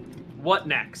 What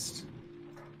next?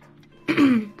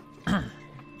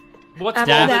 What's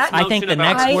Daff, I think the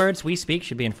next words we speak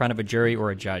should be in front of a jury or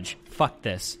a judge. Fuck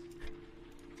this.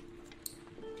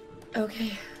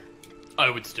 Okay. I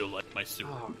would still like my soup.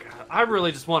 Oh, God. I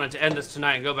really just wanted to end this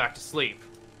tonight and go back to sleep.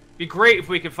 Be great if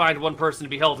we could find one person to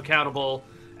be held accountable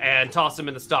and toss them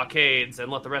in the stockades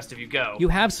and let the rest of you go. You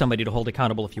have somebody to hold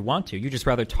accountable if you want to. You'd just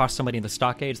rather toss somebody in the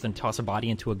stockades than toss a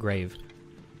body into a grave.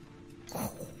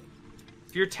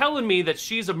 If you're telling me that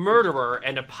she's a murderer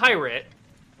and a pirate,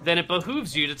 then it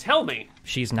behooves you to tell me.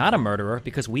 She's not a murderer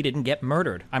because we didn't get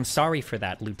murdered. I'm sorry for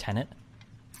that, Lieutenant.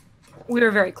 We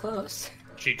were very close.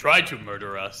 She tried to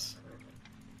murder us.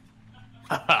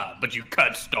 Haha, but you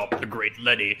can't stop the great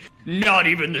Lenny. Not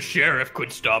even the sheriff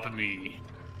could stop me.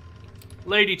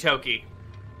 Lady Toki,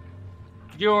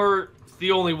 you're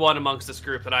the only one amongst this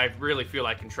group that I really feel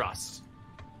I can trust.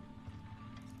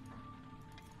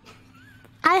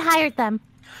 I hired them.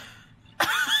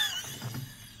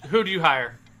 Who do you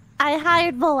hire? I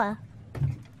hired Vola.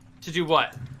 To do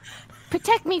what?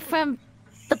 Protect me from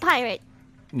the pirate.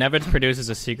 Nevitz produces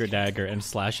a secret dagger and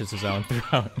slashes his own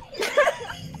throat.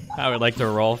 I would like to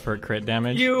roll for crit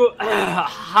damage. You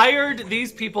hired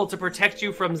these people to protect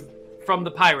you from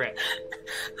the pirate.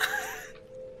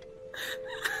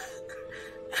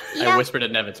 Yeah. I whispered to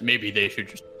Nevitz, maybe they should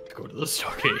just go to the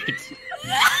stockades.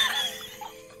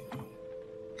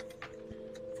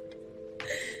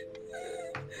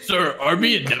 Sir, are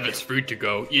me and Nevitz free to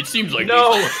go? It seems like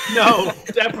no,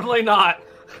 definitely not.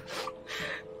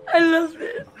 I love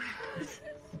it.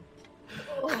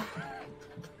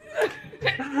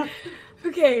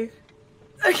 Okay.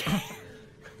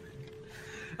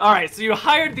 All right, so you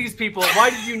hired these people. Why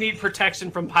did you need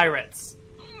protection from pirates?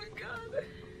 Oh my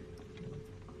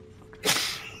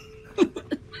god.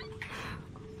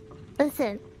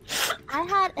 Listen, I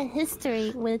had a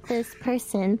history with this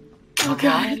person. Oh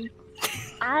god.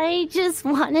 I just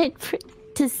wanted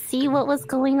to see what was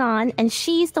going on, and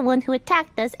she's the one who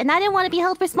attacked us, and I didn't want to be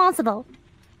held responsible.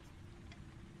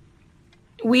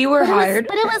 We were hired.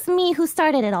 But it was me who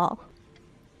started it all.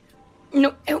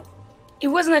 No, it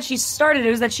wasn't that she started.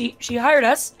 It was that she hired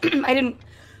us.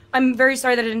 I'm very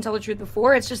sorry that I didn't tell the truth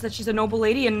before. It's just that she's a noble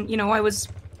lady, and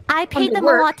I paid them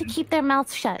a lot to keep their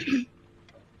mouths shut.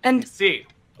 And see,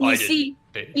 you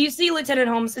see, Lieutenant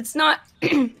Holmes, it's not.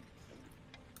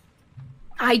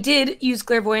 I did use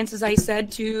clairvoyance, as I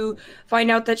said, to find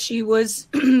out that she was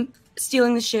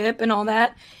stealing the ship and all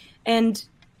that, and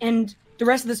the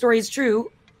rest of the story is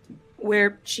true.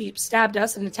 where she stabbed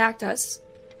us and attacked us.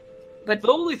 But the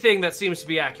only thing that seems to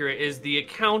be accurate is the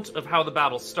account of how the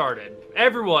battle started.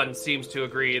 Everyone seems to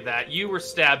agree that you were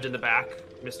stabbed in the back,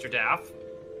 Mr. Daff,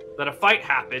 that a fight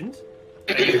happened,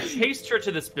 that you chased her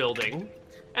to this building,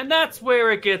 and that's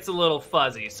where it gets a little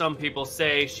fuzzy. Some people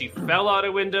say she fell out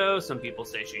a window, some people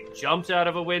say she jumped out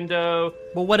of a window.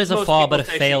 Well, what is a fall but a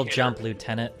failed jump,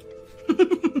 Lieutenant?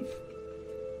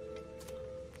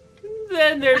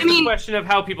 Then there's the question of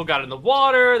how people got in the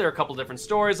water. There are a couple different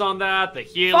stories on that. The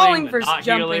healing, falling the versus not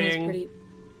jumping healing. is pretty.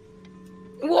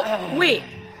 Well, wait,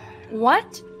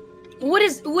 what? What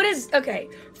is okay?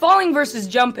 Falling versus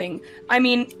jumping. I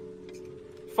mean,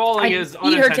 falling is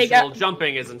unintentional.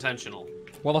 Jumping is intentional.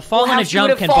 Well, a fall and a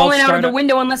jump can both start. Fallen out of the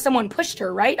window unless someone pushed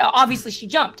her, right? Obviously, she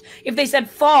jumped. If they said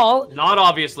fall, not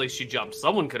obviously she jumped.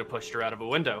 Someone could have pushed her out of a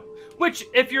window. Which,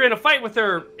 if you're in a fight with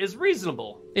her, is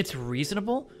reasonable. It's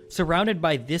reasonable? Surrounded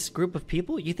by this group of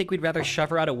people, you think we'd rather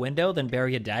shove her out a window than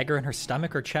bury a dagger in her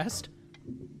stomach or chest?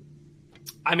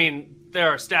 I mean, there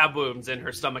are stab wounds in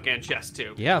her stomach and chest,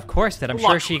 too. Yeah, of course, that I'm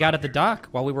sure she got at the dock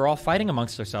while we were all fighting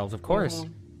amongst ourselves, of course.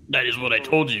 That is what I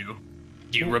told you.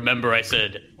 Do you remember I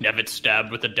said, Nevit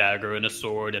stabbed with a dagger and a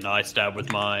sword, and I stabbed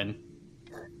with mine?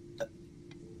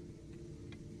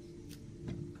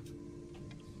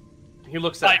 He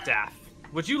looks at Daff.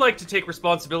 Would you like to take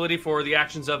responsibility for the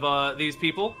actions of these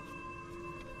people?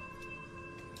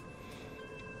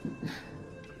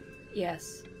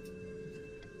 Yes.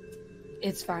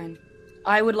 It's fine.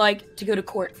 I would like to go to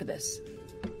court for this.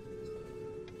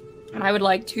 And I would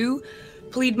like to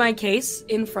plead my case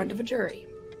in front of a jury.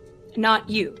 Not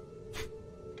you.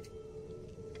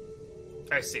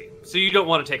 I see. So you don't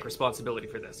want to take responsibility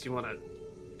for this. You want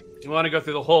to go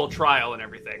through the whole trial and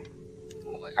everything.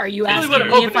 Are you asking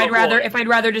me if I'd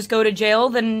rather just go to jail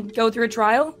than go through a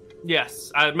trial?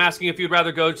 Yes, I'm asking if you'd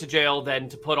rather go to jail than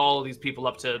to put all of these people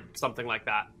up to something like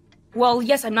that. Well,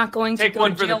 yes, I'm not going to go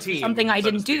to jail for something I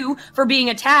didn't do for being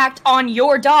attacked on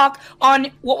your dock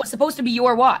on what was supposed to be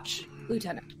your watch,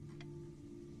 Lieutenant.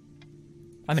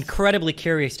 I'm incredibly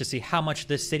curious to see how much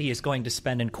this city is going to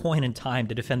spend in coin and time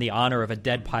to defend the honor of a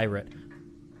dead pirate.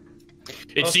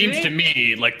 It seems to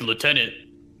me like the lieutenant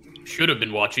should have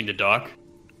been watching the dock,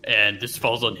 and this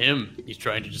falls on him. He's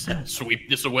trying to just sweep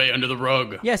this away under the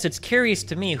rug. Yes, it's curious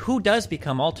to me who does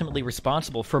become ultimately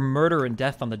responsible for murder and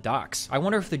death on the docks. I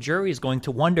wonder if the jury is going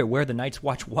to wonder where the Night's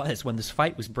Watch was when this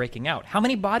fight was breaking out. How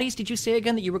many bodies did you say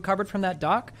again that you recovered from that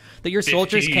dock? That your 15.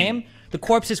 soldiers came? The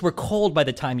corpses were cold by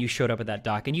the time you showed up at that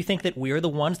dock, and you think that we're the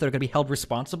ones that are going to be held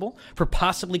responsible for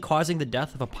possibly causing the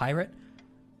death of a pirate?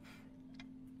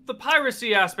 The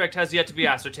piracy aspect has yet to be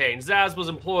ascertained. Zaz was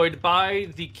employed by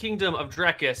the Kingdom of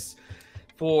Drekis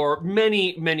for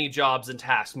many, many jobs and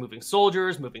tasks. Moving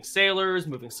soldiers, moving sailors,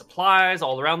 moving supplies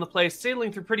all around the place,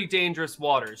 sailing through pretty dangerous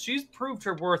waters. She's proved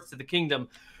her worth to the kingdom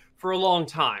for a long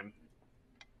time.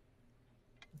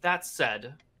 That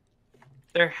said,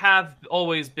 there have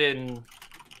always been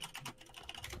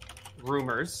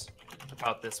rumors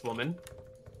about this woman.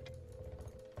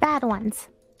 Bad ones.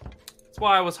 That's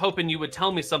why I was hoping you would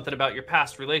tell me something about your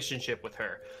past relationship with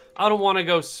her. I don't want to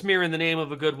go smearing the name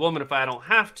of a good woman if I don't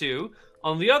have to.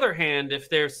 On the other hand, if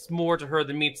there's more to her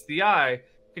than meets the eye, it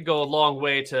could go a long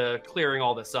way to clearing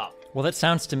all this up. Well, that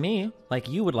sounds to me like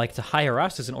you would like to hire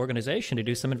us as an organization to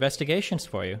do some investigations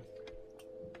for you.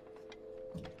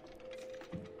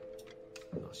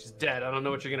 Well, she's dead. I don't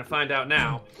know what you're going to find out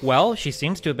now. Well, she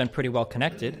seems to have been pretty well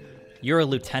connected. You're a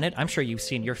lieutenant. I'm sure you've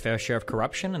seen your fair share of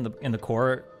corruption in the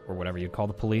Corps, or whatever you call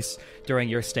the police, during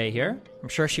your stay here. I'm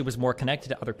sure she was more connected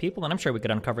to other people, and I'm sure we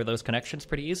could uncover those connections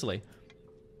pretty easily.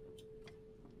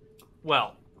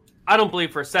 Well, I don't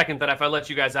believe for a second that if I let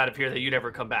you guys out of here that you'd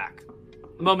ever come back.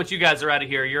 The moment you guys are out of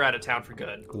here, you're out of town for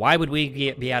good. Why would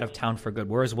we be out of town for good?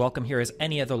 We're as welcome here as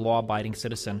any other law-abiding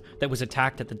citizen that was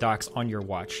attacked at the docks on your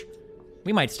watch.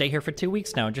 We might stay here for 2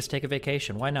 weeks now and just take a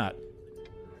vacation. Why not?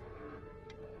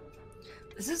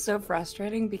 This is so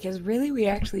frustrating because really we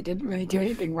actually didn't really do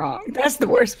anything wrong. That's the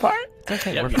worst part. It's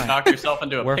okay, Yep, we're you fine. knocked yourself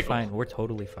into a We're pickle. fine. We're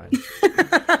totally fine.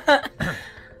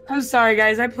 I'm sorry,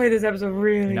 guys. I played this episode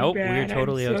really Nope, bad. we're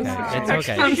totally I'm so okay. sorry. It's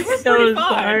okay. I'm You were so pretty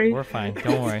fine. sorry. We're fine.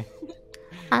 Don't worry.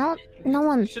 I don't. No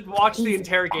one. You should watch the He's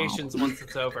interrogations once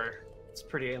it's over. It's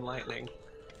pretty enlightening.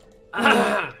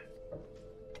 Alright.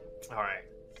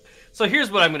 So here's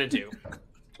what I'm going to do.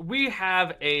 We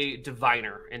have a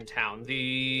diviner in town.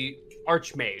 The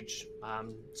Archmage.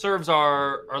 Serves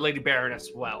our Lady Baroness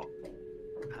well.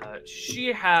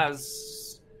 She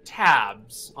has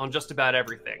tabs on just about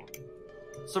everything.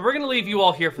 So we're going to leave you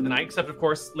all here for the night, except, of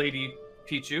course, Lady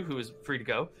Pichu, who is free to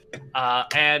go.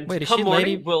 And Wait, is come she morning,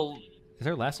 Lady- we'll... Is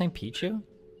her last name Pichu?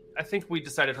 I think we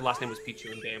decided her last name was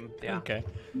Pichu in game. Yeah. Okay.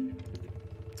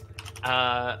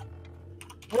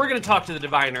 We're gonna talk to the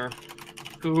diviner,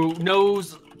 who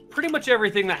knows pretty much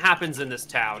everything that happens in this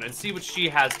town, and see what she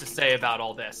has to say about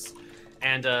all this.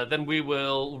 And then we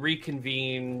will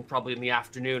reconvene probably in the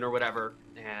afternoon or whatever,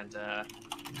 and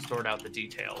sort out the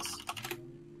details.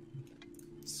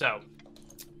 So,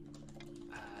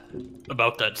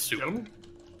 about that soup.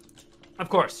 Of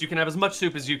course, you can have as much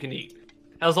soup as you can eat,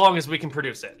 as long as we can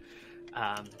produce it.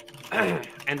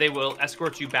 And they will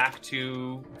escort you back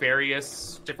to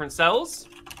various different cells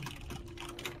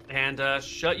and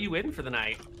shut you in for the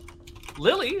night.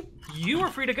 Lily, you are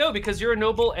free to go because you're a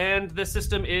noble and the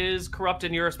system is corrupt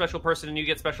and you're a special person and you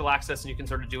get special access and you can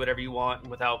sort of do whatever you want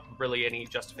without really any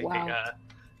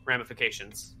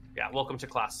ramifications. Yeah, welcome to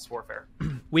class warfare.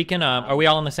 We can, are we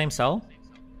all in the same cell?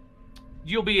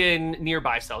 You'll be in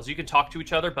nearby cells. You can talk to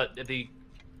each other, but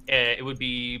it would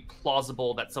be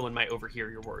plausible that someone might overhear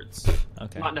your words.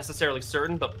 Okay. Not necessarily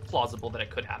certain, but plausible that it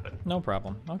could happen. No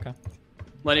problem. Okay.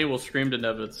 Lenny will scream to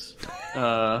Nevitz.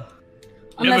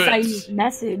 Unless I use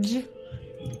message.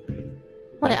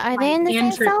 Wait, are they in the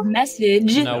same cell?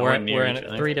 Message. No, we're near in each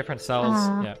other. 3 different cells.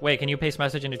 Yeah. Wait, can you paste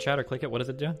message into chat or click it? What does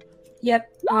it do?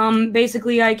 Yep.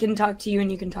 Basically, I can talk to you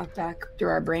and you can talk back through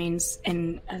our brains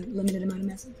in a limited amount of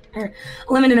message or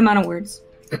a limited amount of words.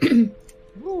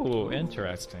 Ooh,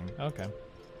 interesting. Okay.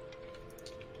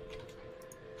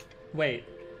 Wait,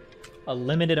 a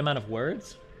limited amount of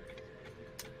words?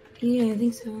 Yeah, I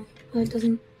think so. Well, it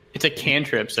doesn't. It's a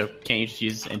cantrip, so can't you just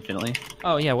use it infinitely?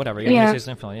 Oh yeah, whatever. Yeah. Use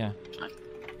infinitely. Yeah.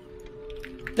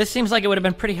 This seems like it would have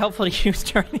been pretty helpful to use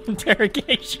during the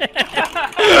interrogation.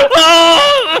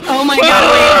 Oh my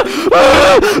god!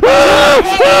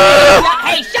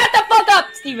 Hey, shut the fuck up,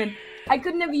 Steven. I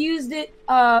couldn't have used it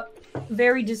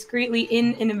very discreetly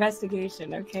in an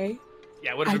investigation. Okay.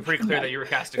 Yeah, it would have been pretty clear that you were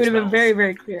casting It would have been spells. very,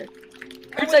 very clear.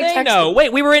 It's They like know.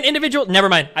 Wait, we were in individual. Never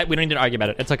mind. We don't need to argue about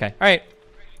it. It's okay. All right.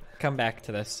 Come back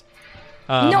to this.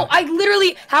 No, I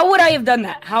literally. How would I have done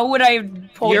that? How would I have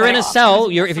pulled You're that in a off?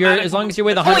 cell. As long as you're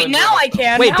with a Oh, wait, 100. now I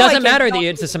can. Wait, Now doesn't I can matter talk. that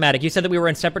it's a somatic. You said that we were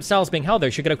in separate cells being held there.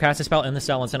 She could have cast a spell in the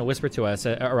cell and sent a whisper to us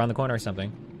around the corner or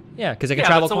something. Yeah, because it can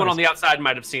travel. But someone corners. on the outside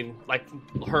might have seen,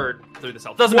 heard through the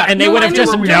cell. Doesn't matter. And they No, would have I mean,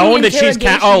 just we're known doing that she's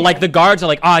interrogation like here. the guards are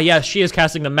like, yes, she is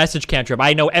casting the message cantrip.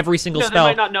 I know every single No, they spell.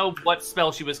 might not know what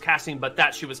spell she was casting, but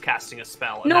that she was casting a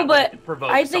spell. And No, that would but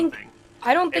provoke I think something.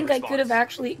 I don't think I response. could have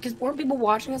actually because weren't people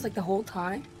watching us like the whole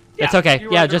time? It's okay. you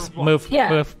were Yeah, under just one. move.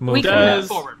 Yeah, Move. we can Moving move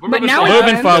forward. We're But moving now forward. it's-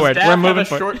 Moving forward. Does Daph We're have moving a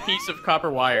forward. short piece of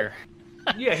copper wire.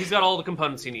 Yeah, he's got all the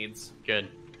components he needs. Good.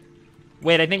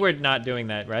 Wait, I think we're not doing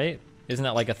that, right? Isn't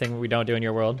that like a thing we don't do in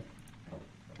your world?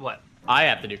 What? I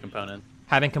have to do component.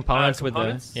 Having components with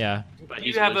components? the yeah. But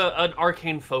You have an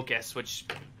arcane focus, which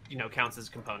counts as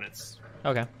components.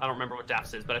 Okay. I don't remember what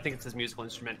Daph's is, but I think it's his musical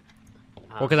instrument.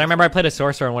 Well, because I remember I played a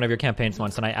sorcerer in one of your campaigns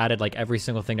once, and I added like every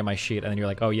single thing to my sheet, and then you're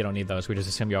like, "Oh, you don't need those. We just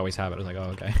assume you always have it." I was like, "Oh,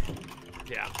 okay."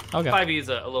 Yeah. Okay. 5e is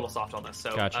a little soft on this,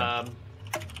 so. Gotcha.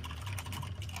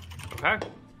 Okay.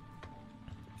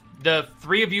 The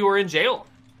 3 of you are in jail.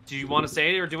 Do you want to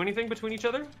say or do anything between each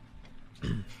other?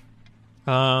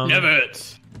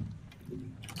 Nevitz!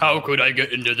 How could I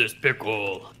get into this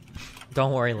pickle?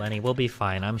 Don't worry, Lenny. We'll be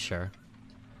fine. I'm sure.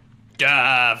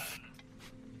 Daff!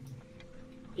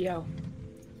 Yo,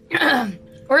 we're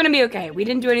gonna be okay. We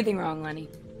didn't do anything wrong, Lenny.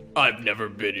 I've never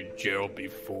been in jail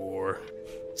before.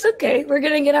 It's okay. We're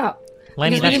gonna get out.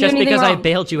 Lenny, Because we that's didn't do just anything because I wrong.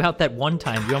 bailed you out that one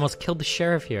time. You almost killed the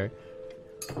sheriff here.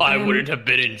 I wouldn't have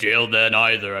been in jail then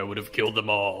either. I would have killed them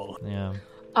all. Yeah.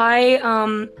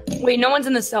 Wait, no one's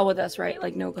in the cell with us, right?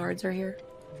 Like no guards are here.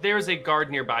 There's a guard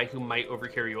nearby who might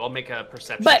overhear you. I'll make a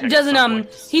perception But check at doesn't some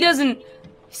point. he doesn't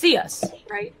see us,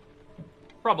 right?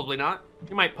 Probably not.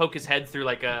 He might poke his head through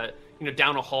like a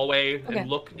down a hallway Okay. and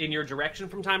look in your direction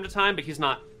from time to time, but he's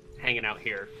not hanging out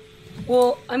here.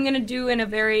 Well, I'm gonna do in a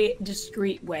very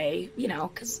discreet way,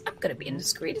 because I'm gonna be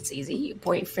indiscreet. It's easy. You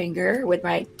point finger with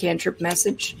my cantrip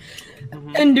message,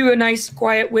 and do a nice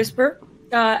quiet whisper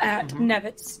at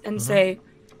Nevitz and say,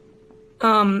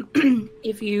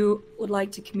 "If you would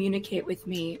like to communicate with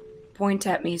me, point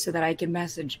at me so that I can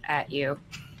message at you,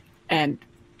 and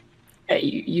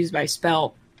use my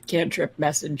spell cantrip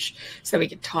message so we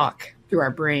can talk through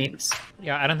our brains."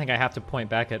 Yeah, I don't think I have to point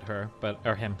back at her,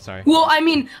 or him. Sorry. Well, I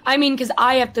mean, because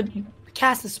I have to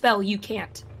cast the spell, you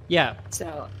can't. Yeah.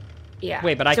 So, yeah.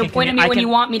 Wait, but I so can point at me I when can- you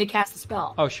want me to cast the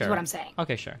spell. Oh, sure. Is what I'm saying.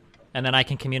 Okay, sure. And then I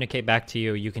can communicate back to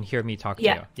you. You can hear me talk to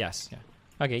Yeah. you. Yes. Yeah.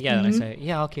 Okay. Yeah. Then I say,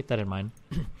 yeah, I'll keep that in mind.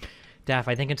 Daff,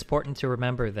 I think it's important to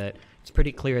remember that it's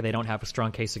pretty clear they don't have a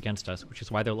strong case against us, which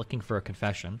is why they're looking for a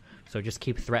confession. So just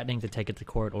keep threatening to take it to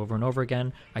court over and over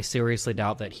again. I seriously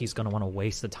doubt that he's going to want to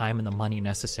waste the time and the money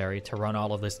necessary to run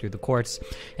all of this through the courts.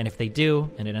 And if they do,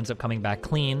 and it ends up coming back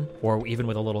clean, or even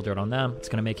with a little dirt on them, it's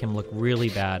going to make him look really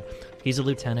bad. He's a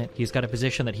lieutenant. He's got a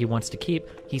position that he wants to keep.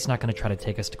 He's not going to try to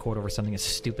take us to court over something as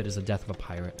stupid as the death of a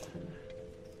pirate.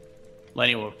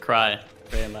 Lenny will cry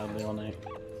very loudly all night.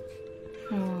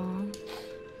 Aww.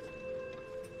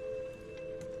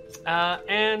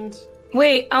 And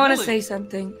wait, I want to say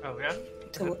something. Oh yeah,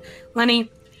 to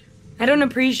Lenny. I don't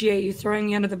appreciate you throwing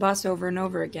me under the bus over and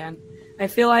over again. I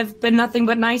feel I've been nothing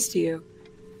but nice to you.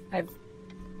 I've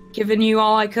given you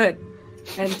all I could,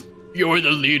 and you're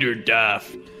the leader,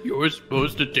 Daff. You're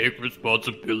supposed to take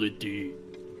responsibility.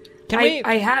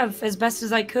 I have as best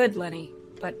as I could, Lenny.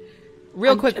 But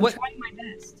real quick, I'm trying my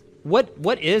best.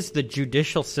 What is the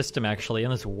judicial system actually in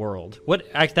this world?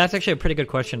 That's actually a pretty good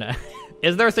question.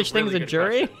 Is there such thing as a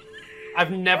jury? Question.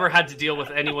 I've never had to deal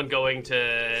with anyone going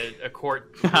to a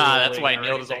court. That's why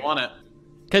Neil doesn't want it.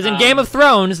 Because in Game of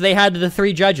Thrones, they had the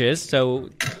 3 judges, so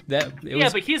that yeah,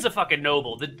 but he's a fucking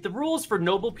noble. The rules for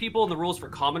noble people and the rules for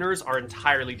commoners are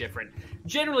entirely different.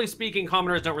 Generally speaking,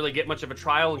 commoners don't really get much of a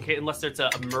trial unless it's a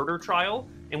murder trial,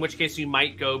 in which case you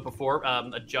might go before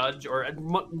a judge, or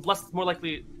more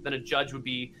likely than a judge would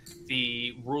be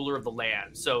the ruler of the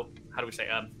land. So how do we say?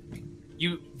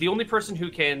 The only person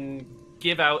who can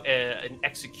give out an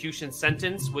execution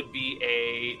sentence would be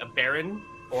a baron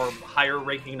or higher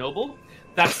ranking noble.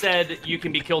 That said, you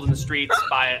can be killed in the streets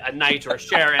by a knight or a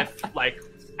sheriff, like,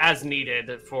 as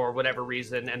needed for whatever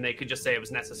reason, and they could just say it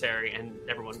was necessary, and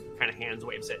everyone kind of hands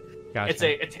waves it. Gotcha. It's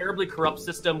a terribly corrupt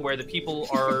system where the people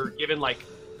are given, like,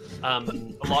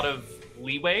 a lot of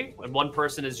leeway, and one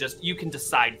person is just, you can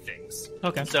decide things.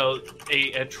 Okay. So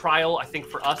a trial, I think,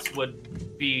 for us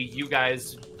would be you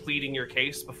guys pleading your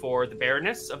case before the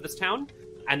Baroness of this town,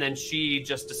 and then she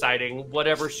just deciding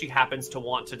whatever she happens to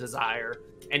want to desire.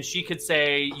 And she could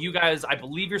say, you guys, I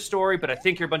believe your story, but I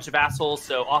think you're a bunch of assholes,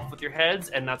 so off with your heads,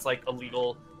 and that's like a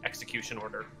legal execution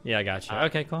order. Yeah, I gotcha.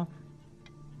 Okay, cool.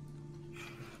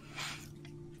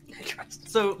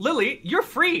 So, Lily, you're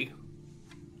free.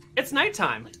 It's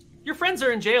nighttime. Your friends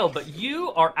are in jail, but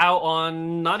you are out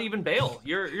on not even bail.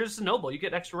 You're just a noble. You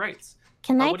get extra rights.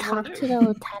 Can I talk to the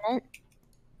lieutenant?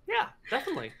 Yeah,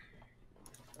 definitely.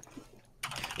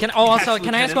 Can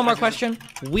I ask one more question?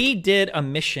 We did a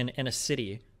mission in a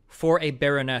city for a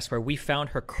baroness where we found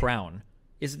her crown.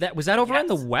 Was that over in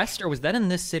the west, or was that in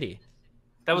this city?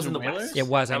 That was in the west. It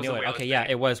was. I knew it. Okay, yeah,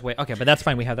 it was. Okay, but that's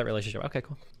fine. We have that relationship. Okay,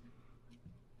 cool.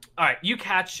 All right, you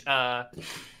catch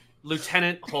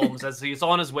Lieutenant Holmes as he's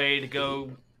on his way to go,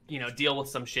 deal with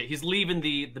some shit. He's leaving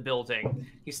the building.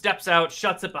 He steps out,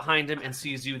 shuts it behind him, and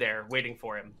sees you there waiting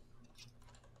for him.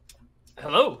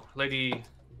 Hello, Lady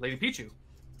Pichu.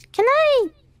 Can I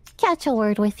catch a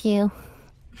word with you?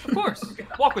 Of course.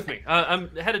 Walk with me.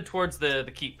 I'm headed towards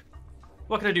the keep.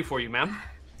 What can I do for you, ma'am?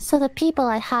 So the people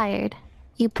I hired,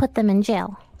 you put them in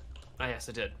jail. Ah, yes,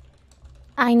 I did.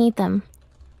 I need them.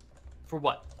 For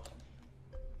what?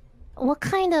 What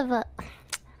kind of a...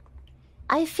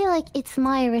 I feel like it's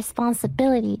my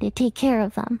responsibility to take care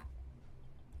of them.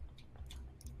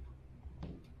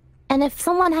 And if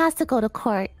someone has to go to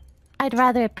court, I'd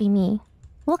rather it be me.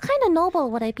 What kind of noble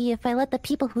would I be if I let the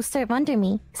people who serve under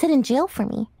me sit in jail for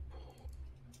me?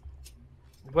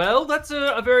 Well, that's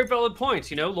a very valid point.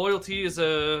 Loyalty is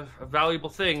a valuable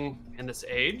thing in this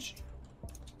age.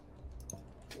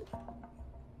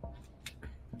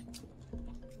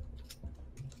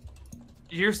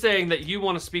 You're saying that you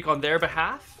want to speak on their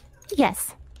behalf?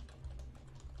 Yes.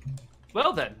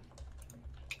 Well then.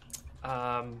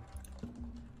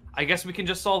 I guess we can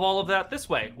just solve all of that this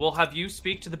way. We'll have you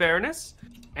speak to the Baroness,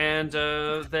 and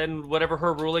then whatever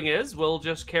her ruling is, we'll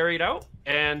just carry it out.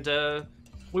 And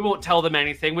we won't tell them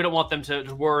anything. We don't want them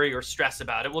to worry or stress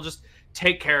about it. We'll just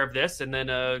take care of this and then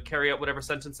carry out whatever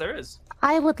sentence there is.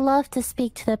 I would love to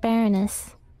speak to the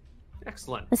Baroness.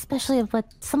 Excellent. Especially with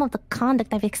some of the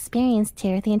conduct I've experienced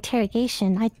here, the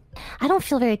interrogation. I don't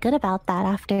feel very good about that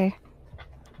after.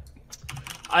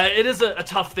 It is a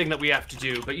tough thing that we have to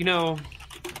do, but you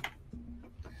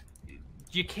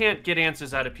can't get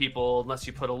answers out of people unless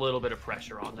you put a little bit of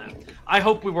pressure on them. I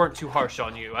hope we weren't too harsh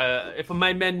on you. If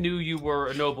my men knew you were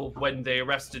a noble when they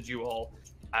arrested you all,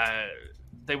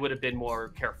 they would have been more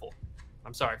careful.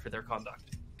 I'm sorry for their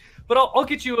conduct. But I'll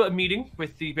get you a meeting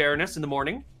with the Baroness in the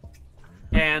morning,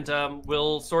 and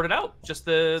we'll sort it out. Just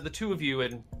the two of you,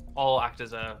 and I'll act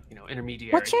as a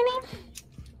intermediary. What's your name?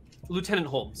 Lieutenant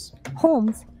Holmes.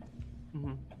 Holmes.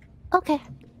 Mm-hmm. Okay.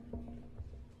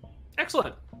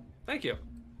 Excellent. Thank you.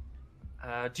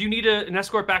 Do you need an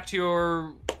escort back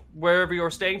to wherever you're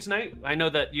staying tonight? I know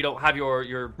that you don't have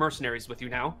your mercenaries with you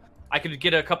now. I could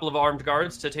get a couple of armed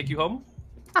guards to take you home.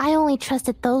 I only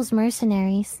trusted those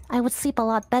mercenaries. I would sleep a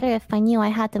lot better if I knew I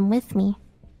had them with me.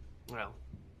 Well,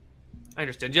 I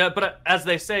understand. Yeah, but as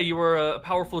they say, you were a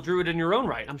powerful druid in your own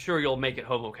right. I'm sure you'll make it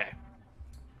home okay.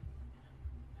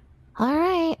 All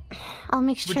right, I'll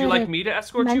make sure. Would you like me to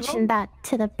escort you home? Mention that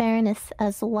to the Baroness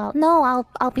as well. No,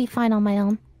 I'll be fine on my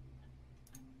own.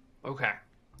 Okay.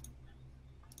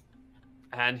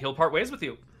 And he'll part ways with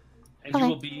you. And you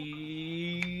will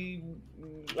be...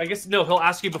 I guess, no, he'll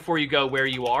ask you before you go where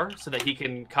you are so that he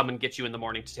can come and get you in the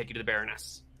morning to take you to the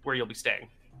Baroness, where you'll be staying.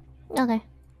 Okay. All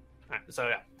right, so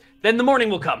yeah. Then the morning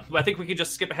will come. I think we can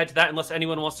just skip ahead to that unless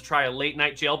anyone wants to try a late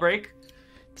night jailbreak.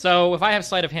 So if I have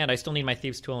sleight of hand, I still need my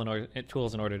thieves' tools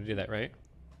in order to do that, right?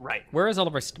 Right. Where is all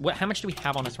of our... how much do we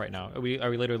have on us right now? Are we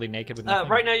literally naked with nothing?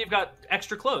 Right now you've got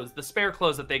extra clothes, the spare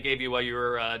clothes that they gave you while you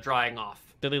were drying off.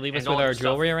 Did they leave us with our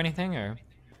jewelry or anything, or?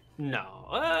 No.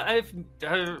 I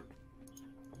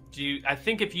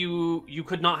think if you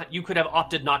could have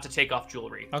opted not to take off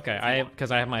jewelry. Okay,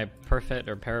 because I have my perfect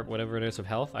or parrot, whatever it is, of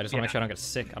health. I just want to make sure I don't get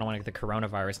sick. I don't want to get the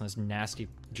coronavirus in this nasty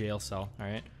jail cell. All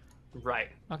right. Right.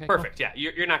 Okay. Perfect. Cool.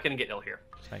 Yeah, you're not going to get ill here.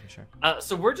 Just making sure.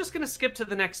 So we're just going to skip to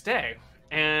the next day,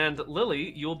 and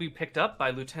Lily, you'll be picked up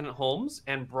by Lieutenant Holmes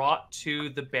and brought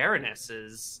to the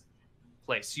Baroness's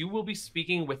place. You will be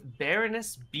speaking with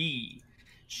Baroness B.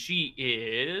 She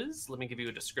is. Let me give you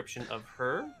a description of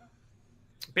her.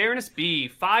 Baroness B,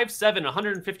 5'7",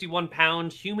 151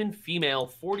 pound, human female,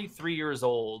 43 years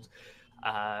old.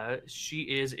 She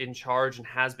is in charge and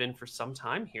has been for some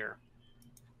time here.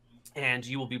 And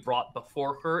you will be brought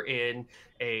before her in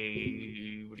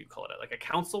a, what do you call it? Like a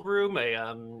council room,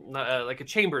 like a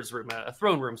chambers room, a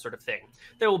throne room sort of thing.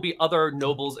 There will be other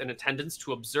nobles in attendance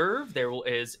to observe. There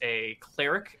is a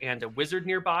cleric and a wizard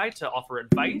nearby to offer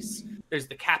advice. There's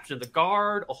the captain of the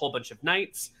guard, a whole bunch of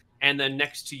knights. And then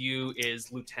next to you is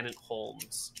Lieutenant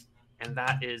Holmes. And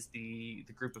that is the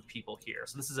group of people here.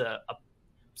 So this is a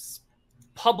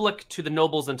public to the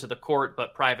nobles and to the court,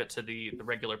 but private to the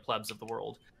regular plebs of the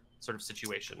world sort of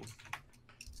situation.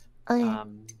 Okay.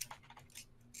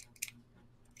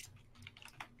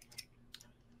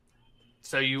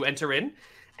 So you enter in,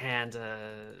 and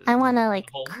I want to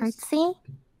Holmes. curtsy.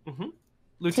 Mm-hmm.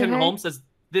 Lieutenant Holmes says,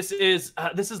 "This is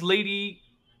Lady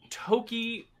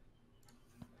Toki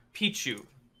Pichu,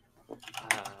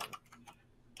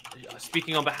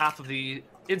 speaking on behalf of the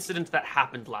incident that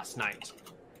happened last night."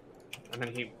 And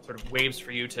then he sort of waves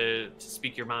for you to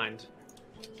speak your mind.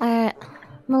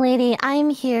 Milady, I'm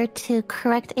here to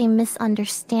correct a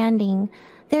misunderstanding.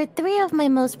 There are 3 of my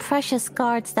most precious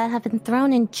guards that have been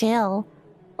thrown in jail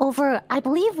over, I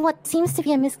believe, what seems to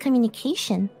be a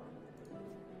miscommunication.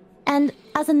 And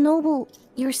as a noble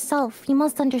yourself, you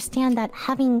must understand that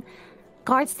having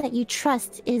guards that you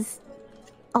trust is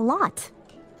a lot.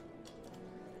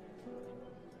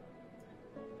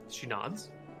 She nods.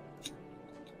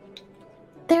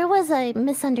 There was a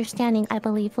misunderstanding, I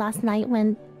believe, last night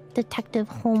when Detective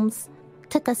Holmes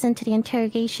took us into the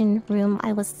interrogation room.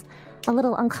 I was a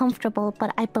little uncomfortable,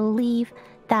 but I believe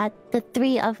that the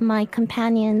 3 of my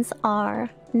companions are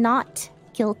not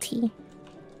guilty.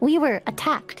 We were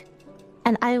attacked,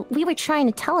 and we were trying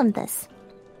to tell him this.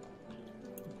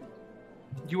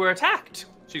 You were attacked,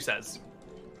 she says.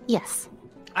 Yes.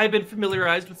 I've been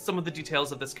familiarized with some of the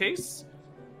details of this case.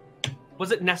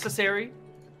 Was it necessary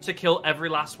to kill every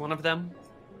last one of them?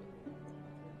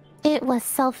 It was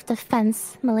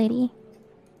self-defense, milady.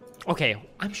 Okay,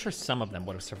 I'm sure some of them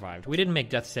would have survived. We didn't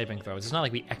make death saving throws. It's not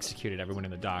like we executed everyone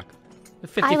in the dock. A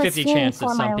 50-50 chance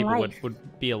that some people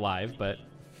would be alive, but...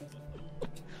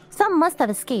 Some must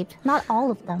have escaped. Not all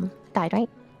of them died, right?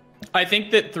 I think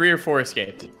that 3 or 4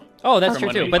 escaped. Oh, that's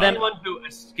true too. But then anyone who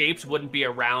escaped wouldn't be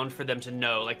around for them to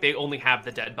know. Like, they only have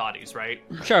the dead bodies, right?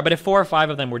 Sure, but if 4 or 5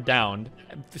 of them were downed,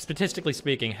 statistically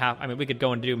speaking, we could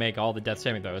go and make all the death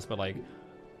saving throws, but like...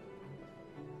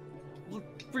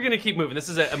 We're going to keep moving. This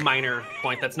is a minor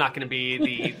point. That's not going to be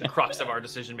the crux of our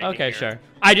decision making. Okay, here. sure.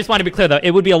 I just want to be clear, though.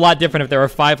 It would be a lot different if there were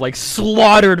 5,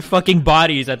 slaughtered fucking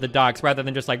bodies at the docks rather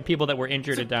than just, people that were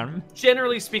injured and down.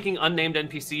 Generally speaking, unnamed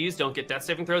NPCs don't get death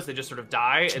saving throws. They just sort of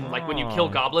die. And, when you kill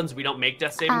goblins, we don't make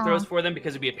death saving throws for them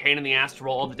because it'd be a pain in the ass to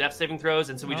roll all the death saving throws.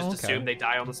 And so we just assume they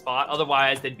die on the spot.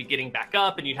 Otherwise, they'd be getting back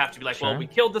up, and you'd have to be like, well, we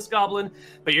killed this goblin,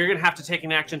 but you're going to have to take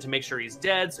an action to make sure he's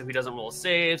dead so he doesn't roll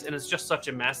saves. And it's just such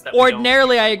a mess that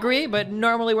ordinarily, I agree, but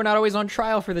normally we're not always on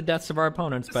trial for the deaths of our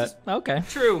opponents, but okay.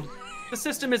 True. The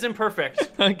system is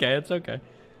imperfect. Okay, it's okay.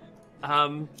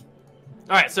 All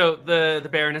All right, so the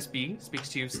Baroness B speaks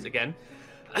to you again.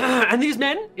 And these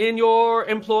men in your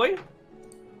employ?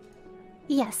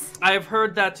 Yes. I have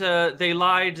heard that they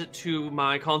lied to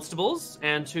my constables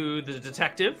and to the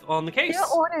detective on the case. Their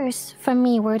orders from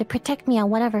me were to protect me at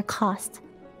whatever cost.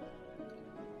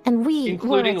 And we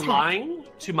including were lying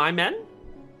to my men?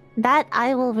 That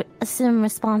I will assume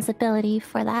responsibility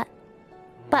for that.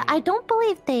 But I don't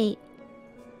believe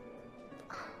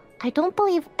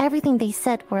everything they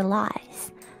said were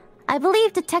lies. I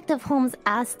believe Detective Holmes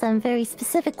asked them very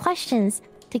specific questions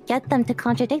to get them to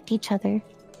contradict each other.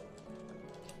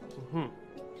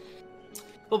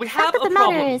 Well, we have a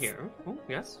problem here. Oh,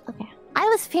 yes? Okay. I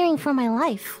was fearing for my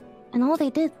life, and all they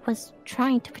did was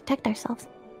trying to protect ourselves.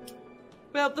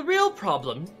 Well, the real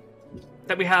problem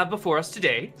that we have before us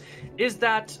today is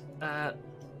that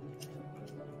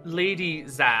Lady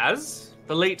Zaz,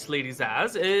 the late Lady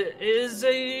Zaz, is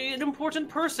an important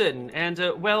person and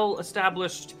a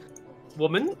well-established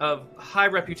woman of high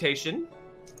reputation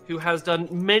who has done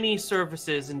many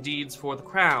services and deeds for the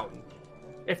crown.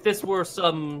 If this were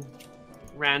some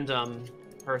random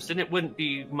person, it wouldn't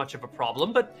be much of a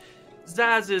problem, but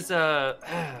Zaz is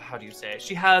how do you say it?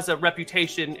 She has a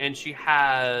reputation and she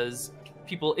has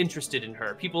people interested in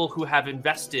her, people who have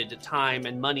invested time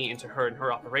and money into her and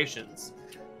her operations.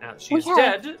 Now that she's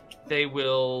dead, they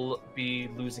will be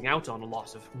losing out on a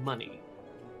lot of money.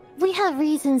 We have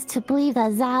reasons to believe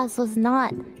that Zaz was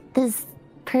not this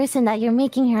person that you're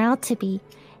making her out to be.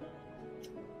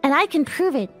 And I can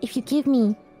prove it if you give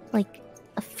me, like,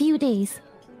 a few days.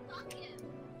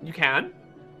 You can?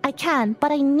 I can,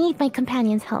 but I need my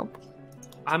companion's help.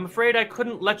 I'm afraid I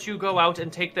couldn't let you go out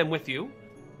and take them with you.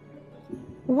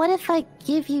 What if I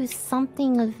give you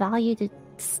something of value to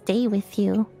stay with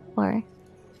you, or...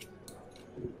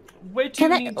 Where do you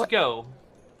need to go?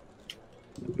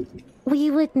 We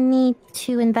would need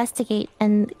to investigate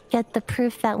and get the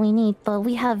proof that we need, but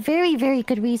we have very, very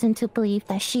good reason to believe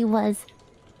that she was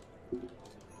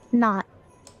not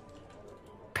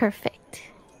perfect.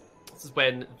 This is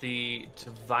when the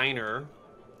diviner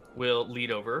will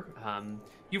lead over.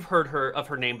 You've heard of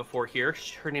her name before here.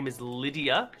 Her name is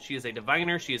Lydia. She is a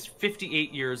diviner. She is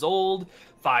 58 years old,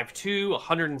 5'2",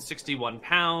 161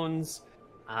 pounds.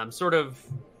 Sort of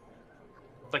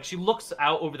like she looks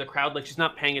out over the crowd like she's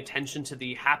not paying attention to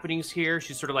the happenings here.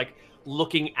 She's sort of like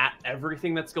looking at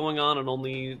everything that's going on and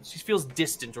only she feels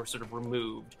distant or sort of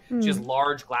removed. She has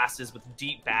large glasses with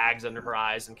deep bags under her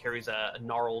eyes and carries a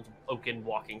gnarled oaken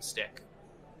walking stick.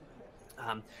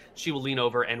 She will lean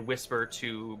over and whisper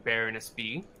to Baroness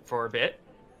B for a bit,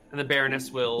 and the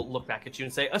Baroness will look back at you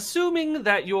and say, assuming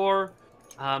that your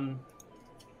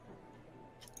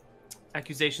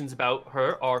accusations about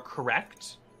her are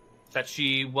correct, that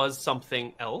she was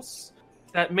something else,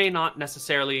 that may not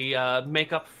necessarily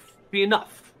be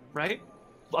enough, right?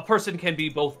 A person can be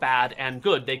both bad and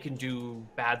good. They can do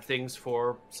bad things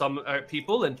for some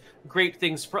people and great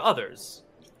things for others.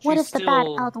 What if the bad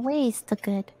outweighs the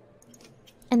good?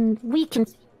 And we can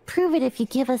prove it if you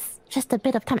give us just a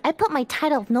bit of time. I put my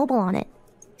title of noble on it.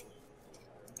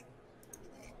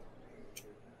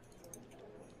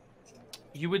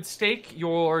 You would stake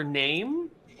your name,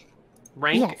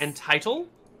 rank, and title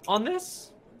on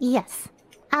this? Yes,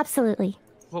 absolutely.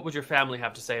 What would your family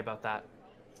have to say about that?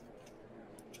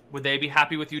 Would they be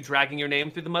happy with you dragging your name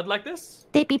through the mud like this?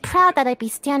 They'd be proud that I'd be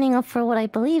standing up for what I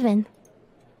believe in.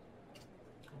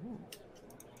 Ooh.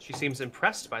 She seems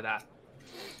impressed by that.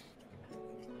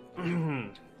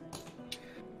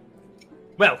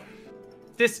 Well,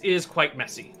 this is quite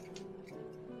messy.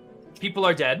 People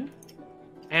are dead,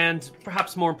 and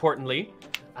perhaps more importantly,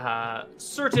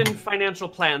 certain financial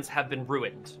plans have been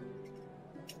ruined.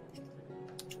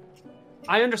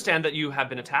 I understand that you have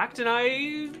been attacked, and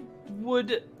I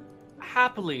would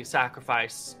happily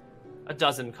sacrifice a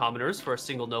dozen commoners for a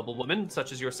single noblewoman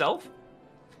such as yourself.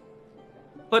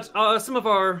 But some of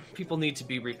our people need to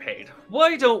be repaid.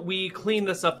 Why don't we clean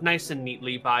this up nice and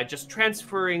neatly by just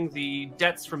transferring the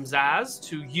debts from Zaz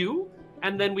to you,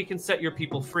 and then we can set your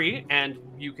people free, and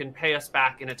you can pay us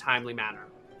back in a timely manner.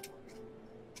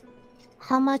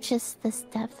 How much is this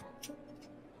debt?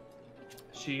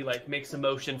 She makes a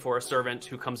motion for a servant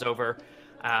who comes over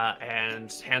and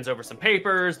hands over some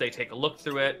papers. They take a look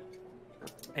through it,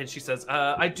 and she says,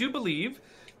 I do believe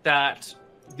that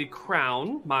the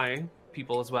crown, my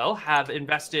people as well, have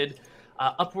invested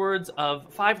upwards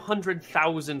of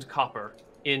 500,000 copper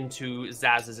into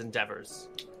Zaz's endeavors.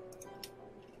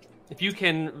 If you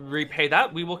can repay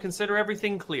that, we will consider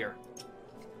everything clear.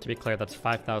 To be clear, that's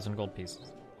 5,000 gold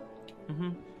pieces. Mm-hmm.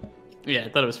 Yeah, I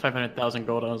thought it was 500,000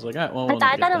 gold. I was like, well,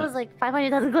 I thought it was like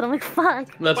 500,000 gold. I'm like, fuck.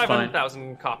 That's fine.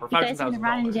 500,000 copper. You guys gonna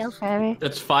rot in jail $500,000. forever.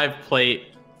 That's 5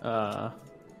 plate, 5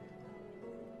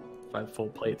 full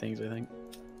plate things, I think.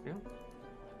 Yeah.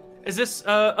 Is this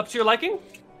up to your liking?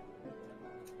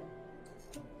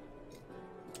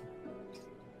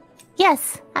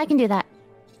 Yes, I can do that.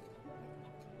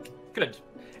 Good.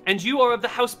 And you are of the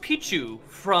House Pichu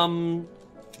from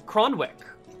Cronwick.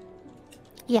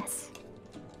 Yes.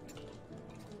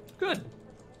 Good.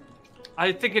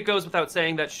 I think it goes without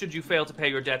saying that should you fail to pay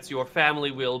your debts, your family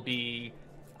will be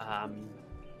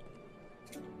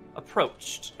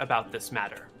approached about this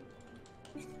matter.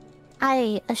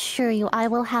 I assure you, I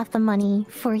will have the money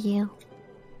for you.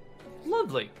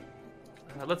 Lovely.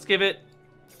 Let's give it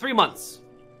 3 months.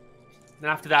 And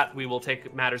after that, we will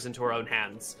take matters into our own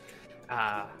hands.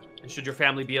 And should your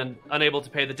family be unable to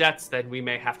pay the debts, then we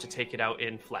may have to take it out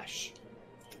in flesh.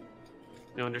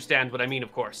 You understand what I mean,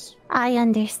 of course. I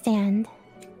understand.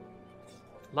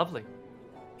 Lovely.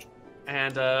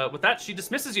 And with that, she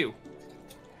dismisses you.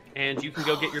 And you can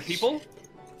go get your people.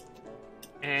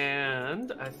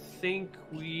 And I think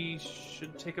we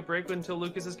should take a break until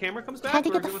Lucas's camera comes back. Time to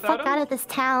or get is the it without fuck him? out of this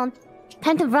town.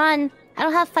 Time to run. I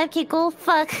don't have 5k gold.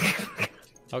 Fuck.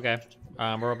 Okay.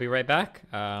 We'll be right back.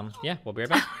 Yeah, we'll be right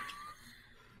back.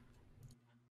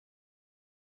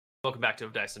 Welcome back to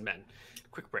Dyson Men.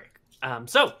 Quick break.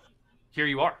 So, here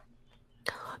you are.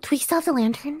 Do we still have the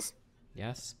lanterns?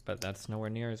 Yes, but that's nowhere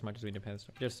near as much as we did past.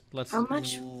 Just let's. How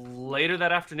much? Later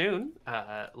that afternoon,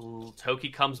 Toki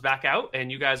comes back out,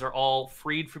 and you guys are all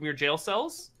freed from your jail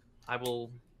cells. I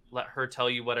will let her tell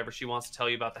you whatever she wants to tell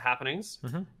you about the happenings.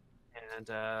 Mm-hmm.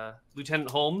 And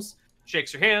Lieutenant Holmes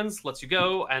shakes your hands, lets you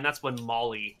go, and that's when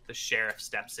Molly, the sheriff,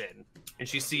 steps in. And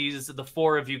she sees the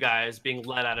 4 of you guys being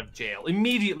let out of jail.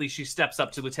 Immediately, she steps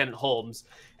up to Lieutenant Holmes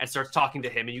and starts talking to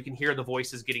him, and you can hear the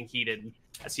voices getting heated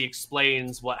as he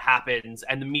explains what happens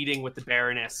and the meeting with the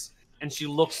Baroness. And she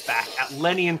looks back at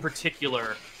Lenny in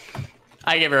particular.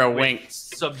 I give her a with wink.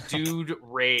 subdued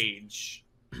rage.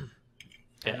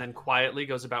 And then quietly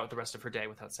goes about with the rest of her day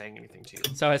without saying anything to you.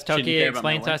 So has Shouldn't Toki care about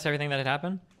explained my to way. us everything that had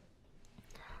happened?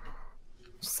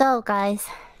 So, guys,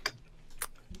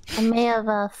 I may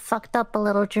have fucked up a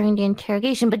little during the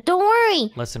interrogation, but don't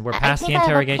worry. Listen, we're I past the think I have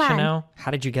a interrogation plan. now.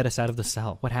 How did you get us out of the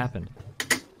cell? What happened?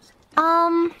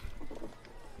 Do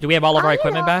Do we have all of our you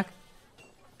equipment know- back?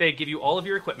 They give you all of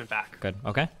your equipment back. Good.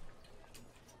 Okay.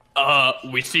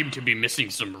 We seem to be missing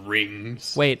some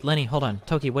rings. Wait, Lenny, hold on.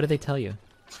 Toki, what did they tell you?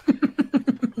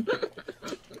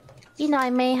 You know, I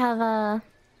may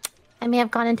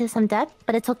have gone into some debt,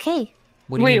 but it's okay.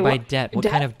 What do you Wait, mean by what? debt? What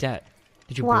Debt? kind of debt?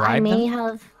 Did you Well, I bribe may them?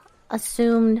 have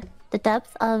assumed the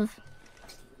depth of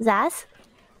Zaz,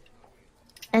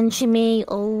 and she may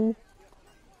owe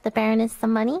the Baroness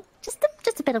some money, just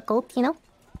a bit of gold, you know.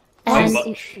 How And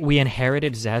much? We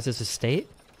inherited Zaz's estate?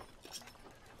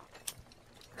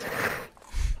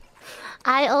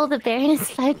 I owe the Baroness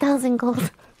 5,000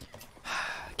 gold.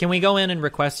 Can we go in and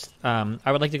request...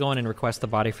 I would like to go in and request the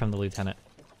body from the lieutenant.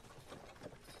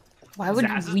 Why would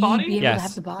Zaz's we body? be able Yes. to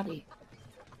have the body?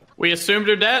 We assumed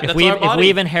her debt. If That's we've, our if body.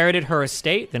 we've inherited her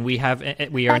estate, then we are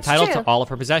That's entitled true. to all of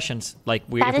her possessions. Like,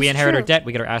 That if we is inherit her true. debt,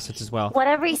 we get our assets as well.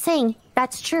 Whatever he's saying,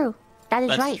 that's true. That is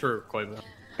That's right. true, Koiba.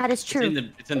 That is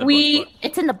true. It's in the We- book.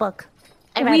 It's in the book.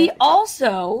 I read We it.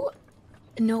 also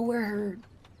know where her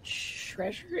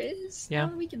treasure is. Yeah.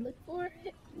 Now we can look for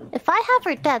it. If I have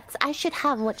her debts, I should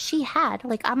have what she had.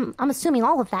 Like I'm assuming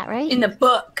all of that, right? In the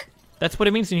book. That's what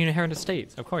it means when you inherit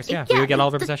estate. Of course, yeah. Yeah, we would get all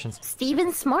of her the- possessions.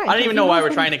 Steven's smart. I don't even know He why knows we're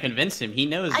when- trying to convince him. He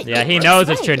knows. Yeah, he It's knows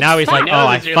it's right, true. it's Now he's like, fact. oh,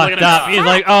 I Knows you're looking fucked at up. the He's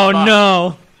like, fuck. oh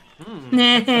no.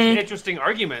 An interesting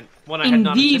argument, one I had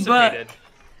not Indeed, but- anticipated.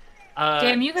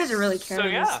 Damn, you guys are really So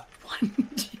careless. yeah,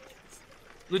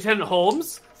 Lieutenant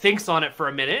Holmes thinks on it for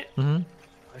a minute. Mhm.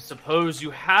 I suppose you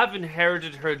have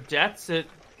inherited her debts. It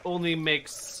only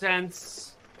makes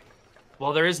sense.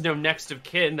 Well, there is no next of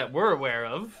kin that we're aware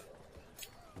of.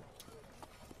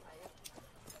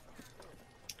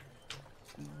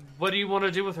 What do you want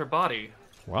to do with her body?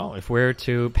 Well, if we're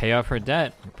to pay off her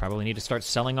debt, we probably need to start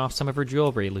selling off some of her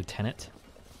jewelry, Lieutenant.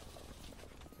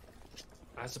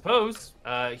 I suppose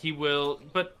he will,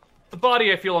 but the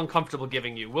body I feel uncomfortable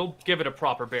giving you. We'll give it a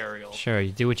proper burial. Sure,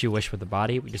 you do what you wish with the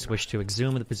body. We just wish to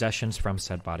exhume the possessions from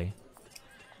said body.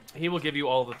 He will give you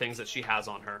all the things that she had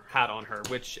on her,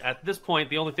 which at this point,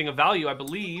 the only thing of value, I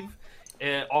believe,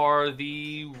 are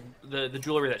the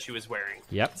jewelry that she was wearing.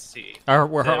 Yep. Let's see.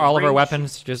 Were The all of her ring-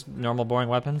 weapons just normal, boring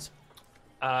weapons?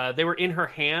 They were in her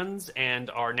hands and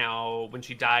are now, when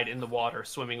she died, in the water,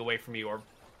 swimming away from you or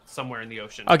somewhere in the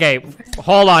ocean. Okay,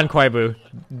 hold on, Koibu.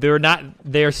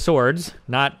 They're swords,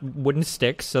 not wooden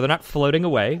sticks, so they're not floating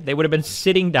away. They would have been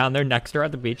sitting down there next to her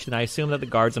at the beach, and I assume that the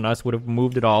guards and us would have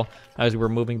moved it all as we were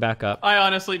moving back up. I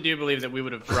honestly do believe that we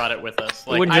would have brought it with us.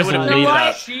 Like, Wouldn't I just would have leave made it it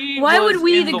up. up. Why would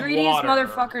we, in the greediest water.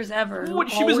 motherfuckers ever? who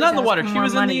She was not in the always water. ask for She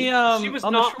was more in money? the She was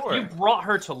on not. the shore. You brought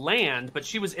her to land, but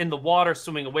she was in the water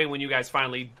swimming away when you guys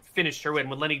finally finished her in.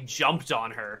 When Lenny jumped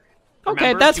on her. Okay,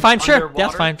 Remember? that's She was fine. Sure, underwater.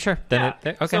 that's fine. Sure. Then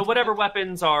Yeah. okay. So whatever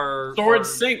weapons are Swords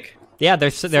are- sink. Yeah, they're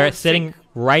Swords sitting sink.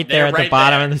 right there They're at the right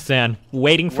bottom there. of the sand,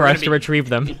 waiting for We're us gonna to be- retrieve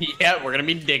them. Yeah, we're gonna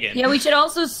be digging. Yeah, we should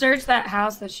also search that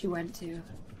house that she went to.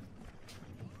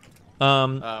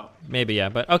 Oh. Maybe yeah,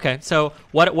 but okay. So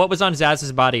what was on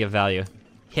Zaz's body of value?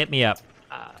 Hit me up.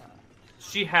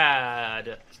 She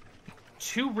had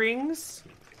 2 rings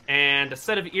and a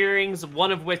set of earrings,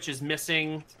 one of which is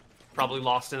missing, probably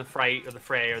lost in the fray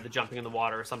or the jumping in the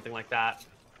water or something like that.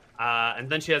 And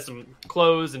then she has some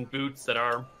clothes and boots that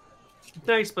are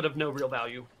nice but of no real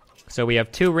value. So we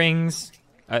have 2 rings.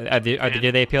 Do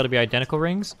they appear to be identical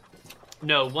rings?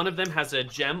 No, one of them has a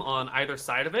gem on either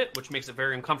side of it, which makes it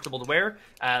very uncomfortable to wear.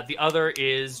 The other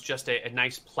is just a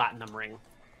nice platinum ring.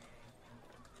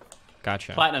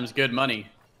 Gotcha. Platinum's good money.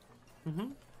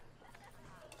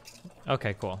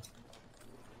 Okay, cool.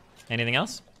 Anything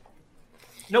else?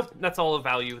 Nope, that's all of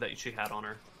value that she had on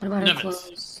her. What about her Nemesis,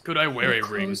 clothes? could I wear Her a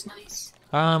ring? clothes nice.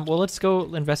 Well, let's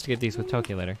go investigate these with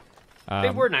Toki later. They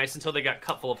were nice until they got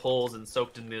cut full of holes and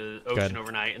soaked in the ocean Good.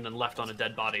 overnight and then left on a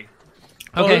dead body.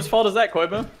 Well, Okay. whose fault is that,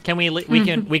 Koibu? Can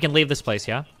we can leave this place?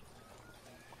 Yeah.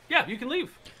 Yeah, you can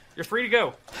leave. You're free to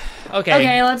go. Okay.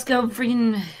 Okay, let's go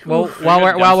freaking. Well, Oof. while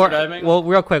dumpster we're diving?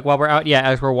 real quick, while we're out, yeah,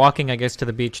 as we're walking, I guess to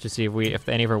the beach to see if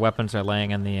any of our weapons are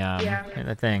laying in the in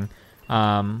the thing.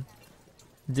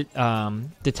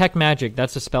 Detect magic.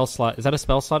 That's a spell slot. Is that a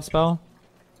spell slot spell,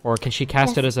 or can she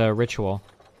cast it as a ritual?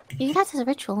 You can cast as a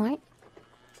ritual, right?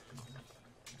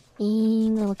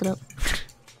 I'm gonna look it up.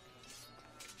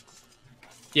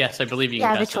 Yes, I believe you Yeah,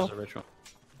 can cast ritual. as a ritual.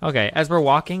 Okay. As we're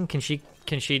walking, can she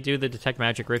do the detect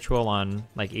magic ritual on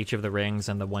like each of the rings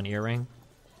and the one earring?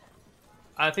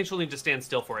 I think she'll need to stand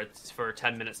still for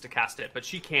 10 minutes to cast it,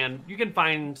 but you can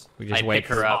find. We just I wait pick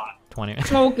her for up. 20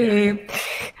 Okay.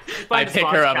 I pick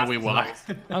her up and we walk.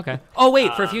 Okay. Oh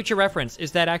wait, for future reference,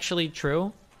 is that actually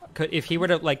true? If he were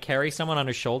to like carry someone on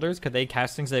his shoulders, could they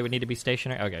cast things? They would need to be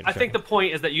stationary. Okay. I sure. think the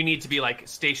point is that you need to be like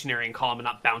stationary and calm and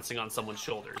not bouncing on someone's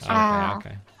shoulders. Ah.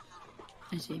 Okay.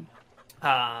 I see.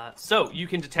 So you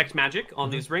can detect magic on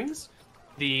these rings.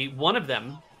 The one of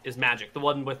them is magic. The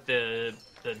one with the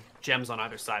gems on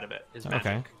either side of it is magic.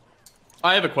 Okay.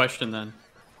 I have a question then.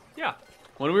 Yeah.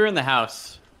 When we were in the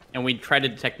house and we tried to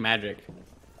detect magic,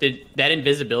 did that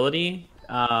invisibility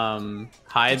hide?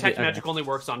 Detect okay. magic only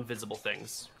works on visible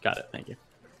things. Got it. Thank you.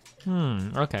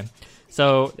 Okay.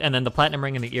 So, and then the platinum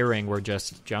ring and the earring were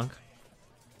just junk?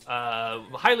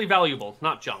 Highly valuable,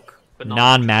 not junk, but not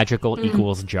Non-magical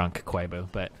equals junk, Quaibu,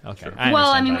 but okay. Sure.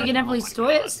 Well, I understand mean, that. we can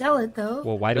definitely sell it though.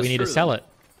 Well, why do we That's need to true, sell then. it?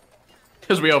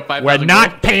 Because we owe 5,000 We're not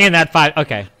gold. paying that 5.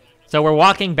 Okay. So we're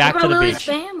walking back What to about the Lily's beach.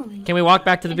 family? Can we walk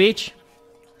back to the beach?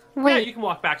 Yeah, Wait, you can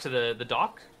walk back to the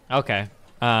dock. Okay.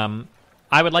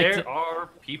 I would like There to. are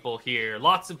people here,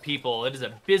 lots of people. It is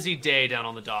a busy day down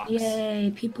on the docks.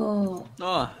 Yay, people.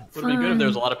 Oh, would be good if there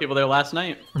was a lot of people there last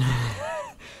night.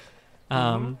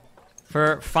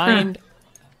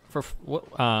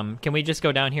 Can we just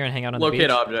go down here and hang out on the beach?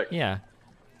 Locate object. Yeah.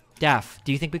 Daff,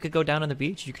 do you think we could go down on the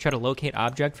beach? You could try to locate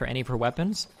object for any of her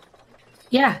weapons?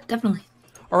 Yeah, definitely.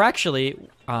 Or actually,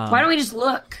 Why don't we just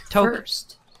look Toke.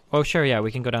 first? oh sure, yeah,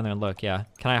 we can go down there and look. Yeah.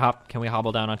 Can we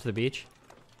hobble down onto the beach?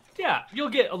 Yeah, you'll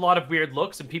get a lot of weird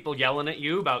looks and people yelling at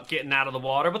you about getting out of the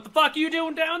water. What the fuck are you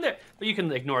doing down there? But you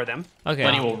can ignore them. Okay.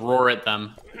 Lenny will roar at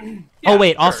them. Yeah, oh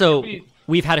wait, sure. also We-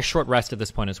 we've had a short rest at this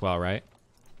point as well, right?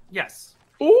 Yes.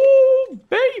 Ooh,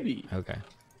 baby. Okay.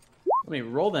 Let me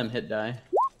roll them hit die.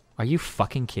 Are you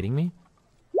fucking kidding me?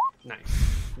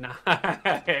 Nice.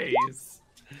 Nice.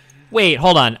 Wait,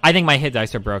 hold on. I think my hit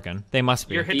dice are broken. They must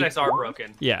be. Your hit dice are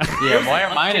broken. Yeah. Yeah, why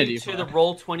are mine a Update to the D4?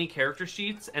 Roll20 character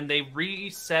sheets, and they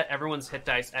reset everyone's hit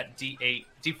dice at D8,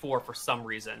 D4 for some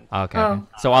reason. Okay. Oh.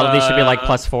 So all of these should be like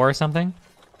 +4 or something?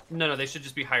 No, they should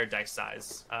just be higher dice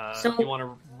size. So- you want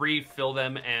to refill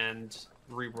them and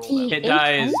re-roll them. Hit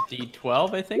die is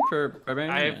D12, I think, for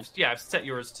barbarian. I've set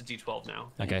yours to D12 now.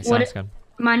 Okay, What sounds it- good.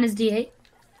 Mine is D8.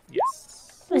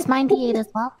 Yes. is mine D8 as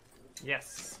well?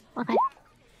 Yes. Okay.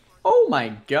 Oh my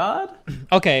god.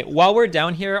 Okay, while we're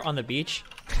down here on the beach,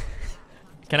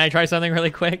 can I try something really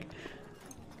quick?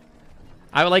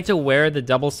 I would like to wear the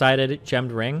double-sided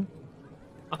gemmed ring,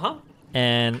 Uh-huh.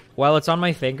 and while it's on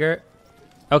my finger,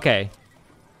 Okay.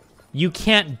 You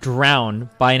can't drown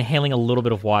by inhaling a little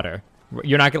bit of water.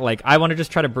 You're not gonna I want to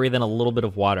just try to breathe in a little bit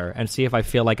of water and see if I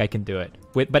feel like I can do it,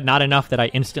 but not enough that I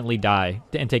instantly die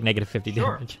and take negative 50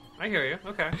 damage. I hear you.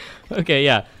 Okay. Okay,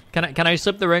 yeah. Can I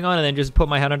slip the ring on and then just put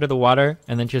my head under the water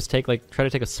and then just try to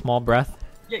take a small breath?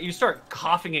 Yeah, you start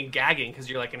coughing and gagging because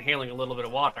you're inhaling a little bit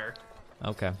of water.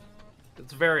 Okay.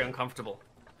 It's very uncomfortable.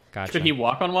 Gotcha. Could he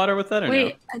walk on water with that or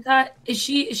Wait, no? I thought is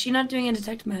she not doing a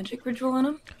detect magic ritual on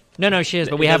him? No, she is.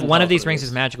 But we have one of these rings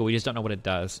is magical. We just don't know what it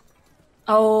does.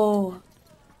 Oh.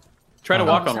 Try to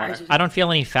walk on sorry. water. I don't feel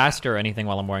any faster or anything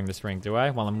while I'm wearing this ring, do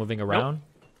I? While I'm moving around,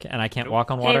 and I can't walk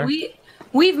on water. Hey,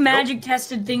 we've magic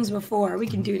tested things before. We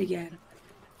can do it again.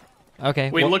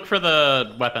 Okay. We look for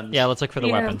the weapons. Yeah, let's look for the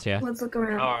weapons. Yeah. Let's look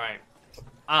around. All right.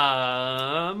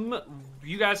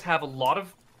 You guys have a lot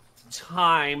of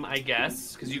time, I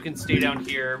guess, because you can stay down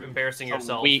here embarrassing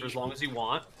yourself for as long as you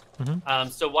want.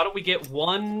 So why don't we get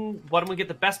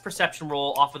the best perception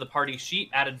roll off of the party sheet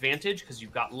at advantage because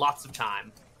you've got lots of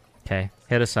time. Okay,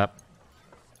 hit us up.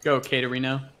 Go,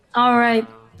 Caterino. All right.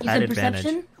 You At said advantage.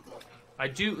 perception? I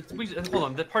do. Hold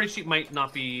on. The party sheet might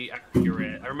not be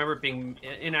accurate. I remember it being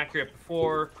inaccurate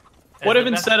before. What if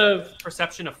The instead best of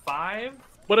perception of 5?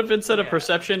 what if instead of Yeah.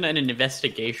 perception and an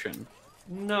investigation?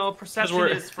 No, perception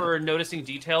we're- is for noticing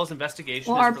details.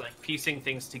 Investigation Well, is for piecing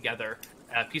things together,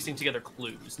 piecing together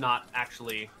clues, not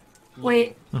actually.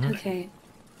 Wait. Mm-hmm. Okay.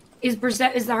 Is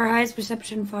our highest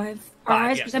perception 5? Our 5,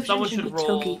 highest yeah. perception Someone should should be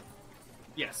roll. Toki.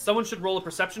 Yes, someone should roll a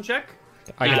perception check.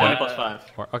 I got 20 it. plus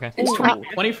 5. Okay. It's 20.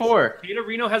 24.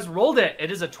 Caterino has rolled it.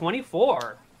 It is a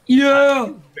 24.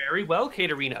 Yeah. Very well,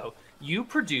 Caterino. You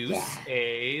produce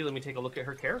a. Let me take a look at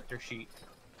her character sheet.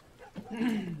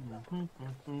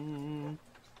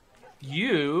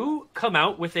 You come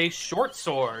out with a short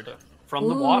sword from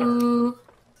the water. Ooh.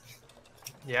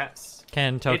 Can Yes. It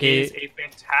is Toki a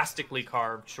fantastically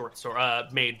carved short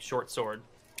sword, made short sword.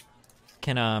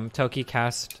 Toki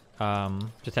cast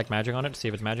detect magic on it to see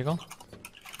if it's magical?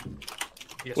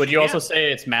 Yes, Would you also can.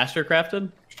 say it's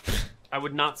mastercrafted? I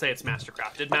would not say it's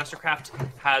mastercrafted. Mastercraft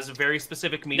has a very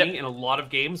specific meaning in a lot of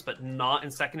games, but not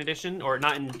in second edition or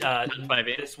not in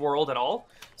this world at all.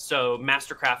 So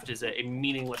mastercraft is a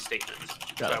meaningless statement.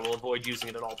 So I will avoid using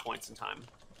it at all points in time.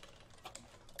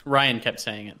 Ryan kept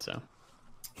saying it, so.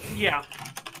 Yeah.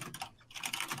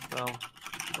 Well,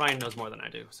 Ryan knows more than I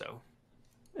do, so.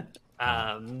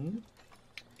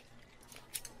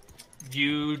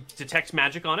 You detect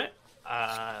magic on it,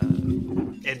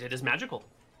 and it is magical.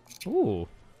 Ooh.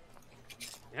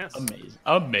 Yes.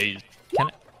 Amazing.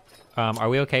 Are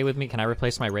we okay with me? Can I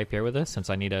replace my rapier with this since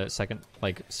I need a second,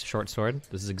 short sword?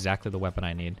 This is exactly the weapon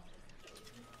I need.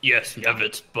 Yes, have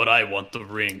it, but I want the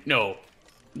ring. No,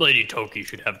 Lady Toki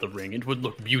should have the ring. It would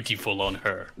look beautiful on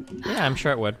her. Yeah, I'm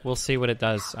sure it would. We'll see what it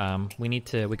does. We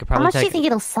could How probably much do you take... think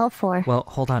it'll sell for? Well,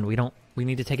 hold on. We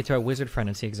need to take it to our wizard friend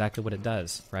and see exactly what it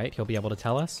does, right? He'll be able to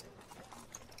tell us.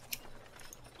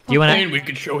 Do you want And to... we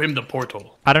could show him the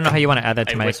portal. I don't know how you want to add that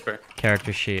to I my whisper.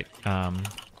 character sheet. Oh, yeah,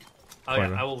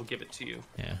 Whatever. I will give it to you.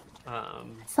 Yeah.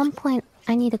 At some point,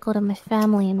 I need to go to my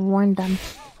family and warn them.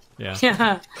 Yeah.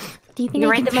 Yeah. Do you think You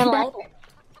I write can them do a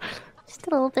that? Just a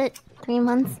little bit. 3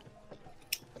 months.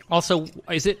 Also,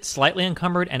 is it slightly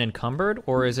encumbered and encumbered,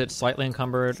 or is it slightly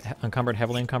encumbered,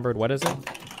 heavily encumbered? What is it?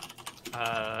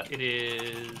 It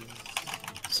is.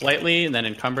 Slightly, and then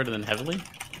encumbered, and then heavily?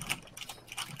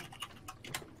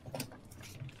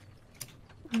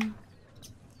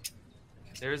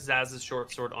 There's Zaz's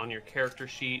short sword on your character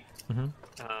sheet. Mhm.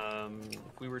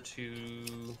 If we were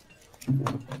to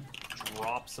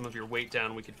drop some of your weight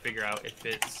down, we could figure out if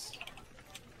it's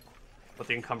what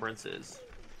the encumbrance is.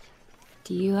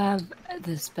 Do you have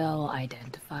the spell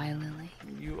Identify, Lily?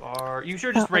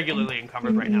 You're just regularly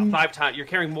encumbered right now. 5 times. You're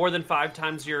carrying more than 5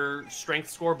 times your strength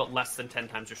score, but less than 10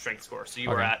 times your strength score. So you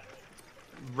are Okay. at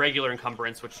regular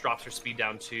encumbrance, which drops your speed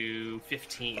down to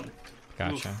 15.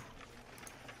 Gotcha.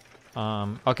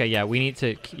 Oof. Okay, yeah, we need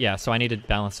to... Yeah, so I need to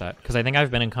balance that. Because I think I've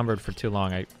been encumbered for too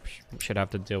long. I should have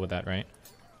to deal with that, right?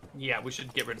 Yeah, we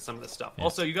should get rid of some of this stuff. Yeah.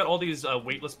 Also, you got all these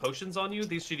weightless potions on you.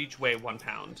 These should each weigh 1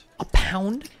 pound. A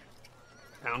pound?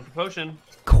 Pound per potion.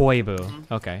 Koibu.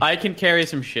 Okay. I can carry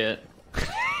some shit.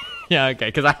 Yeah, okay,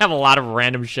 because I have a lot of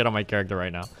random shit on my character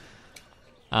right now.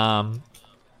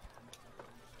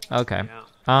 Okay.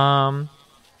 Yeah.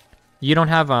 You don't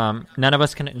have, none of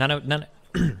us can...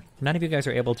 None of you guys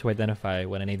are able to identify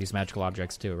what any of these magical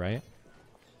objects do, right?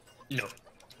 No.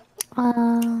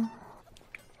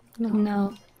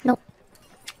 No. Nope.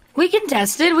 We can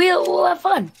test it. We'll have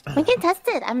fun. We can test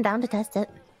it. I'm down to test it.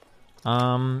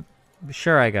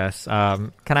 Sure, I guess.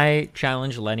 Can I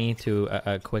challenge Lenny to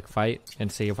a quick fight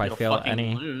and see if I feel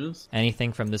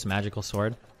anything from this magical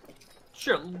sword?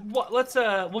 Sure.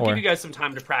 We'll give you guys some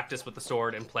time to practice with the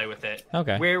sword and play with it.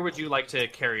 Okay. Where would you like to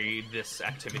carry this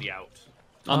activity out?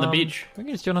 On the beach. We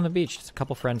can just do it on the beach. Just a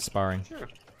couple friends sparring. Sure.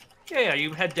 Yeah.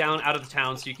 You head down out of the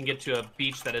town so you can get to a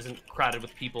beach that isn't crowded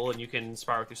with people, and you can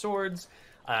spar with your swords.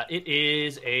 It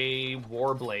is a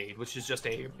war blade, which is just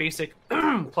a basic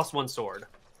 +1 sword.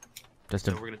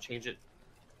 So we're gonna change it.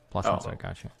 +1 sword.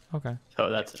 Gotcha. Okay. So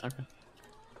that's okay.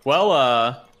 Well.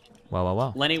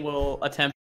 Well. Lenny will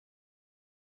attempt.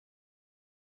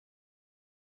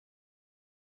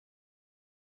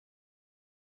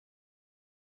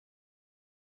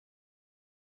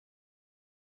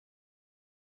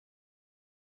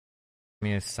 Give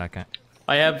me a second.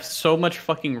 I have so much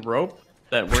fucking rope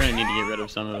that we're gonna need to get rid of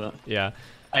some of it. Yeah.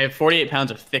 I have 48 pounds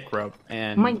of thick rope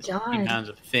and Oh my God. 50 pounds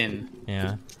of thin.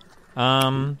 Yeah.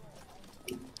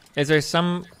 Is there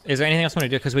anything else we want to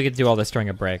do? Because we could do all this during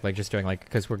a break,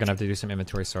 because we're gonna have to do some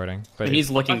inventory sorting. But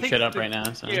he's looking shit up right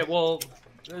now. So. Yeah, well,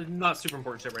 not super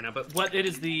important shit right now. But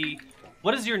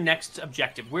what is your next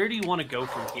objective? Where do you want to go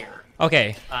from here?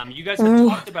 Okay. You guys have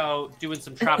talked about doing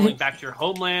some traveling back to your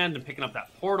homeland and picking up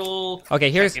that portal. Okay,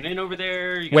 here's checking in over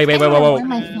there. Wait.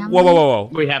 Whoa.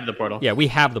 We have the portal. Yeah, we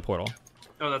have the portal.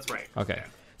 Oh, that's right. Okay.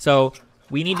 So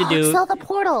we need to do. Sell the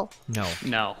portal.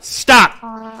 No.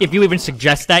 Stop! If you even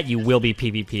suggest that, you will be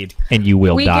PvP'd and you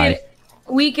will die.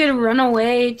 We could run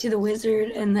away to the wizard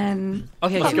and then.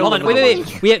 Okay, hold on.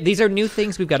 Wait. These are new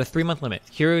things. We've got a 3-month limit.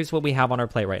 Here's what we have on our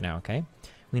plate right now. Okay.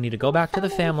 We need to go back to the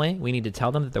family. We need to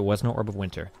tell them that there was no Orb of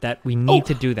Winter. That we need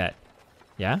to do that.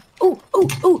 Yeah? Ooh.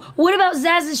 What about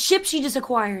Zaz's ship she just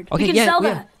acquired? Okay, we can sell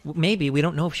that. Maybe. We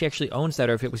don't know if she actually owns that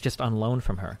or if it was just on loan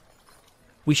from her.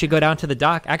 We should go down to the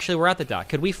dock. Actually, we're at the dock.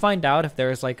 Could we find out if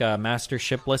there's like a master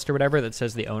ship list or whatever that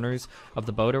says the owners of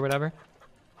the boat or whatever?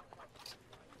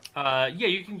 Yeah,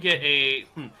 you can get a...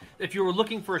 If you were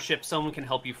looking for a ship, someone can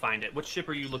help you find it. What ship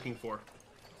are you looking for?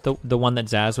 The one that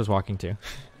Zaz was walking to.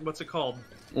 What's it called?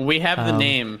 We have the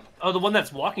name. Oh, the one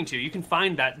that's walking to. You can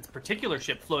find that particular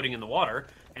ship floating in the water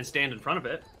and stand in front of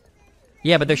it.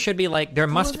 Yeah, but there should be there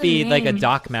must be like a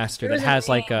dock master that has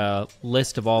like a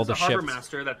list of all the ships. Harbor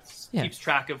master that keeps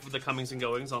track of the comings and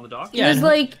goings on the dock. Yeah, it's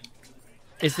like.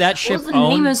 Is that ship owned? What was the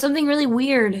name of something really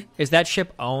weird? Is that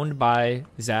ship owned by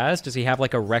Zaz? Does he have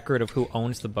like a record of who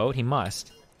owns the boat? He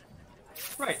must.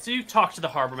 Right. So you talk to the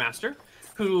harbor master,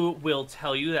 who will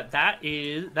tell you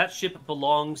that ship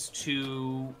belongs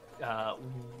to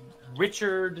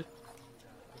Richard.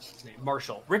 What's his name?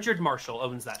 Marshall. Richard Marshall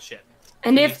owns that ship.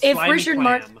 And if Richard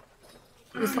Marshall,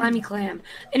 the slimy clam,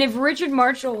 and if Richard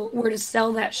Marshall were to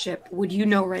sell that ship, would you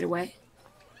know right away?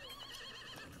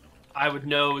 I would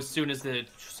know as soon as the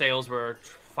sales were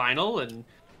final, and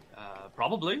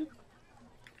probably.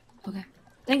 Okay,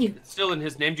 thank you. It's still in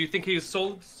his name. Do you think he's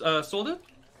sold it?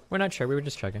 We're not sure. We were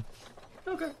just checking.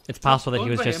 Okay. It's possible that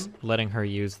he was just letting her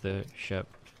use the ship.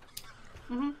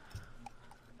 Mm-hmm.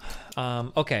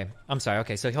 Okay, I'm sorry.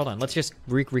 Okay, so hold on. Let's just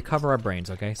recover our brains,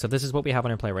 okay? So this is what we have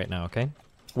on our plate right now, okay?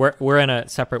 We're in a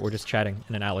separate, we're just chatting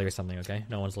in an alley or something, okay?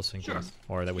 No one's listening to us,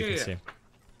 or that we can see.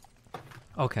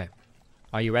 Okay.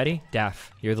 Are you ready?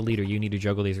 Daff, you're the leader. You need to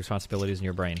juggle these responsibilities in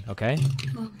your brain, okay?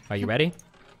 Are you ready?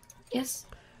 Yes.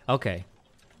 Okay.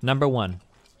 Number 1,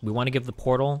 we want to give the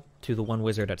portal to the one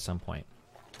wizard at some point,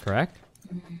 correct?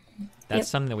 That's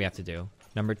something that we have to do.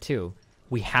 Number 2,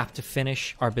 we have to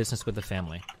finish our business with the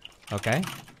family. Okay?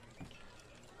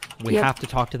 We have to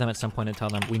talk to them at some point and tell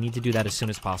them we need to do that as soon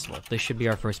as possible. This should be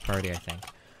our first priority, I think.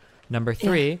 Number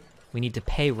 3, we need to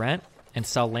pay rent and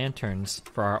sell lanterns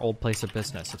for our old place of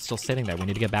business. It's still sitting there. We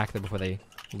need to get back there before they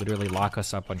literally lock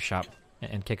us up on shop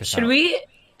and kick us out.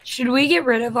 Should we get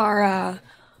rid of our...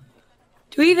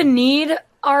 Do we even need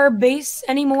our base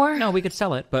anymore? No, we could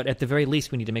sell it, but at the very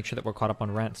least we need to make sure that we're caught up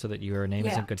on rent so that your name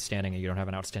is in good standing and you don't have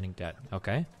an outstanding debt.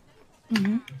 Okay?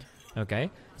 Mm-hmm.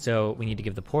 Okay, so we need to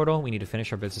give the portal, we need to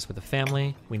finish our business with the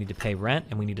family, we need to pay rent,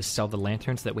 and we need to sell the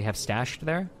lanterns that we have stashed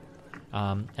there.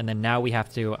 And then now we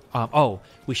have to...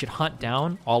 we should hunt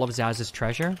down all of Zaz's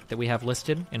treasure that we have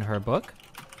listed in her book.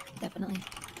 Definitely.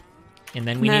 And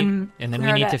then we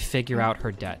need to figure out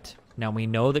her debt. Now we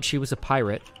know that she was a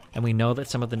pirate, and we know that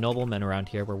some of the noblemen around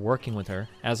here were working with her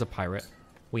as a pirate.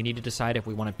 We need to decide if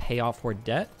we want to pay off her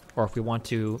debt, or if we want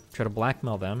to try to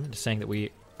blackmail them, just saying that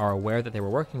we are aware that they were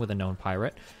working with a known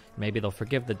pirate. Maybe they'll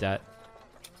forgive the debt.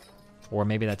 Or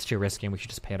maybe that's too risky and we should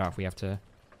just pay it off. We have to...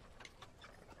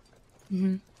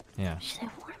 Mm-hmm. Yeah. Should I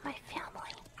warn my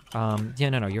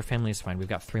family? No, your family is fine. We've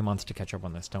got 3 months to catch up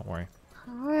on this. Don't worry.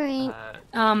 Alright.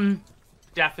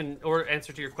 Daphne, or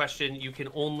answer to your question, you can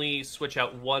only switch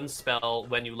out one spell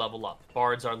when you level up.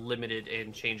 Bards are limited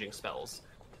in changing spells.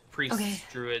 Priests,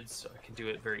 druids can do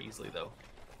it very easily, though.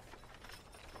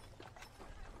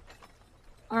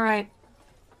 All right.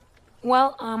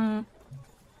 Well,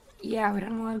 yeah, we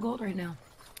don't have a lot of gold right now.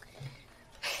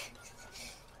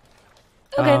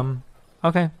 Okay.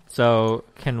 Okay. So,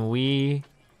 can we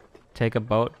take a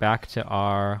boat back to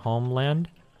our homeland?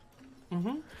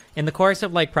 Mm-hmm. In the course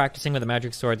of like practicing with the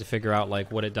magic sword to figure out like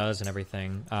what it does and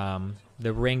everything,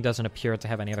 the ring doesn't appear to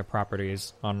have any other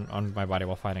properties on my body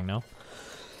while fighting. No.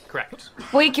 Correct.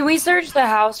 Wait, can we search the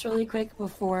house really quick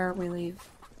before we leave?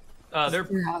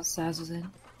 Your house was in.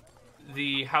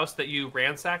 The house that you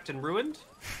ransacked and ruined?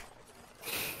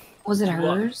 Was it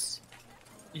hers?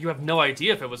 You have no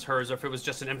idea if it was hers or if it was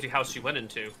just an empty house she went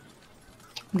into.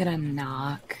 I'm gonna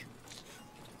knock.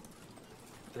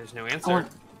 There's no answer.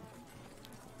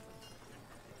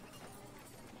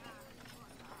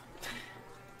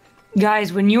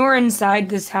 Guys, when you were inside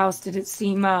this house, did it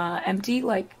seem empty?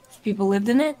 Like people lived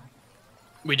in it?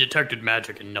 We detected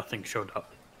magic and nothing showed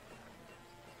up.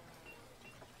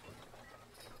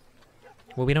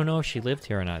 Well, we don't know if she lived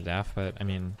here or not, Daph, but I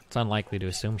mean, it's unlikely to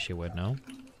assume she would, no?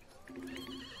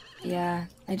 Yeah,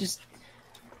 I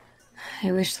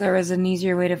wish there was an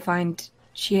easier way to find...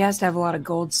 She has to have a lot of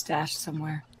gold stashed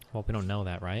somewhere. Well, we don't know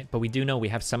that, right? But we do know we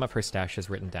have some of her stashes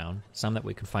written down. Some that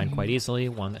we can find quite easily,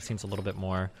 one that seems a little bit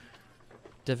more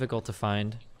difficult to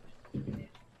find.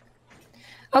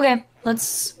 Okay,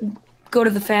 let's go to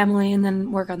the family and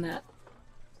then work on that.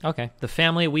 Okay, the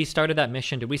family, we started that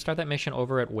mission. Did we start that mission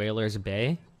over at Whalers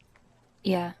Bay?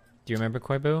 Yeah. Do you remember,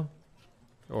 Koibu?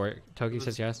 Or Toki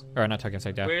says yes? Or not Toki,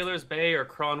 sorry, Daph. Whalers Bay or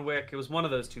Cronwick. It was one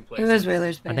of those two places. It was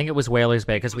Whalers Bay. I think it was Whalers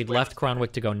Bay, because we'd left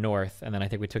Cronwick to go north, and then I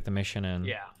think we took the mission and...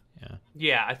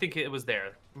 Yeah, I think it was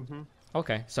there. Mm-hmm.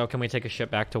 Okay, so can we take a ship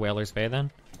back to Whalers Bay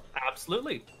then?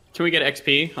 Absolutely. Can we get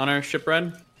XP on our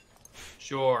shipwreck?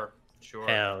 Sure.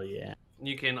 Hell yeah.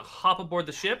 You can hop aboard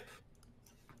the ship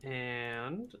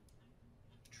and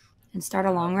start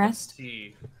a long rest?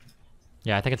 See.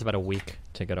 Yeah, I think it's about a week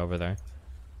to get over there.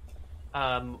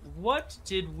 What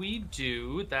did we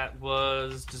do that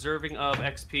was deserving of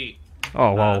XP?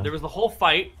 Oh, wow. There was the whole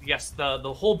fight. Yes,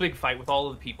 the whole big fight with all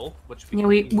of the people. Which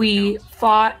we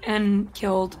fought and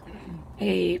killed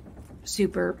a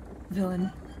super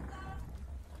villain.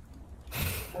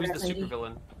 Who's the super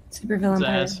villain? Super villain.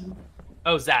 Zaz.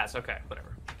 Oh, Zaz. Okay,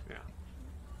 whatever. Yeah.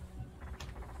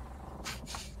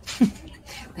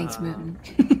 Thanks, Moon.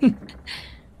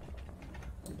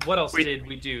 What else did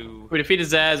we do? We defeated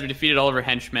Zaz. We defeated all of her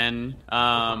henchmen.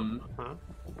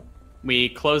 We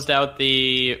closed out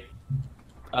the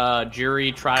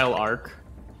jury trial arc.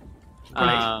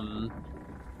 Right.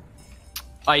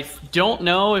 I don't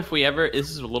know if we ever... This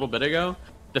is a little bit ago.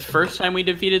 The first time we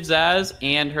defeated Zaz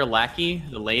and her lackey,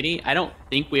 the lady, I don't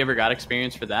think we ever got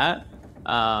experience for that.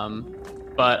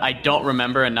 But I don't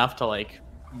remember enough to, like,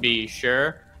 be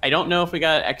sure. I don't know if we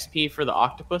got XP for the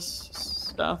octopus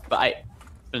stuff, but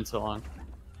it's been so long.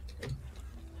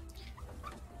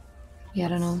 Yeah, I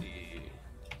don't know.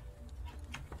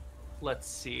 Let's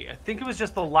see. I think it was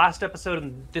just the last episode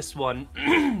and this one.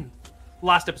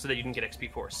 Last episode that you didn't get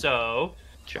XP for. So,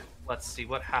 sure. Let's see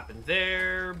what happened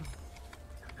there.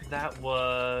 That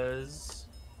was...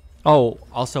 Oh,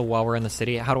 also, while we're in the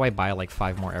city, how do I buy, like,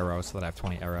 5 more arrows so that I have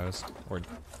 20 arrows? Or...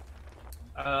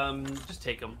 just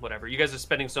take them, whatever. You guys are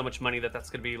spending so much money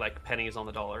that's going to be, like, pennies on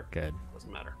the dollar. Good.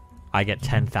 Doesn't matter. I get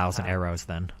 10,000 arrows,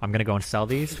 then. I'm gonna go and sell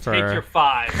these for... Take your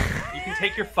 5. You can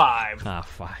take your 5. Ah,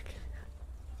 fuck.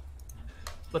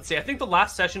 Let's see, I think the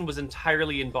last session was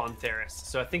entirely in Bon Theris,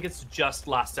 so I think it's just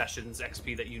last session's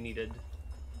XP that you needed.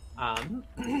 So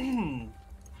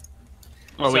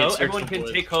everyone can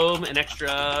take home an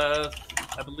extra,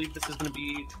 I believe this is going to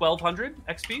be 1,200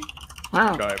 XP.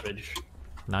 Wow. Garbage.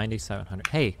 9,700.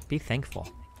 Hey, be thankful.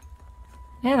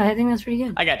 Yeah, I think that's pretty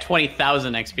good. I got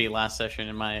 20,000 XP last session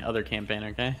in my other campaign,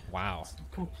 okay? Wow.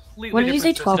 Completely What did you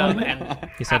say, different system, 1,200? and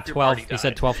He said half your 12. party He said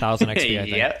died. 12,000 XP, I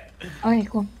think. Yep. Okay,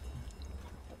 cool.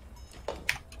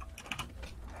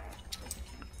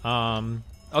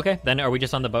 Okay, then are we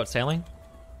just on the boat sailing?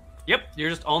 Yep, you're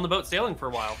just on the boat sailing for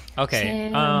a while. Okay.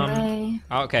 Sail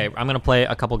Okay, I'm gonna play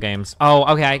a couple games.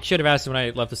 Oh, okay. I should have asked when I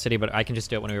left the city, but I can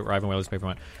just do it when we arrive in Whalers Bay.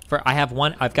 I have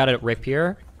one. I've got a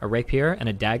rapier, and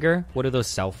a dagger. What do those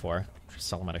sell for? Just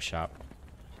sell them at a shop.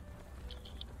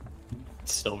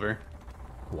 Silver.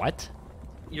 What?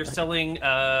 You're selling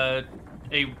a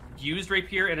used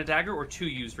rapier and a dagger, or 2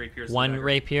 used rapiers? and a One dagger?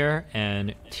 rapier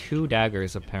and 2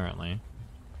 daggers, apparently.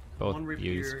 Both 1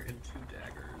 rapier used. and 2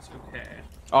 daggers. Okay.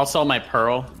 I'll sell my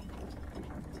pearl.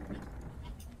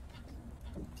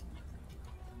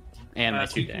 And my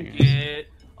so 2 you can daggers. get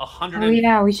 100. Oh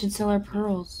yeah, we should sell our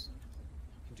pearls.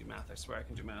 I can do math. I swear I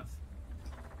can do math.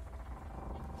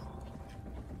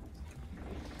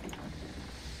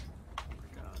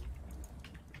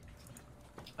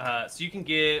 So you can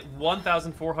get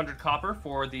 1,400 copper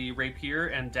for the rapier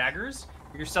and daggers.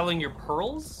 You're selling your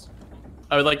pearls.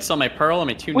 I would like to sell my pearl and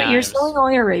my 2 Wait, knives. you're selling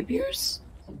all your rapiers?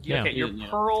 Yeah. Okay, your Yeah.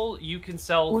 pearl you can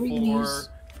sell What are you gonna for. use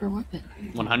for a weapon?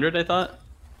 100, I thought.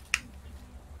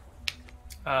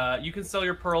 You can sell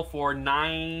your pearl for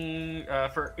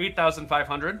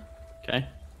 8,500. Okay.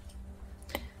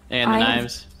 And the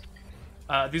knives.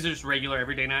 These are just regular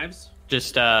everyday knives.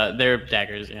 Just they're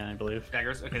daggers, yeah, I believe.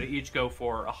 Daggers. Okay, they each go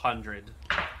for 100.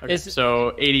 Okay,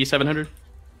 so 8,700.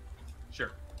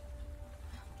 Sure.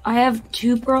 I have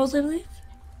 2 pearls, I believe.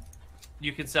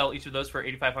 You can sell each of those for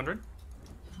 8,500.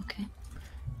 Okay.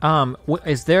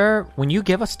 Is there, when you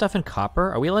give us stuff in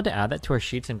copper, are we allowed to add that to our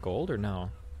sheets in gold or no?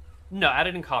 No,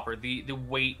 added in copper. The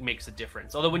weight makes a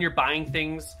difference. Although when you're buying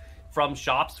things from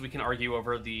shops, we can argue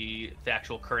over the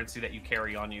actual currency that you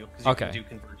carry on you because you Okay. can do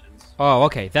conversions. Oh,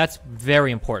 okay. That's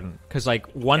very important because like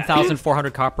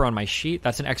 1,400 copper on my sheet,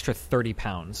 that's an extra 30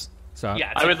 pounds. So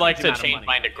Yeah, it's I a would like huge to amount of change money.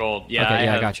 mine to gold. Yeah, okay,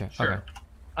 I I gotcha. Sure.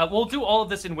 Okay. We'll do all of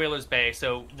this in Whalers Bay,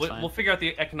 so fine. we'll figure out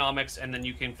the economics, and then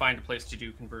you can find a place to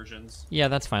do conversions. Yeah,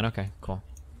 that's fine. Okay, cool.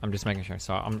 I'm just making sure.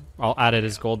 So I'll add it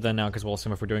as gold then now because we'll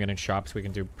assume if we're doing it in shops, we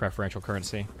can do preferential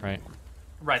currency, right?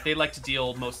 Right, they like to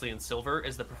deal mostly in silver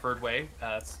is the preferred way.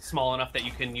 It's small enough that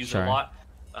you can use it Sure. a lot.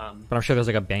 But I'm sure there's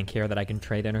like a bank here that I can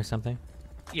trade in or something.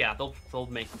 Yeah, they'll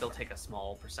take a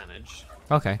small percentage.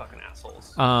 Okay. Fucking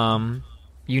assholes.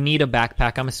 You need a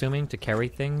backpack, I'm assuming, to carry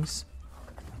things.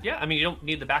 Yeah, I mean you don't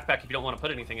need the backpack if you don't want to put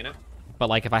anything in it. But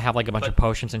like if I have like a bunch But- of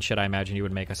potions and shit, I imagine you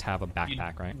would make us have a You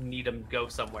backpack, right? need them go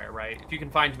somewhere, right? If you can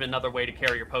find another way to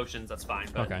carry your potions, that's fine.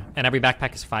 But Okay. And every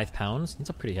backpack is 5 pounds. That's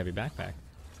a pretty heavy backpack.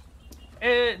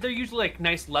 they're usually like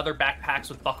nice leather backpacks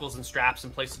with buckles and straps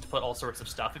and places to put all sorts of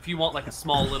stuff. If you want like a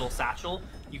small little satchel,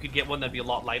 you could get one that'd be a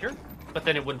lot lighter, but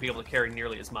then it wouldn't be able to carry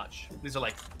nearly as much. These are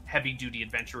like heavy-duty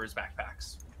adventurers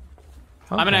backpacks.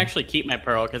 I'm gonna Okay. actually keep my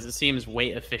pearl because it seems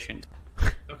weight efficient.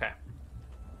 Okay.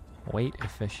 Weight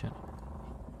efficient.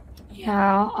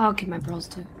 Yeah, I'll keep my pearls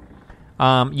too.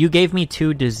 You gave me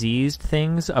 2 diseased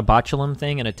things, a botulinum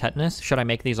thing and a tetanus. Should I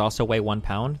make these also weigh 1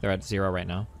 pound? They're at 0 right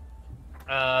now.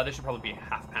 They should probably be a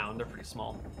half pound. They're pretty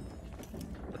small.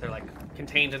 But they're like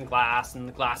contained in glass, and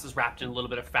the glass is wrapped in a little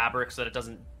bit of fabric so that it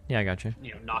doesn't, Yeah, I got you.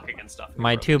 knock against stuff.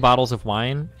 My 2 bottles of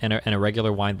wine and a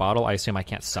regular wine bottle. I assume I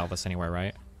can't sell this anywhere,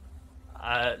 right?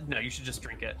 No, you should just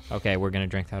drink it. Okay, we're gonna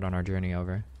drink that on our journey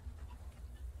over.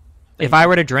 If I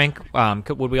were to drink,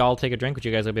 would we all take a drink? Would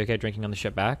you guys be okay drinking on the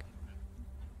ship back?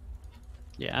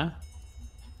 Yeah.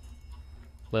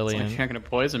 Lily, It's like and- you're not gonna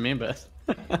poison me, but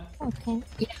Okay.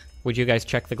 would you guys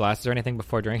check the glasses or anything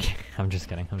before drinking? I'm just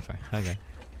kidding. I'm sorry. Okay.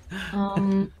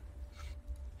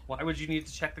 Why would you need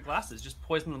to check the glasses? Just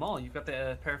poison them all. You've got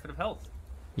the Parafit of Health.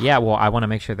 Yeah, well, I want to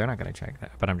make sure they're not going to check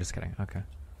that, but I'm just kidding. Okay.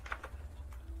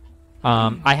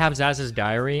 I have Zaz's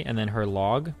diary and then her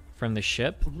log from the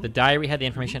ship. The diary had the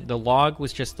information. The log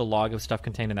was just the log of stuff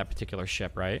contained in that particular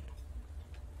ship, right?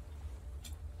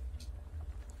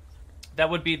 That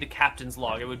would be the captain's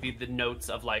log. It would be the notes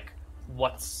of like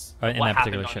what's In what that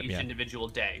happened particular on ship, each yeah. individual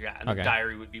day. Yeah, and Okay. the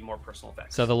diary would be more personal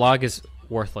effects. So the log is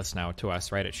worthless now to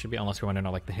us, right? It should be, unless we want to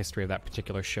know like the history of that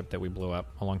particular ship that we blew up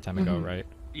a long time ago, right?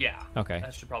 yeah. Okay.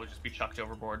 That should probably just be chucked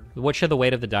overboard. What should the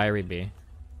weight of the diary be?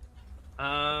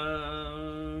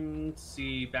 Let's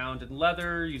see, bound in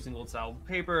leather, using old style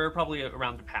paper, probably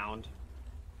around a pound,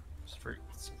 just for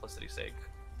simplicity's sake.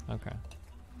 Okay.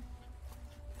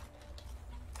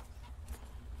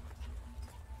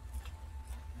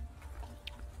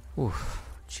 Oof,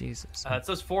 Jesus. It's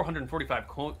those 445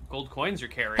 gold coins you're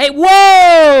carrying. Hey,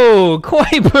 whoa!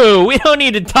 Koibu, we don't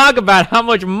need to talk about how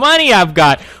much money I've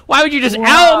got. Why would you just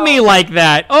out me like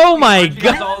that? Oh my Aren't you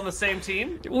guys god. all on the same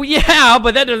team? Well, yeah,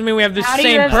 but that doesn't mean we have the How do you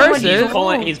same have so much person.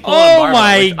 gold? he's pulling Oh Barbara,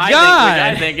 my which God.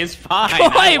 I think is fine. I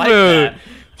like Koibu, that.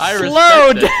 I slow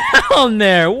respect it. down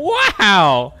there.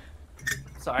 Wow.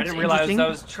 Sorry, I didn't realize I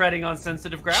was treading on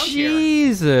sensitive ground here.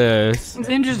 Jesus. It's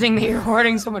interesting that you're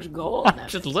hoarding so much gold.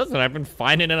 Just listen, I've been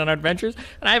finding it on adventures,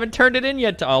 and I haven't turned it in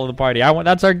yet to all of the party.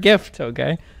 That's our gift,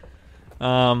 okay?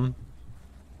 Okay,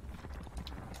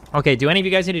 do any of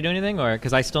you guys need to do anything, or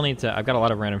because I still need to? I've got a lot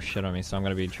of random shit on me, so I'm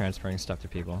gonna be transferring stuff to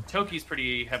people. Toki's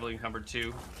pretty heavily encumbered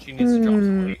too. She needs to drop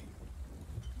some weight.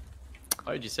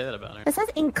 Why did you say that about her? It says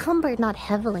encumbered, not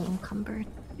heavily encumbered.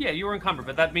 Yeah, you were encumbered,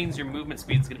 but that means your movement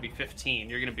speed is going to be 15.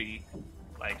 You're going to be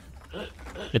like,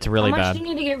 It's really How much bad. do you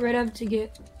need to get rid of to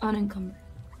get unencumbered?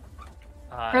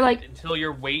 Or like until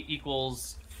your weight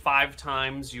equals 5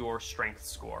 times your strength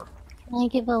score. Can I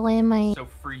give away my... So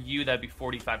for you, that'd be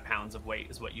 45 pounds of weight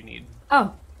is what you need.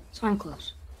 oh, so I'm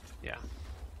close. Yeah.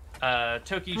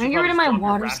 Toki, you Can I should get rid of my probably drop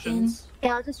your water rations. skin?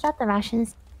 Yeah, I'll just drop the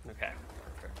rations. Okay.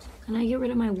 Perfect. Can I get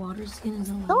rid of my water skin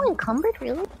as well? So encumbered,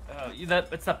 really?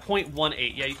 It's that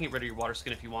 0.18. Yeah, you can get rid of your water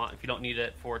skin if you want, if you don't need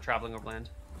it for traveling overland.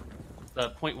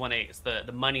 The 0.18 is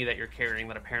the money that you're carrying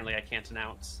that apparently I can't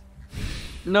announce.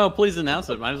 No, please announce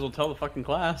it. Might as well tell the fucking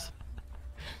class.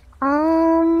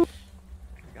 I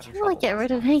don't really get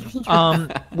rid of anything.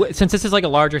 Since this is like a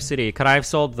larger city, could I have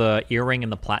sold the earring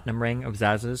and the platinum ring of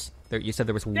Zaz's? You said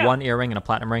there was one earring and a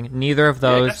platinum ring. Neither of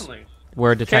those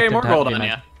were detected. Carry more to have gold the on you.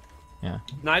 mag- Yeah.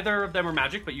 Neither of them are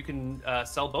magic, but you can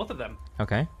sell both of them.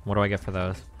 Okay. What do I get for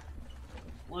those?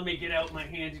 Let me get out my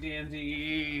handy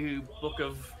dandy book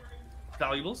of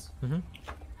valuables. Mm-hmm.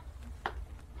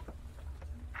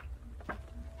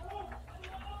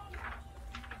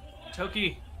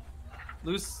 Toki,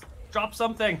 drop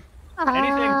something.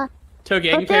 Anything. Toki,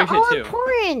 I can But they're carry all shit too.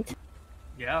 important.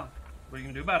 Yeah. What are you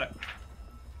gonna do about it?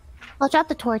 I'll drop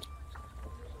the torch.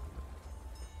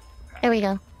 There we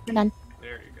go. We're done.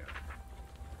 There you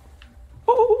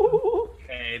go.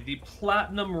 Okay, the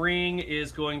platinum ring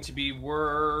is going to be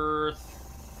worth,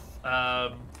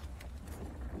 let's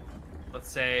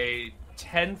say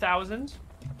 10,000.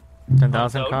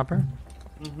 10,000 copper?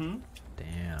 Mm-hmm.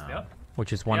 Damn. Yep.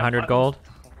 Which is 100 gold?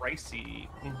 Pricey.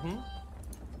 Mm-hmm.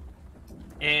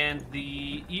 And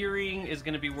the earring is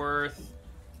going to be worth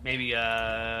maybe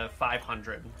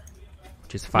 500.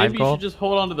 Which is 5 Maybe gold? you should just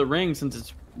hold on to the ring since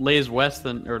it weighs less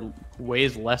than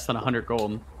 100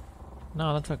 gold.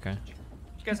 No, that's okay.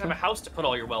 You guys have a house to put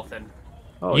all your wealth in.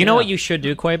 Oh, You know yeah. what you should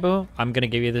do, Koibu? I'm gonna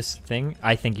give you this thing.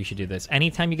 I think you should do this.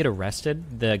 Anytime you get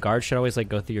arrested, the guards should always like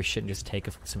go through your shit and just take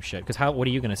some shit. Because what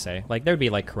are you gonna say? Like there'd be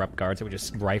like corrupt guards that would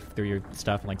just rife through your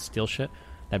stuff and like steal shit.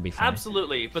 That'd be funny.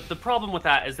 Absolutely, but the problem with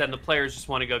that is then the players just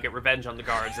want to go get revenge on the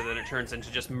guards, and then it turns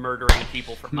into just murdering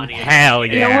people for money. Hell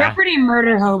yeah! Yeah, we're pretty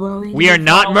murder hobo. We are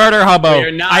not murder hobo. We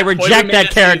are not. I Koibu reject made that us do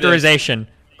this. characterization.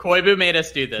 Koibu made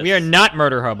us do this. We are not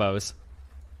murder hobos.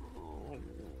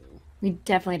 We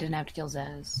definitely didn't have to kill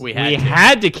Zaz. We We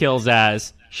had to kill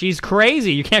Zaz. She's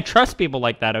crazy. You can't trust people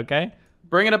like that, okay?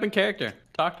 Bring it up in character.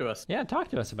 Talk to us. Yeah, talk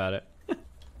to us about it.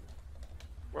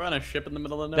 We're on a ship in the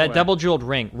middle of nowhere. That double jeweled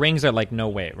ring. Rings are like no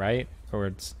weight, right? Or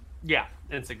it's Yeah,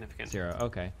 insignificant. 0.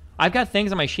 Okay. I've got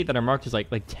things on my sheet that are marked as like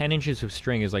 10 inches of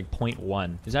string is like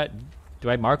 0.1. Is that? Do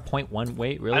I mark 0.1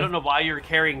 weight? Really? I don't know why you're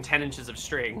carrying 10 inches of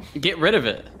string. Get rid of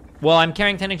it. Well, I'm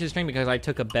carrying 10 inches of string because I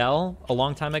took a bell a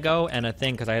long time ago and a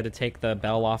thing because I had to take the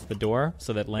bell off the door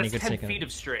so that Lenny That's could 10 take feet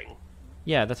of string.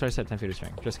 Yeah, that's what I said. 10 feet of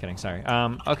string. Just kidding. Sorry.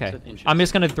 Okay. Said inches. I'm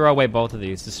just gonna throw away both of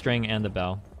these, the string and the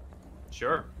bell.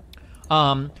 Sure.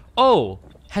 Oh,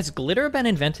 has glitter been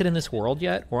invented in this world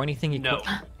yet, or anything? No.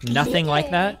 Nothing like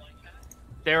that.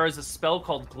 There is a spell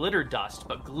called Glitter Dust,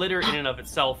 but glitter in and of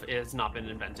itself has not been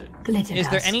invented. Glitter Is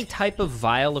there dust. any type of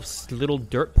vial of little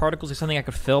dirt particles or something I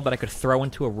could fill, but I could throw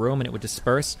into a room and it would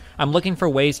disperse? I'm looking for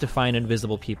ways to find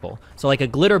invisible people. So, like a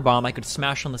glitter bomb, I could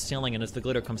smash on the ceiling, and as the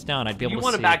glitter comes down, I'd be able You to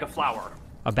want see a bag of flour.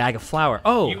 a bag of flour.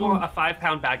 Oh, You want a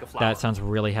 5-pound bag of flour. that sounds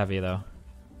really heavy, though.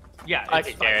 Yeah, I it's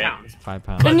can 5 carry it. pounds. 5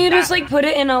 pounds. Couldn't you just like put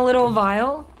it in a little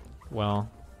vial? Well,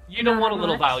 You don't Not want a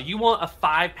little much. vial. You want a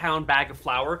 5-pound bag of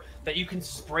flour that you can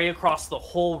spray across the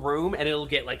whole room, and it'll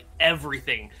get like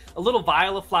everything. A little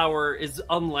vial of flour is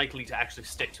unlikely to actually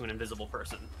stick to an invisible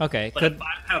person. okay. But a Could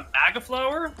 5-pound bag of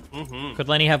flour? Mm-hmm. could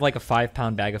Lenny have like a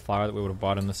 5-pound bag of flour that we would have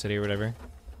bought in the city or whatever?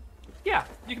 Yeah,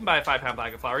 you can buy a 5-pound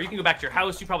bag of flour. You can go back to your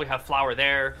house. You probably have flour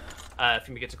there. If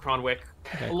you get to Cronwick,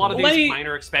 a lot of cool. these Lenny-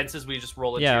 minor expenses we just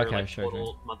roll into Yeah, your okay, like, sure,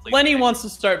 total monthly. Lenny thing. wants to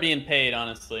start being paid,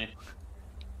 honestly.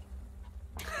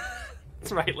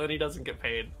 That's right. Lenny doesn't get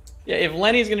paid. Yeah, if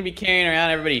Lenny's gonna be carrying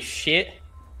around everybody's shit,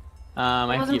 I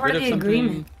That have to wasn't get part rid of of the something.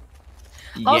 agreement.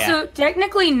 Yeah. Also,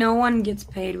 technically, no one gets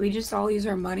paid. We just all use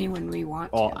our money when we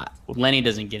want well, to. Lenny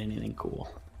doesn't get anything cool.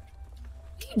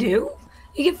 You do.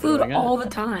 You get food What do I got? all the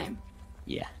time.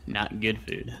 Yeah, not good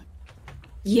food.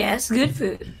 Yes, good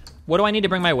food. What do I need to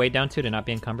bring my weight down to not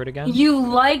be encumbered again? You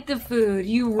like the food.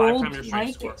 You 5 rolled times your to strength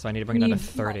like score. it. So I need to bring it down to You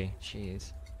 30.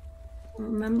 Jeez.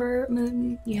 Remember,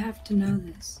 Moon? You have to know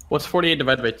this. What's 48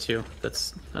 divided by 2?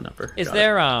 That's a number. Is Got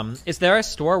there a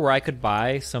store where I could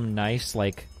buy some nice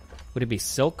like, would it be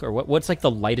silk or what's like the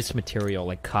lightest material,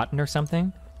 like cotton or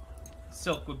something?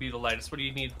 Silk would be the lightest. What do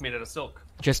you need made out of silk?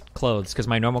 Just clothes, because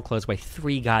my normal clothes weigh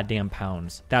 3 goddamn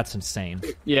pounds. That's insane.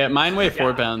 it. Yeah, mine weigh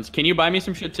 4 Yeah. pounds. Can you buy me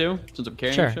some shit too? Since I'm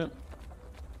carrying Sure. shit.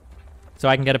 So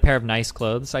I can get a pair of nice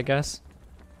clothes, I guess.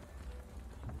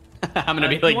 I'm gonna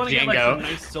be like Django. Get, like, some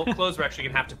nice silk clothes, we're actually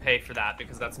gonna have to pay for that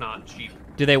because that's not cheap.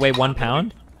 Do they weigh 1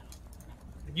 pound?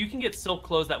 You can get silk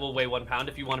clothes that will weigh 1 pound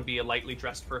if you want to be a lightly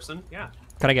dressed person. Yeah.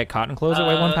 Could I get cotton clothes that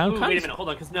weigh 1 pound? Ooh, wait a minute, hold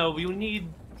on, because no,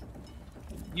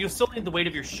 you still need the weight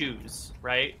of your shoes,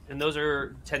 right? And those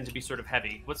tend to be sort of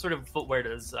heavy. What sort of footwear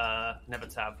does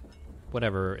Nevitz have?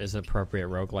 Whatever is appropriate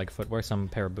roguelike footwear, some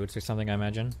pair of boots or something, I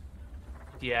imagine.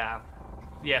 Yeah.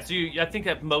 So I think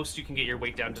at most you can get your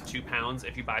weight down to 2 pounds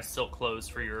if you buy silk clothes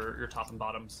for your top and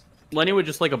bottoms. Lenny would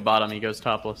just like a bottom. He goes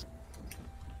topless.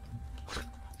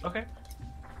 Okay.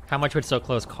 How much would silk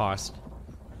clothes cost?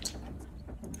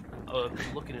 I'm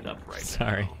looking it up right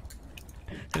Sorry. now.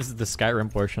 This is the Skyrim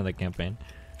portion of the campaign.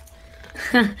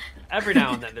 Every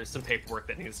now and then there's some paperwork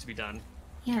that needs to be done.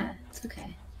 Yeah, it's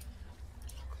okay.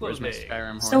 Where's my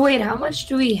Skyrim horse? So wait, how much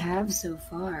do we have so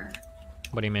far?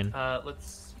 What do you mean?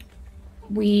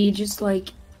 We just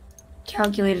like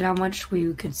calculated how much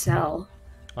we could sell.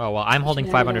 Oh, well, I'm holding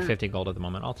 550 gold at the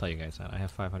moment. I'll tell you guys that. I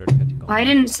have 550 gold. I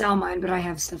didn't sell mine, but I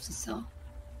have stuff to sell.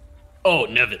 Oh,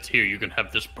 Nevitz, here, you can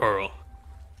have this pearl.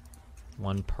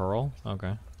 1 pearl?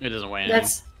 Okay. It doesn't weigh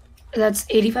anything. That's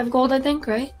 85 gold, I think,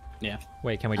 right? Yeah.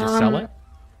 Wait, can we just sell it?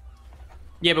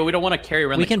 Yeah, but we don't want to carry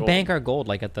around We the can gold. bank our gold,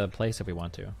 like, at the place if we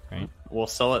want to, right? We'll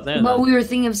sell it there, But then. we were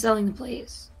thinking of selling the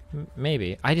place.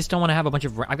 Maybe. I just don't want to have a bunch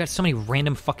of... I've got so many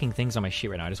random fucking things on my sheet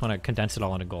right now. I just want to condense it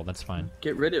all into gold. That's fine.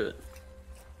 Get rid of it.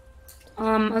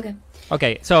 Okay.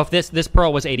 Okay, so if this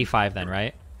pearl was 85 then,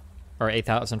 right? Or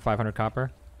 8,500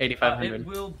 copper? 8,500. It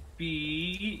will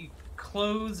be...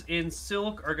 Clothes in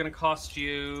silk are going to cost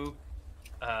you...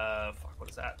 what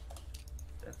is that?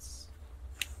 That's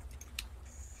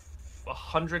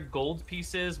 100 gold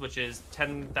pieces, which is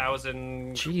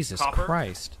 10,000 Jesus copper.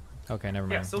 Christ. Okay, never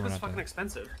mind. Yeah, silk is fucking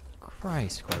expensive.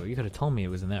 Christ, Chloe, you could have told me it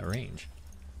was in that range.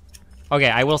 Okay,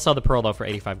 I will sell the pearl, though, for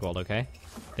 85 gold, okay?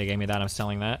 They gave me that, I'm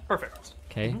selling that. Perfect.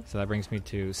 Okay, so that brings me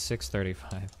to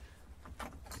 635.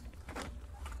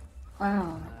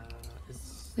 Wow.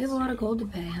 We have a lot of gold to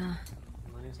pay, huh?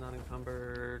 Money's not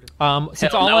encumbered.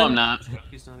 Since Hell all no, I'm I'm not.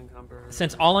 He's not encumbered.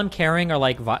 Since all I'm carrying are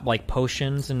like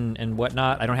potions and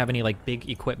whatnot, I don't have any like big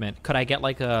equipment. Could I get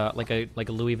like a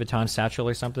Louis Vuitton satchel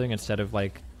or something instead of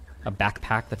like a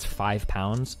backpack that's 5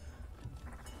 pounds?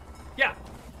 Yeah,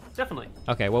 definitely.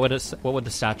 Okay, what would the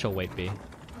satchel weight be?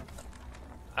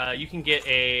 You can get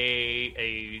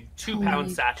a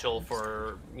 2-pound satchel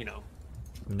for,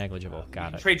 Negligible.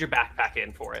 Got it. Trade your backpack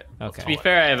in for it. Okay. To be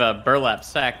fair, I have a burlap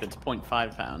sack that's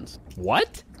 0.5 pounds.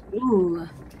 What? Ooh.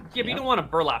 Yeah, but you don't want a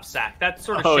burlap sack. That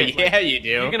sort of Oh, shit. yeah, you do.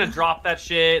 You're gonna drop that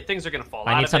shit. Things are gonna fall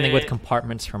out I need of something it. with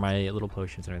compartments for my little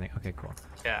potions and everything. Okay, cool.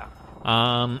 Yeah.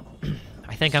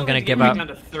 I think I'm So gonna you give get up. down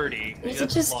to 30. He's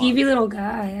That's such a a lot. skeevy little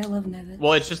guy. I love Nevitz.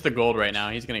 Well, it's just the gold right now.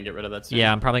 He's going to get rid of that soon.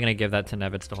 Yeah, I'm probably gonna give that to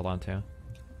Nevitz to hold on to.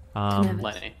 Nevitz.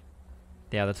 Lenny.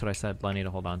 Yeah, that's what I said. Lenny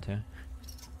to hold on to.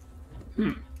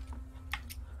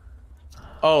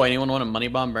 Oh, anyone want a money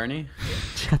bomb Bernie?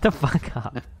 Shut the fuck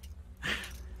up.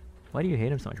 Why do you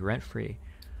hate him so much? Rent free.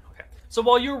 Okay. So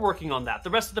while you're working on that, the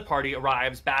rest of the party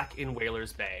arrives back in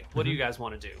Whalers Bay. What do you guys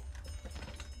want to do?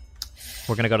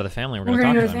 We're gonna go to the family. We're We're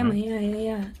gonna gonna talk go to to the them. family.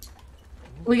 Yeah.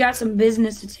 We got some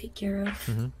business to take care of.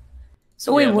 Mm-hmm.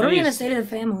 So wait, Yeah, what are we Lenny's- gonna say to the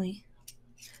family?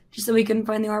 Just so we can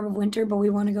find the Orb of Winter, but we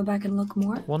want to go back and look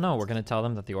more. Well, no, we're gonna tell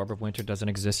them that the Orb of Winter doesn't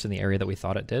exist in the area that we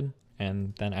thought it did,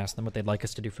 and then ask them what they'd like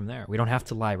us to do from there. We don't have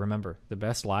to lie. Remember, the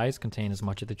best lies contain as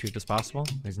much of the truth as possible.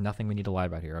 There's nothing we need to lie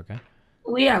about here. Okay?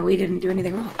 Well, yeah, we didn't do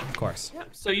anything wrong. Of course. Yeah.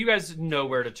 So you guys know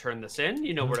where to turn this in.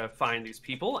 You know where to find these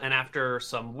people. And after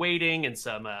some waiting and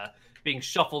some being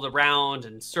shuffled around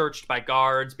and searched by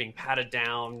guards, being patted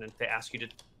down, and they ask you to,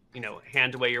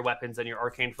 hand away your weapons and your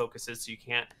arcane focuses so you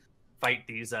can't fight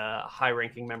these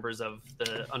high-ranking members of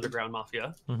the underground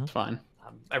mafia. Fine.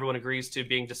 Everyone agrees to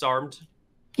being disarmed.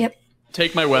 Yep.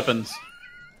 Take my weapons.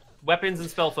 Weapons and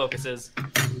spell focuses.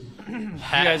 You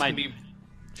guys can be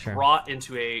Sure. brought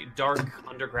into a dark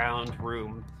underground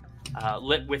room,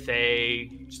 lit with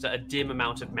just a dim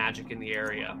amount of magic in the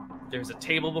area. There's a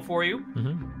table before you,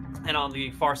 and on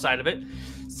the far side of it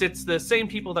sits the same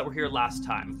people that were here last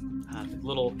time. The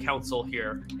little council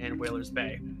here in Whalers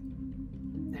Bay.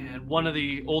 And one of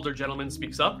the older gentlemen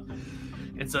speaks up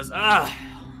and says,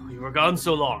 you were gone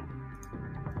so long.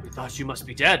 We thought you must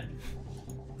be dead.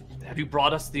 Have you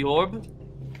brought us the orb?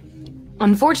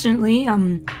 Unfortunately,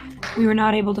 we were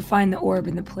not able to find the orb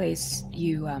in the place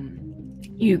you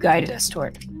guided us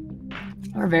toward.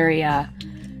 We're very,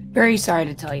 very sorry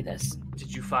to tell you this.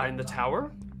 Did you find the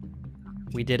tower?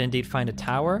 We did indeed find a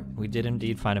tower. We did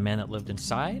indeed find a man that lived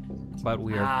inside, but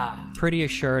we are pretty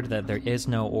assured that there is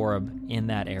no orb in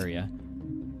that area.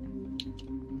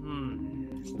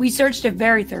 We searched it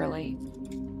very thoroughly.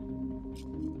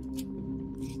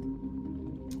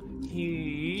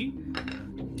 He...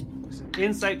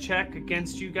 Insight check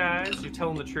against you guys. You're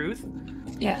telling the truth.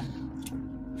 Yeah.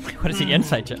 What is the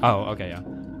insight check? Oh, okay, yeah.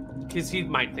 Because he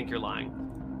might think you're lying.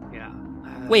 Yeah.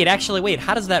 Wait,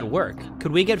 how does that work?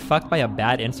 Could we get fucked by a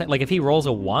bad insight? Like, if he rolls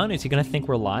a 1, is he gonna think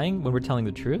we're lying when we're telling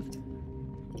the truth?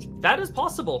 That is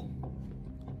possible.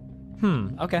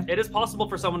 Okay. It is possible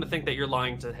for someone to think that you're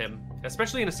lying to him,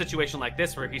 especially in a situation like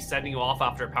this where he's sending you off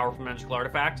after a powerful magical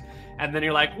artifact, and then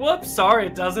you're like, whoops, sorry,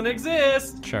 it doesn't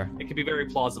exist. Sure. It could be very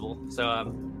plausible.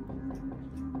 So,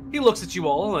 he looks at you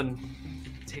all and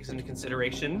takes into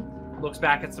consideration, looks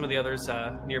back at some of the others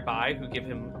nearby who give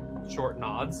him short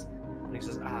nods, and he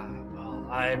says, well,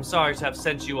 I'm sorry to have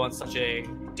sent you on such a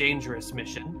dangerous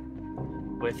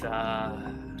mission with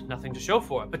nothing to show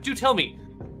for it, but do tell me,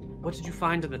 what did you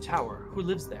find in the tower? Who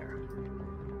lives there?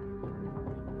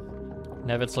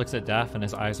 Nevitz looks at Daff and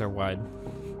his eyes are wide.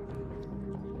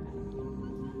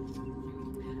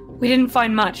 We didn't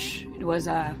find much. It was,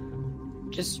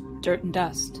 just dirt and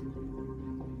dust.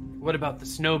 What about the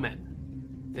snowmen?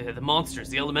 The monsters,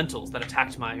 the elementals that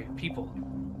attacked my people?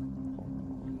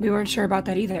 We weren't sure about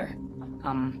that either.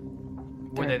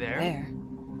 Were they there?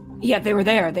 Yeah, they were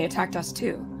there. They attacked us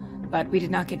too. But we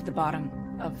did not get to the bottom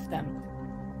of them.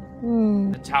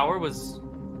 The tower was...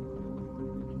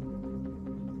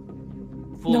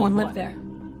 full No of one what? lived there.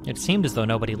 It seemed as though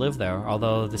nobody lived there,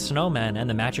 although the snowmen and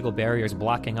the magical barriers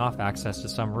blocking off access to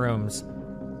some rooms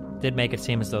did make it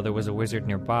seem as though there was a wizard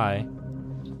nearby.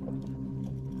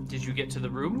 Did you get to the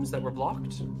rooms that were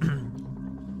blocked?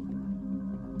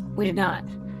 We did not.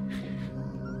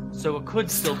 So it could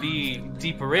still be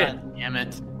deeper in. God damn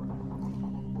it.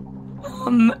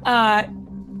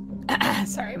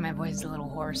 Sorry, my voice is a little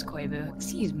hoarse, Koibu.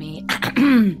 Excuse me.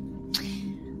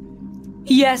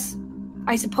 Yes,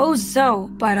 I suppose so,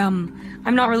 but, I'm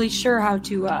not really sure how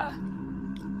to,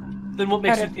 Then what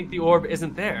makes you think the orb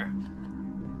isn't there?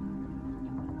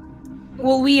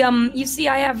 Well, you see,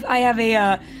 I have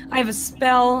a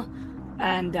spell,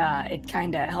 and, it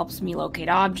kinda helps me locate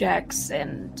objects,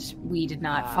 and we did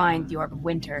not find the Orb of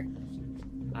Winter.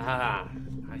 I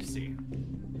see.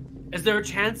 Is there a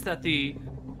chance that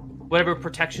whatever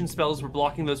protection spells were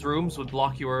blocking those rooms would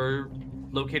block your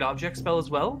locate object spell as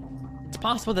well? It's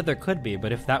possible that there could be,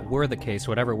 but if that were the case,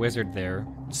 whatever wizard there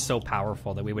is so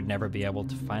powerful that we would never be able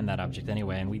to find that object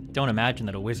anyway, and we don't imagine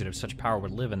that a wizard of such power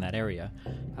would live in that area.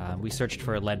 We searched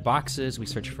for lead boxes, we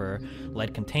searched for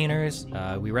lead containers,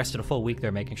 we rested a full week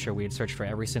there making sure we had searched for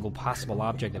every single possible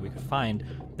object that we could find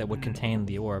that would contain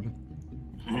the orb.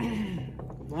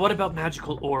 What about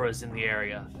magical auras in the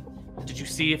area? Did you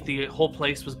see if the whole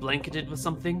place was blanketed with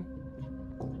something?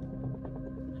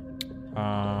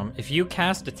 If you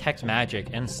cast Detect Magic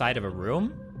inside of a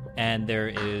room, and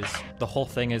the whole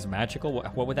thing is magical,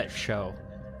 what would that show?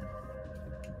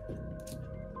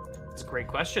 It's a great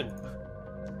question.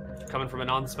 Coming from a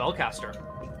non-spellcaster.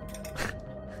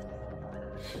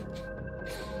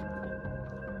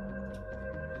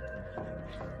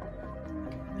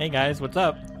 Hey guys, what's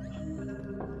up?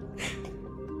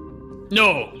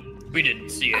 No, we didn't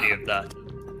see any of that.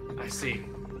 I see.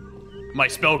 My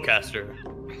spellcaster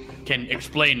can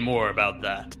explain more about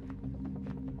that.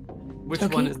 Which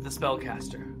Toki? one is the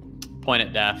spellcaster? Point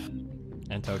at Daff.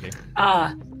 And Toki.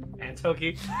 And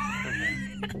Toki?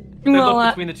 They Well,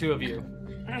 look between the two of you.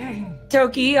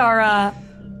 Toki, our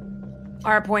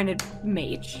appointed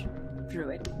mage,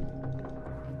 druid.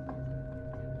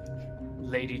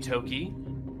 Lady Toki,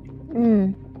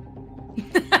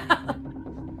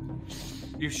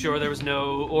 you sure there was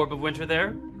no Orb of Winter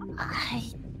there?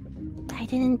 I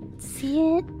didn't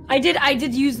see it. I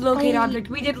did use locate object.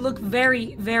 We did look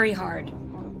very, very hard.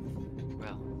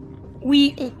 Well,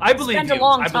 We I believe spent you. a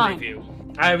long I time. believe you.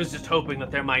 I was just hoping that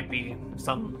there might be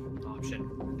some option.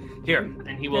 Here,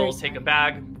 and he will take a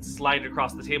bag, slide it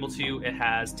across the table to you. It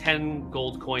has 10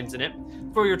 gold coins in it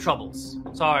for your troubles.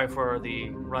 Sorry for the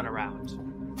runaround.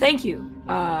 Thank you.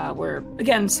 We're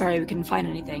again sorry we couldn't find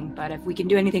anything, but if we can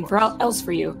do anything else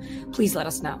for you, please let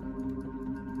us know.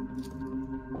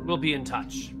 We'll be in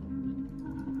touch.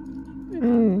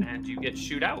 And you get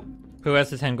shoot out. Who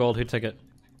has the 10 gold? Who took it?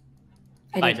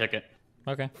 I took it.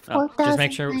 Okay. Oh, Just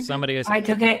make sure somebody is... I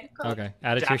took it. Okay.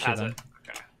 Add it to your Jack sheet has then. it.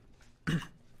 Okay.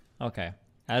 Okay.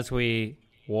 As we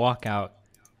walk out...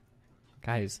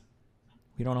 Guys,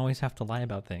 we don't always have to lie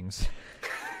about things.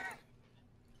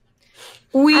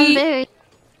 I'm very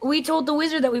We told the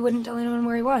wizard that we wouldn't tell anyone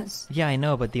where he was. Yeah, I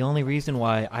know, but the only reason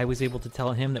why I was able to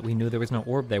tell him that we knew there was no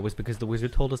orb there was because the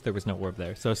wizard told us there was no orb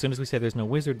there. So as soon as we say there's no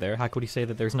wizard there, how could he say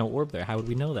that there's no orb there? How would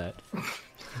we know that?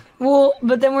 Well,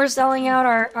 but then we're selling out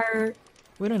our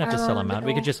We don't have to sell him out.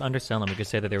 We could just undersell him. We could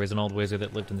say that there was an old wizard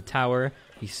that lived in the tower.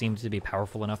 He seemed to be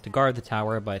powerful enough to guard the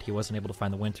tower, but he wasn't able to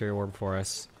find the winter orb for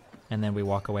us. And then we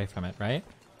walk away from it, right?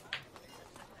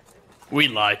 We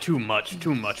lie too much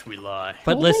we lie.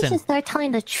 But Maybe we listen, should start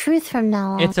telling the truth from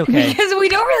now on. it's okay. because we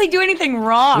don't really do anything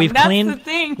wrong. That's the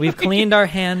thing. We've cleaned our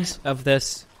hands of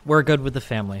this. We're good with the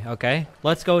family, okay?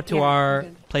 Let's go to Yeah, our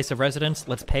good. place of residence.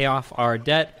 Let's pay off our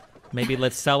debt. Maybe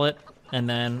let's sell it. And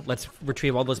then let's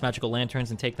retrieve all those magical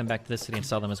lanterns and take them back to the city and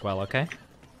sell them as well, okay?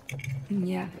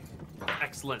 Yeah.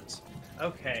 Excellent.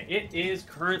 Okay, it is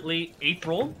currently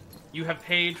April. You have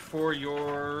paid for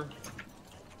your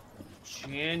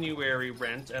January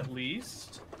rent at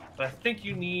least, but I think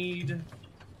you need. Did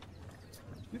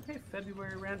we pay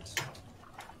February rent?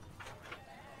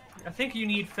 I think you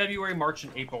need February, March,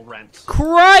 and April rent.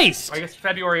 Christ! Or I guess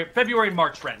February, and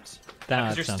March rent. That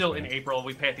Because you're sounds still right. in April.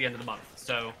 We pay at the end of the month,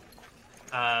 so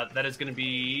that is going to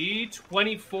be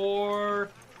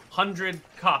 2,400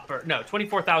 copper. No,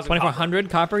 24,000. 2,400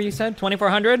 copper, you said?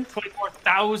 2,400?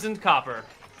 24,000 copper.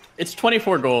 It's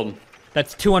 24 gold.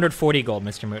 That's 240 gold,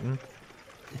 Mr. Mooten.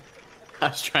 I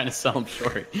was trying to sell him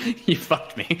short. You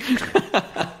fucked me.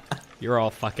 You're all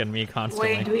fucking me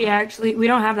constantly. Wait, do we actually? We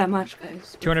don't have that much,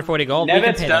 guys. 240 gold? We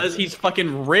can Nevitz pay does. that. He's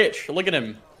fucking rich. Look at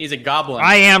him. He's a goblin.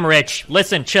 I am rich.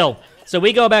 Listen, chill. So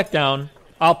we go back down.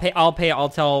 I'll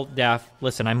tell Daff,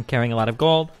 listen, I'm carrying a lot of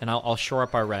gold, and I'll shore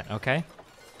up our rent, okay?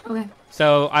 Okay.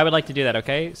 So I would like to do that,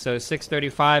 okay? So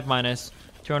 635 minus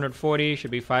 240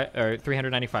 should be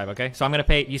 395, okay? So I'm going to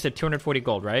pay, you said 240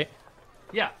 gold, right?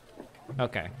 Yeah.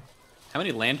 Okay. How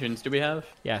many lanterns do we have?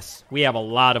 Yes. We have a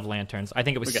lot of lanterns. I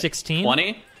think it was We got 16.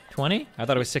 20? 20? I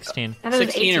thought it was 16. I thought it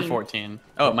was 16 or 18. 14?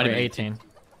 Oh, it might Or have been 18.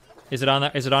 Is it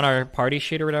on our party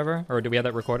sheet or whatever? Or do we have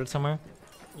that recorded somewhere?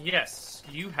 Yes,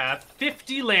 you have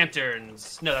 50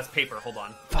 lanterns. No, that's paper. Hold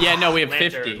on. Yeah, no, we have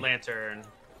Lantern, 50. Lantern.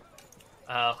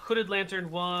 Hooded lantern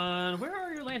 1. Where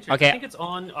are your lanterns? Okay. I think it's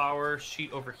on our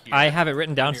sheet over here. I have it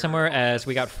written down Here. somewhere as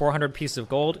we got 400 pieces of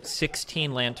gold,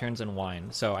 16 lanterns, and wine.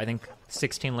 So I think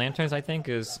 16 lanterns, I think,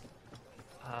 is...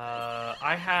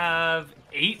 I have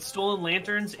 8 stolen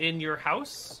lanterns in your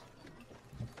house.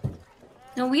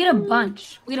 No, we had a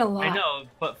bunch. We had a lot. I know,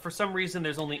 but for some reason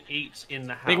there's only 8 in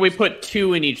the house. I think we put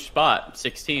 2 in each spot.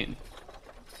 16.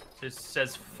 It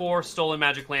says 4 stolen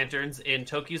magic lanterns in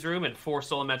Toki's room and 4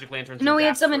 stolen magic lanterns No, in we had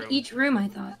Daph's some in room. each room, I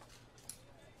thought.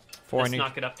 4 Let's in each...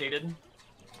 not get updated.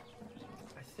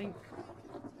 I think...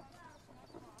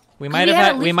 We might we have had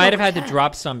had at we least might have over had to 10.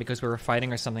 drop some because we were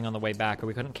fighting or something on the way back, or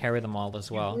we couldn't carry them all as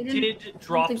well. We didn't- Did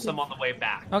drop think some we- on the way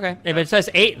back. Okay, if it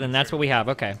says 8, then that's what we have.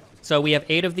 Okay, so we have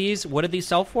 8 of these. What did these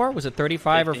sell for? Was it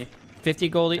 35 or 50. 50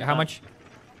 gold? How much?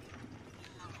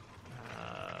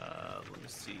 Let me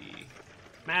see.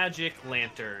 Magic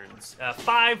lanterns.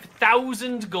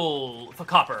 5,000 gold for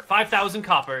copper. 5,000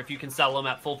 copper if you can sell them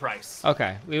at full price.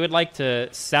 Okay, we would like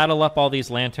to saddle up all these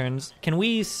lanterns. Can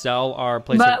we sell our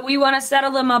place? But we want to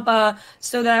settle them up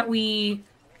so that we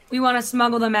want to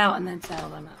smuggle them out and then settle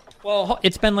them out. Well,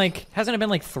 it's been hasn't it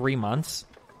been 3 months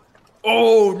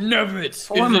Oh, Nevitz!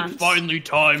 4 Is months. it finally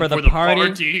time for the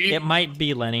party? It might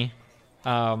be, Lenny.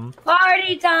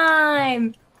 Party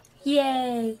time!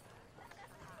 Yay!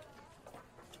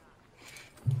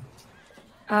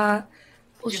 Well,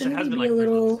 Yes, it shouldn't has we been be a 3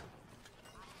 little? months.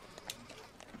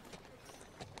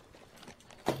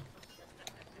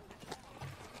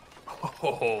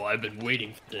 Oh, I've been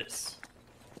waiting for this.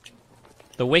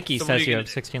 The wiki So what are says you you gonna have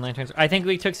do? 16 lanterns. I think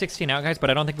we took 16 out, guys, but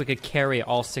I don't think we could carry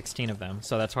all 16 of them,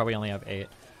 so that's why we only have 8.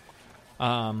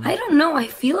 I don't know. I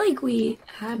feel like we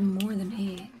had more than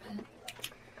 8. But...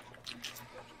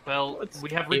 Well, we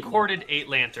have recorded 8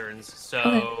 lanterns,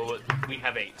 so we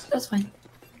have 8. That's fine.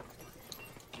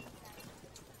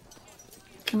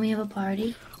 Can we have a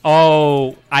party?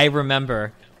 Oh, I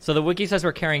remember. So the wiki says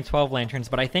we're carrying 12 lanterns,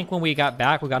 but I think when we got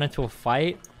back, we got into a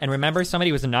fight. And remember,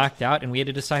 somebody was knocked out, and we had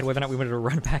to decide whether or not we wanted to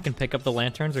run back and pick up the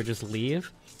lanterns or just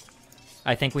leave.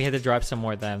 I think we had to drop some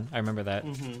more then. I remember that.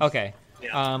 Okay.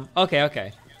 Yeah.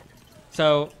 Okay.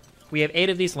 So we have 8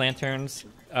 of these lanterns.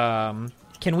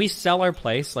 Can we sell our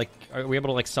place? Are we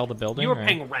able to sell the building? You were or-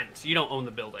 paying rent. You don't own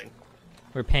the building.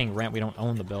 We're paying rent. We don't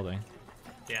own the building.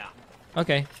 Yeah.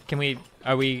 Okay.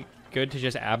 Are we good to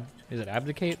just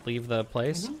abdicate? Leave the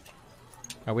place?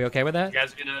 Are we okay with that?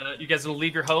 You guys gonna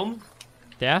leave your home?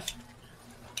 Daff?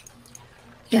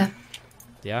 Yeah.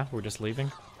 Yeah, we're just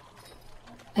leaving.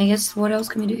 I guess what else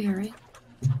can we do here, right?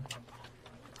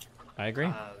 I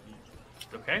agree.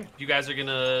 Okay. You guys are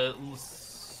gonna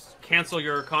cancel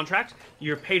your contract.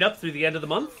 You're paid up through the end of the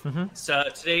month. So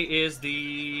today is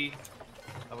the.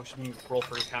 I should roll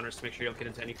for encounters to make sure you don't get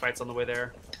into any fights on the way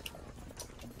there.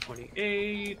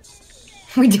 28.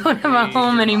 We don't have a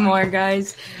home anymore,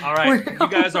 guys. All right, you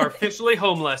guys are officially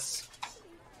homeless.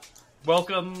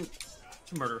 Welcome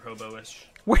to Murder Hobo-ish.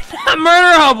 We're not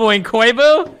murder hoboing,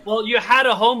 Koibu. Well, you had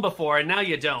a home before, and now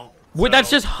you don't. Well, that's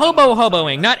just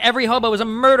hoboing. Not every hobo is a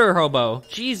murder hobo.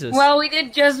 Jesus. Well, we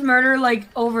did just murder like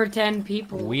over 10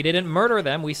 people. We didn't murder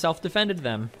them. We self-defended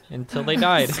them until they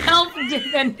died.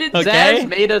 Self-defended. Okay. Zaz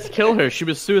made us kill her. She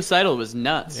was suicidal. It was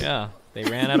nuts. Yeah. They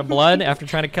ran out of blood after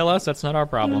trying to kill us. That's not our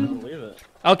problem. Believe it.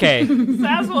 Okay.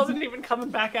 Saz wasn't even coming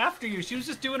back after you. She was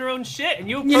just doing her own shit, and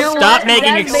you know Stop what? making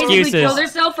Zaz basically excuses. killed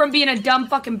herself from being a dumb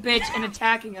fucking bitch and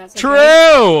attacking us. Okay?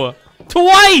 True.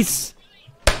 Twice.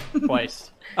 Twice.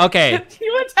 Okay.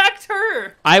 You attacked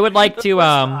her. I would like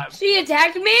to She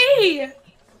attacked me.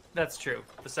 That's true.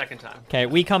 The second time. Okay,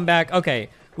 we come back. Okay,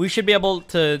 we should be able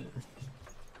to.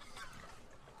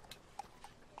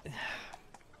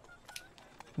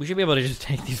 We should be able to just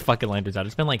take these fucking lanterns out.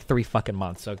 It's been like 3 fucking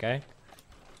months. Okay.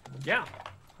 Yeah.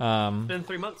 It's been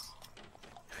 3 months.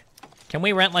 Can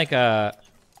we rent like a?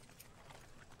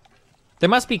 There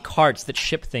must be carts that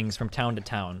ship things from town to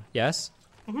town. Yes.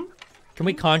 Can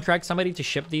we contract somebody to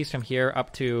ship these from here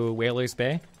up to Whalers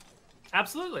Bay?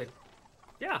 Absolutely.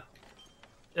 Yeah.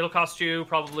 It'll cost you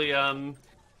probably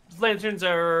lanterns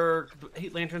are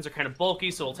kind of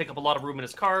bulky, so it'll take up a lot of room in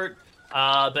his cart.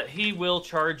 But he will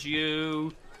charge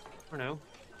you, I don't know,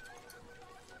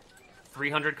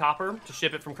 300 copper to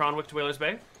ship it from Cronwick to Whalers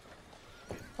Bay.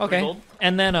 Okay. Gold.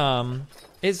 And then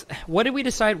what did we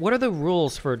decide? What are the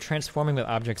rules for transforming with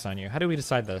objects on you? How do we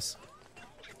decide this?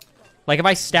 Like, if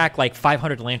I stack, like,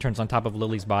 500 lanterns on top of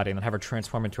Lily's body and then have her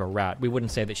transform into a rat, we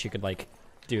wouldn't say that she could, like,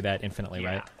 do that infinitely,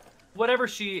 right? Whatever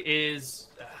she is,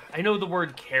 I know the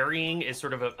word carrying is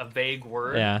sort of a vague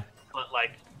word. Yeah. But,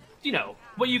 like, you know,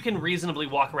 what you can reasonably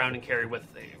walk around and carry with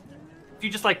you. If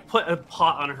you just, like, put a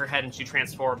pot on her head and she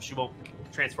transforms, she won't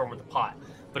transform with the pot.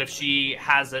 But if she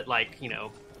has it, like, you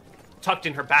know, tucked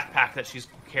in her backpack that she's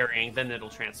carrying, then it'll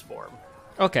transform.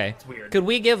 Okay. It's weird. Could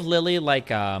we give Lily,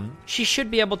 like, she should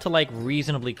be able to, like,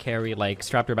 reasonably carry, like,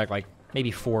 strap her back, like,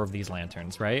 maybe 4 of these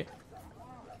lanterns, right?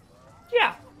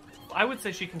 Yeah. I would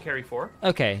say she can carry 4.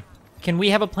 Okay. Can we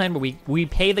have a plan where we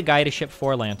pay the guy to ship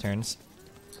 4 lanterns,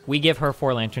 we give her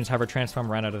 4 lanterns, have her transform,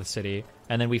 run out of the city,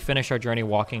 and then we finish our journey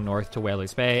walking north to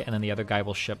Whalers Bay, and then the other guy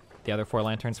will ship the other 4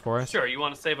 lanterns for us? Sure. You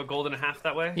want to save a gold and a half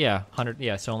that way? Yeah, 100,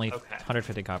 yeah, so only Okay.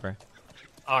 150 copper.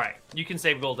 All right. You can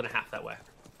save gold and a half that way.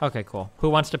 Okay, cool.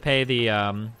 Who wants to pay the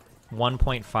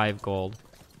 1.5 gold?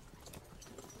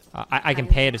 I can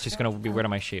pay it. It's just going to be weird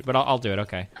on my sheet, but I'll do it.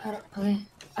 Okay. Okay.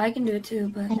 I can do it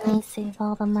too, but And I save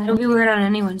all the money. it'll be weird on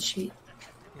anyone's sheet.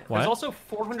 What? There's also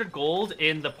 400 gold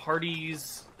in the party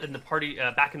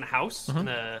back in the house in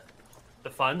the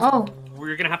funds. Oh.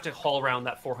 We're gonna have to haul around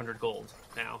that 400 gold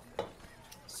now.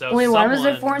 So Wait, why was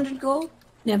there someone- 400 gold?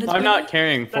 Yeah, that's I'm not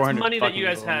carrying That's 400 money that fucking you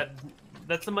guys gold. had.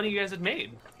 That's the money you guys had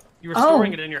made. You were Oh.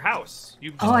 storing it in your house.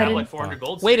 You just Oh, I have didn't- like 400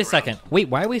 gold. Wait a sitting second. Wait,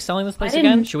 why are we selling this place I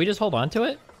again? didn't- Should we just hold on to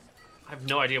it? I have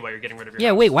no idea why you're getting rid of your Yeah,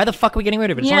 house. wait, why the fuck are we getting rid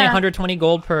of it? It's only Yeah. 120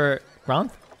 gold per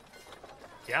month?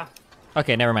 Yeah.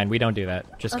 Okay, never mind. We don't okay,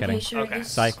 just Okay, kidding. sure. Okay. I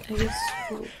guess, Psych. I guess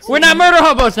We're not murder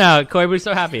hobos now! Koi, we're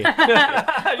so happy.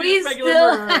 We Regular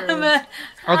still murder. have a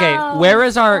Okay, house. where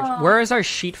is our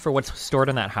sheet for what's stored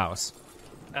in that house?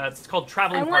 It's called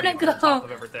traveling I party. wanna for the go. top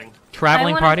of everything.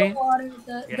 Traveling I party? wanna go water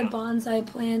the Yeah. bonsai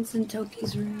plants in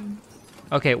Toki's room.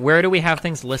 Okay, where do we have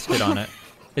things listed on it?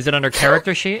 Is it under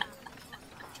character sheet?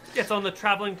 Yeah, it's on the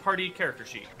traveling party character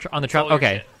sheet. On the It's all your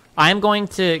okay. shit. I'm going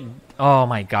to. Oh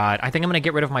my god! I think I'm gonna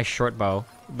get rid of my short bow.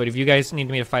 But if you guys need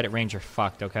me to fight at range, you're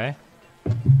fucked. Okay?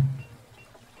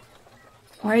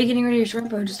 Why are you getting rid of your short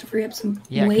bow just to free up some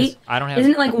Yeah, 'cause weight? I don't have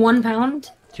Isn't it like 1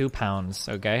 pound? 2 pounds.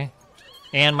 Okay,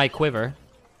 and my quiver.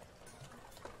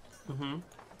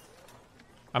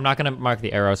 I'm not gonna mark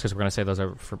the arrows because we're gonna say those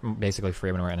are basically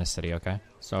free when we're in a city. Okay?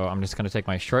 So I'm just gonna take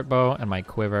my short bow and my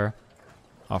quiver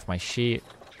off my sheet.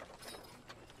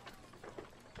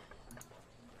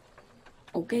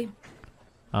 Okay.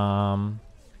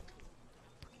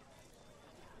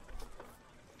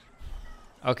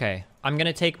 Okay, I'm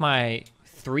gonna take my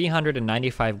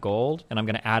 395 gold and I'm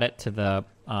gonna add it to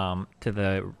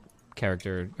the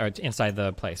character or inside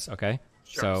the place. Okay.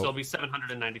 Sure. So it'll be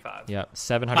 795. Yep,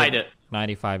 Hide it.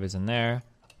 795 is in there.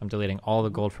 I'm deleting all the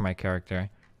gold for my character,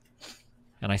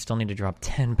 and I still need to drop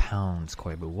 10 pounds.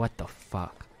 Koibu, what the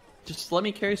fuck? Just let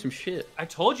me carry some shit. I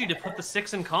told you to put the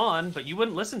 6 in con, but you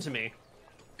wouldn't listen to me.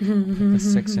 The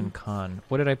 6 in con.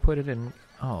 What did I put it in?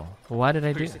 Oh, why did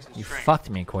I do? You fucked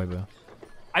me, Koibu.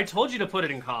 I told you to put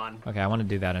it in con. Okay, I want to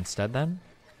do that instead then.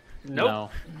 Nope. No.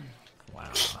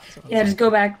 Wow. Yeah, just go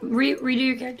back. Redo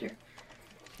your character.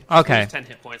 Okay. 10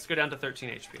 hit points. Go down to 13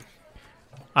 HP.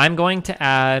 I'm going to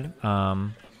add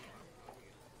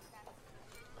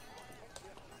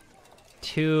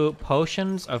 2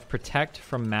 potions of protect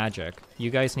from magic. You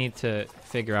guys need to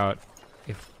figure out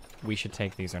if we should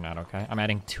take these or not, okay? I'm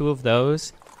adding 2 of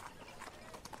those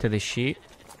to the sheet.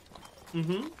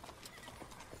 Mm-hmm.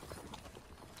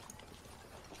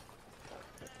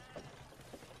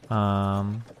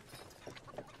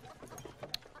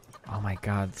 Oh my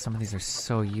god, some of these are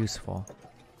so useful.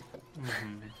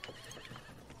 Mm-hmm.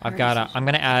 I'm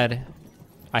gonna add,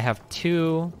 I have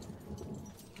 2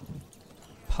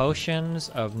 potions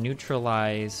of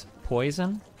neutralize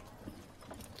poison.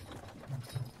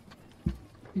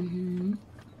 Mm-hmm.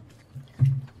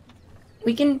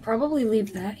 We can probably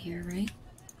leave that here, right?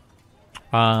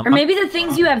 Or maybe the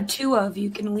things you have 2 of, you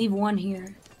can leave 1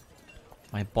 here.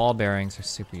 My ball bearings are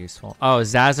super useful. Oh,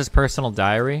 Zaz's personal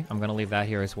diary. I'm gonna leave that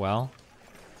here as well.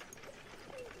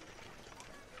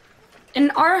 And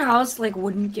our house, like,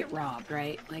 wouldn't get robbed,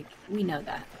 right? Like, we know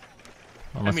that.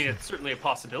 I mean, it's certainly a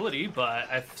possibility, but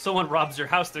if someone robs your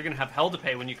house, they're going to have hell to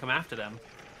pay when you come after them.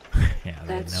 Yeah,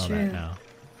 they That's know true. that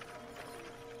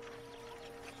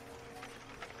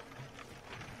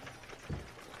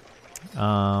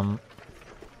now.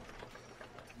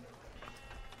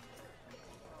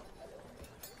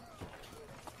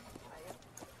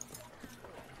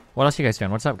 What else you guys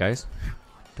doing? What's up, guys?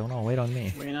 Don't all wait on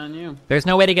me. Waiting on you. There's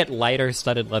no way to get lighter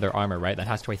studded leather armor, right? That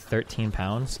has to weigh 13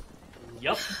 pounds.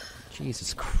 Yep.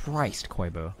 Jesus Christ,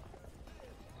 Koibu.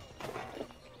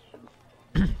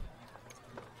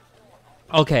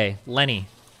 Okay, Lenny.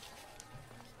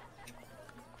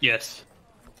 Yes.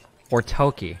 Or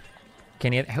Toki.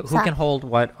 Can you? Who can hold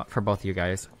what for both of you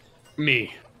guys?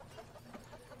 Me.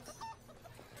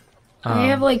 I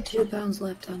have like 2 pounds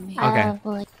left on me. Okay.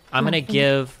 I'm gonna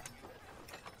give.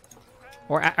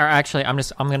 Or actually, I'm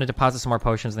gonna deposit some more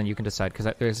potions, then you can decide, because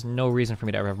there's no reason for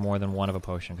me to ever have more than 1 of a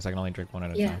potion, because I can only drink 1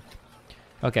 at a time.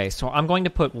 Okay, so I'm going to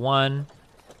put 1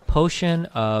 potion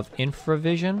of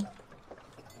infravision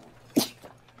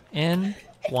in,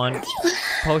 1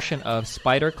 potion of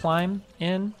spider climb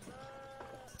in,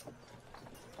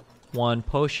 1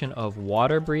 potion of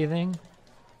water breathing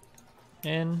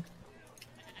in,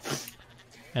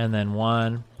 and then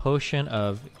 1 potion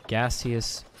of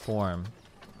gaseous form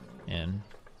in.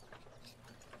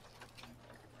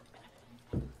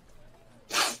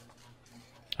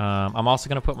 I'm also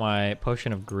going to put my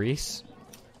potion of grease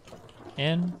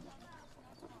in.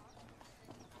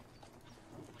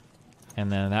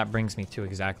 And then that brings me to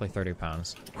exactly 30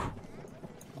 pounds.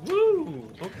 Woo!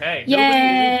 Okay. Yay,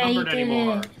 Nobody you encumbered did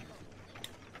anymore. it.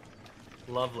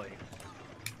 Lovely.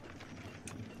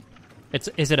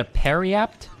 Is it a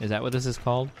periapt? Is that what this is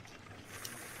called?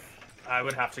 I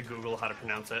would have to Google how to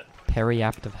pronounce it.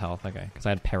 Periapt of health. Okay, because I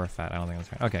had parafat. I don't think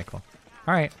that's right. Okay, cool.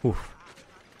 All right. Oof.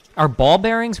 Are ball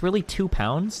bearings really 2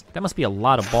 pounds? That must be a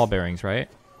lot of ball bearings, right?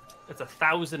 It's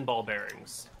 1,000 ball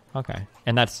bearings. Okay,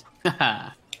 and that's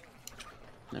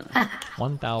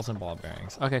 1,000 ball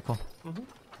bearings. Okay, cool. Mm-hmm.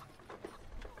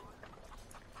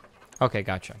 Okay,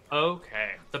 gotcha.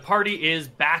 Okay. The party is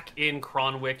back in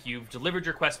Cronwick. You've delivered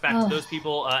your quest back to those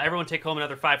people. Everyone take home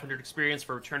another 500 experience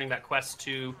for returning that quest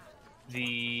to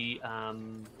the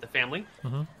family.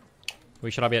 Mm-hmm. We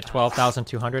should all be at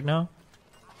 12,200 now?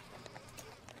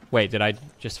 Wait, did I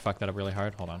just fuck that up really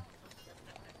hard? Hold on.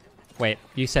 Wait,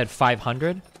 you said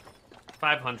 500?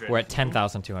 500. We're at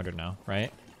 10,200 now,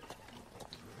 right?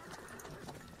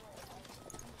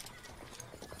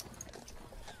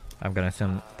 I'm gonna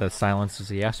assume the silence is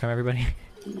a yes from everybody.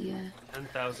 Yeah.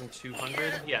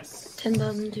 10,200. Yes.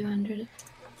 10,200.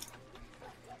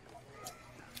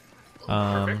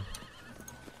 Perfect.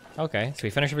 Okay, so we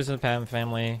finished with the Pam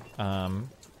family.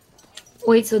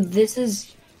 Wait, so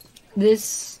this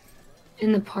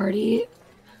in the party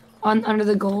under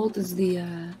the gold is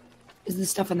the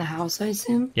stuff in the house, I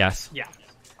assume? Yes. Yeah.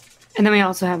 And then we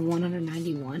also have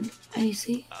 191, I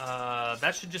see.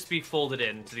 That should just be folded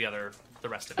in to the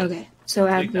rest of it. Okay, so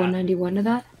add Leave that. 191 to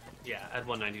that? Yeah, add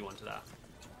 191 to that.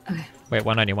 Okay. Wait,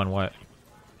 191 what?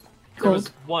 There was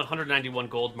Gold. 191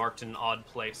 gold marked in an odd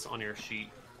place on your sheet.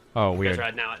 Oh, You weird.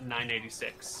 guys are now at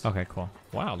 986. Okay, cool.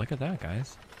 Wow, look at that,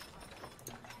 guys.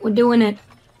 We're doing it.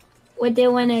 We're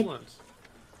doing it. Excellent.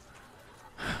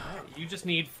 Alright, you just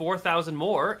need 4,000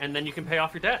 more, and then you can pay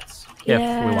off your debts. If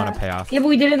we want to pay off. Yeah, but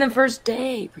we did it the first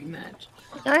day, pretty much.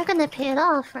 You're gonna pay it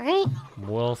off, right?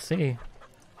 We'll see.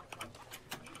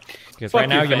 Because Fuck right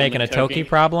now your you're making a family, Toki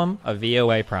problem a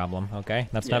VOA problem. Okay,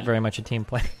 that's not Yeah. very much a team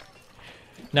play.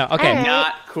 No, okay. Alright.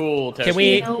 Not cool,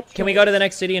 Toki. Can we go to the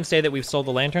next city and say that we've sold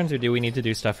the lanterns, or do we need to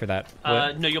do stuff for that?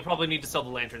 No, you'll probably need to sell the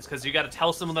lanterns because you got to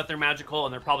tell someone that they're magical,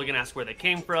 and they're probably going to ask where they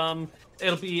came from.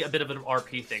 It'll be a bit of an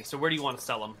RP thing. So where do you want to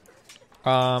sell them?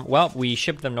 Well, we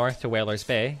shipped them north to Whalers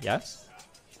Bay. Yes.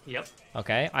 Yep.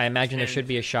 Okay. I imagine there And- should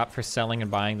be a shop for selling and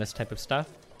buying this type of stuff.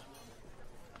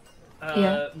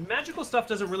 Yeah. Magical stuff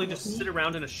doesn't really just sit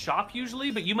around in a shop usually,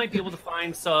 but you might be able to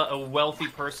find a wealthy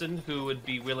person who would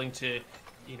be willing to,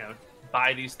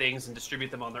 buy these things and distribute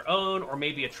them on their own, or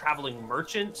maybe a traveling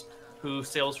merchant who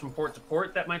sails from port to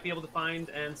port that might be able to find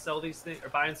and sell these things, or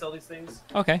buy and sell these things.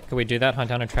 Okay. Could we do that? Hunt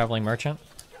down a traveling merchant,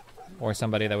 or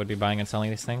somebody that would be buying and selling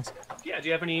these things. Yeah. Do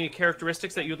you have any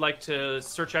characteristics that you'd like to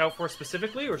search out for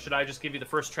specifically, or should I just give you the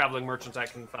first traveling merchant I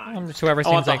can find? Just whoever I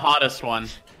want seems the like hottest one.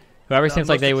 whoever The seems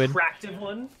like most they would attractive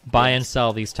one. buy and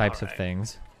sell these types of Alright.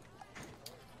 things.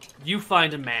 You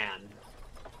find a man.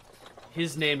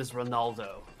 His name is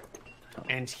Ronaldo,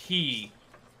 and he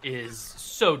is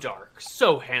so dark,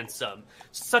 so handsome,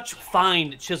 such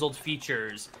fine chiseled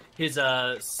features. His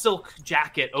silk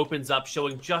jacket opens up,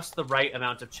 showing just the right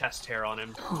amount of chest hair on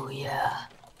him. Oh yeah.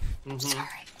 Mhm.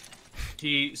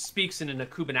 He speaks in an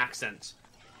Akuban accent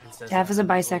and says, Daff is a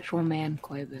bisexual man,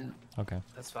 Koibu. Okay.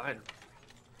 "That's fine.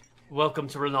 Welcome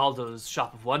to Ronaldo's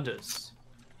Shop of Wonders.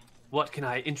 What can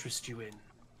I interest you in?"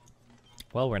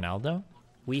 Well, Ronaldo,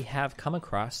 we have come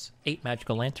across 8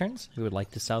 magical lanterns. We would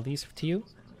like to sell these to you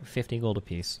for 50 gold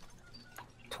apiece.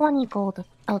 20 gold.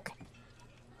 Okay.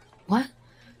 What?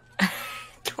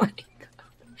 20.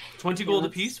 20 gold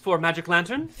apiece for a magic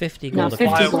lantern? 50 No, gold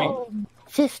 50 apiece. gold.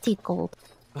 50 gold.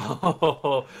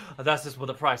 Oh, that's just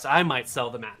the price I might sell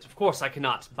them at. Of course, I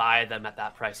cannot buy them at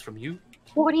that price from you.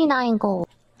 49 gold.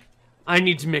 I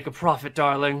need to make a profit,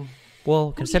 darling.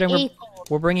 Well, considering 48 gold.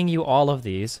 we're bringing you all of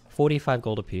these, 45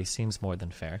 gold apiece seems more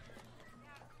than fair.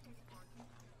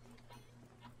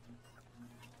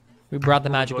 We brought the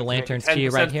magical Going to make lanterns to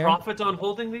you right 10% here. Profit on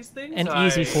holding these things? An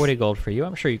easy 40 gold for you.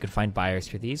 I'm sure you could find buyers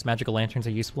for these. Magical lanterns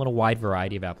are useful in a wide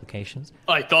variety of applications.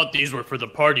 I thought these were for the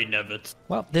party, Nevitz.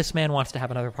 Well, this man wants to have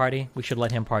another party. We should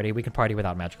let him party. We can party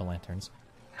without magical lanterns.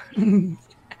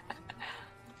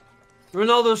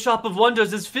 Ronaldo's Shop of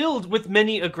Wonders is filled with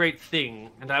many a great thing,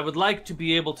 and I would like to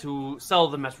be able to sell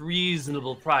them at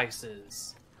reasonable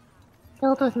prices.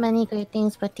 Filled with many great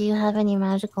things, but do you have any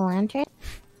magical lanterns?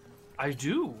 I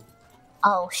do.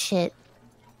 Oh shit.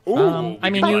 I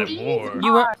mean, buy you-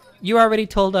 more. you already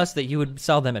told us that you would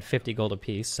sell them at 50 gold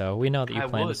apiece, so we know that you I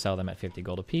plan to would. sell them at 50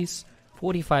 gold apiece.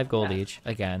 45 gold Yeah. each,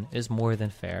 again, is more than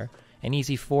fair. An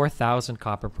easy 4,000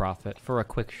 copper profit for a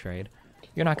quick trade.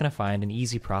 You're not going to find an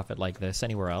easy profit like this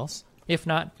anywhere else. If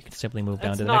not, you can simply move down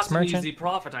That's to the not next an merchant. easy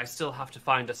profit. I still have to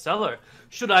find a seller.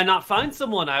 Should I not find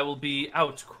someone, I will be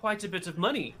out quite a bit of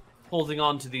money holding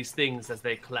on to these things as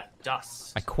they collect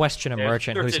dust. I question a There's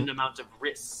merchant a who's... certain amount of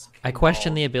risk. I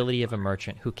question the involved. ability of a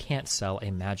merchant who can't sell a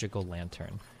magical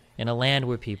lantern in a land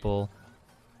where people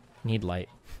need light.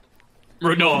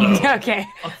 Ronaldo, Okay.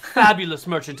 A fabulous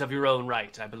merchant of your own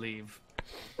right, I believe.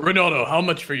 Ronaldo, how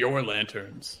much for your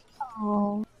lanterns?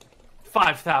 Oh.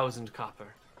 5,000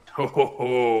 copper. Ho ho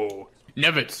ho.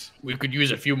 Nevitz, we could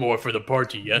use a few more for the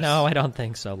party, yes? No, I don't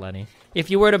think so, Lenny. If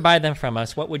you were to buy them from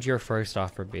us, what would your first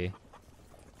offer be?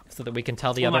 So that we can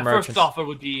tell the Well, other my merchants. first offer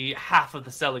would be half of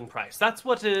the selling price. That's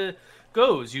what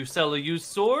goes. You sell a used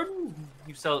sword,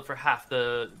 you sell it for half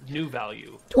the new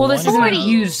value. Well, this isn't a 20.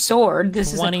 used sword.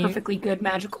 This 20. is a perfectly good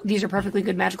magical. These are perfectly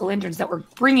good magical lanterns that we're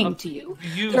bringing to you.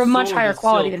 Used They're of much sword higher is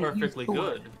quality still than a used perfectly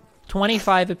sword. good.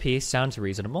 25 apiece sounds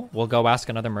reasonable. We'll go ask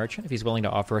another merchant if he's willing to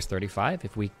offer us 35.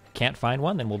 If we can't find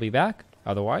one, then we'll be back.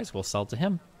 Otherwise, we'll sell to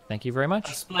him. Thank you very A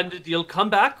much. splendid deal. Come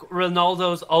back.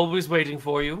 Ronaldo's always waiting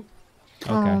for you.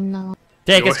 Okay. Oh no.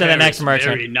 Take Your us to the hair next is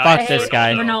merchant. very nice, Fuck this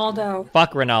guy. Ronaldo.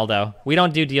 Fuck Ronaldo. We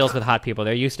don't do deals with hot people.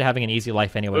 They're used to having an easy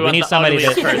life anyway. We want need the somebody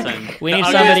ugliest that... person. We The need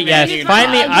ugliest somebody, man yes. you can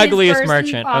Find the find. ugliest person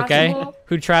merchant, okay? possible.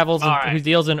 Who travels, All right. who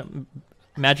deals in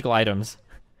magical items.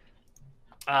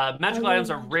 Magical items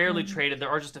are rarely traded. There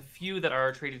are just a few that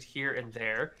are traded here and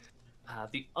there.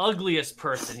 The ugliest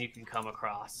person you can come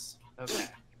across. Okay.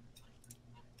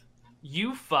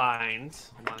 You find...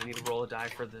 Hold on, I need to roll a die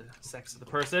for the sex of the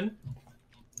person.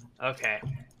 Okay.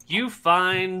 You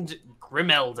find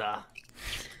Grimelda.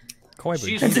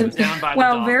 She's sitting down by the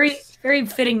Well, docks. very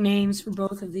fitting names for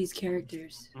both of these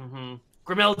characters. Mm-hmm.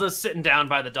 Grimelda's sitting down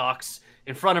by the docks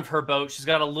in front of her boat. She's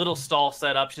got a little stall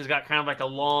set up. She's got kind of like a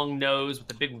long nose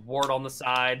with a big wart on the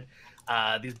side.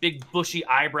 these big bushy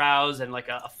eyebrows and like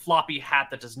a floppy hat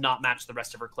that does not match the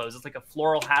rest of her clothes. It's like a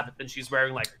floral hat, but then she's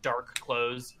wearing like dark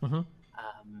clothes.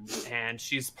 And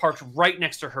she's parked right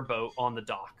next to her boat on the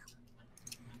dock.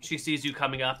 She sees you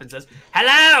coming up and says,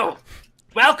 "Hello!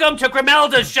 Welcome to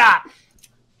Grimelda's shop!"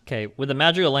 Okay, with the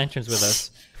magical lanterns with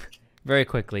us, very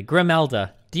quickly.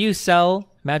 Grimelda, do you sell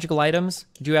magical items?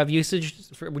 Do you have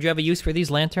would you have a use for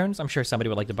these lanterns? I'm sure somebody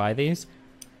would like to buy these.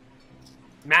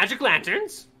 Magic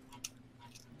lanterns?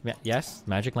 Yes,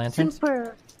 magic lanterns.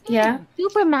 Super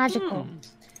magical.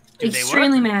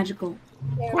 Extremely magical.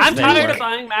 I'm tired of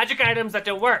buying magic items that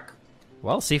don't work.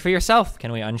 Well, see for yourself.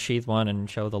 Can we unsheath one and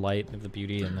show the light of the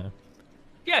beauty and the...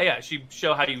 Yeah. She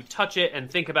show how you touch it and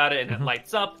think about it, and it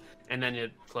lights up, and then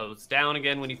it closes down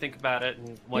again when you think about it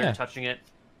and while you're touching it.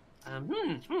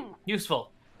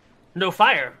 Useful. No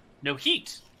fire, no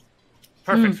heat.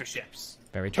 Perfect for ships.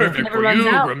 Very true. Perfect for you,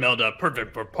 Grimelda.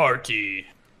 Perfect for party.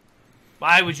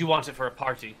 Why would you want it for a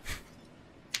party?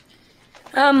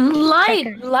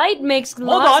 Light makes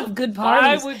lots of good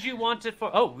parties. Why would you want it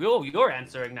for? Oh, you're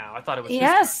answering now. I thought it was.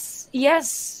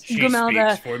 Yes, She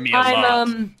Grimelda. speaks for me a lot.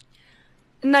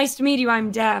 Nice to meet you.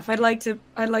 I'm Daff. I'd like to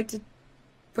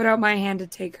put out my hand to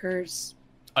take hers.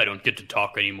 I don't get to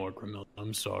talk anymore, Grimelda.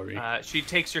 I'm sorry. She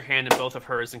takes your hand in both of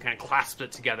hers and kind of clasps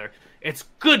it together. It's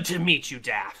good to meet you,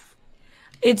 Daff.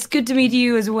 It's good to meet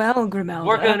you as well, Grimelda.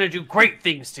 We're gonna do great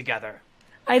things together.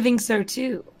 I think so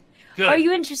too. Good. Are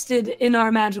you interested in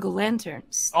our magical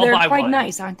lanterns? I'll They're buy quite one.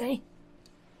 nice, aren't they?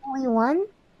 Only one?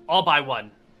 I'll buy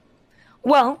one.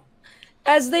 Well,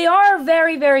 as they are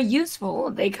very, very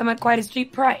useful, they come at quite a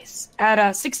steep price,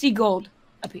 at 60 gold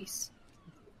apiece.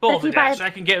 Balderdash, I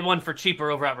can get one for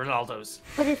cheaper over at Ronaldo's.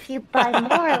 But if you buy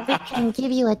more, we can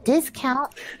give you a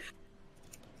discount.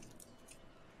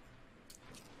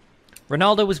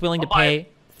 Ronaldo was willing to pay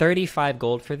 35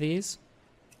 gold for these.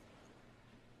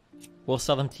 We'll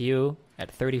sell them to you at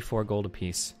 34 gold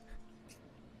apiece.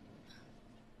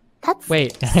 That's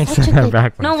Wait, such a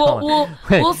good... No,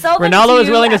 we'll sell them Ronaldo to was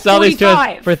you willing to at sell these to us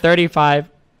 45. for 35.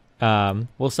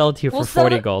 We'll sell it to you We'll for sell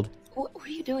 40 it- gold. What are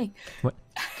you doing?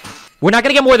 We're not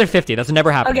gonna get more than 50. That's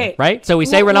never happened, Okay. right? So we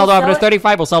say We'll Ronaldo sell offered us it-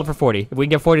 35. We'll sell it for 40. If we can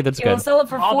get 40, that's Yeah, we'll good. sell it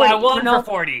for 40. I'll buy one Ronaldo-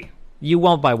 for 40. You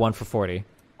won't buy one for 40.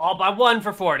 I'll buy one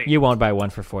for 40. You won't buy one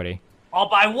for 40. I'll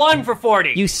buy one for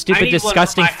 40. You I stupid, need one for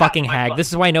disgusting my half fucking my hag. buck. This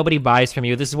is why nobody buys from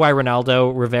you. This is why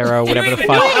Ronaldo, Rivero, whatever the You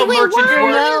know fuck. how merchants work?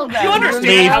 No, You understand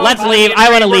Leave. how Let's a leave.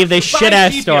 I want to leave this buy shit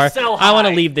ass cheap, store. you sell I want to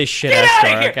high. leave this shit Get ass out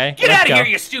store. of here! Okay. Get Let's out of go. here,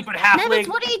 you stupid Nevis, halfling!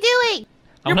 what are you doing?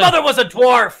 Your mother was a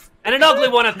dwarf, and an ugly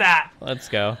one at that. Let's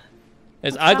go.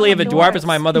 As ugly of a dwarf as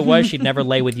my mother was, she'd never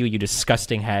lay with you, you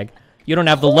disgusting hag. You don't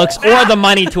have the looks or the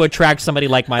money to attract somebody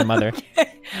like my mother.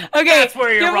 Okay, That's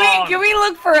where you're wrong. Can we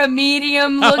look for a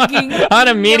medium looking... On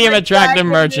a medium attractive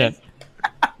merchant.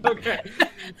 Okay.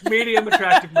 Medium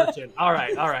attractive merchant. All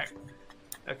right.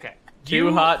 Okay. Too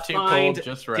You hot, too find cold,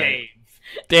 just right.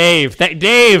 Dave.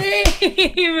 Dave.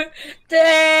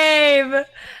 Dave!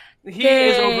 He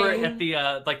is over at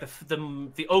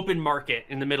the open market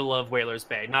in the middle of Whalers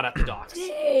Bay, not at the docks.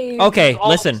 Okay, All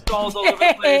listen. stalls all over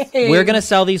the place. We're gonna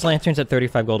sell these lanterns at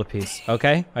 35 gold apiece.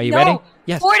 Okay? Are you No, ready?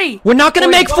 Yes. 40. We're not gonna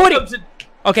make 40. Welcome to-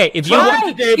 Okay, if you. Welcome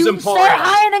to Dave's You Emporium. start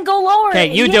high and then go lower.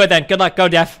 Okay, you do it then. Good luck. Go,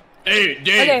 Def. Hey,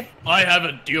 Dave, Okay. I have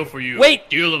a deal for you. Wait.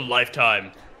 Deal of a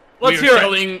lifetime. Let's we hear are it.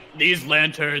 selling these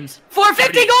lanterns. For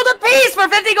 50 gold apiece! For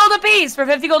 50 gold apiece! For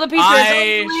 50 gold apiece!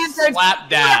 I lanterns. slap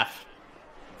Daff.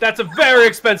 That's a very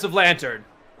expensive lantern.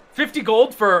 50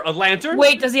 gold for a lantern?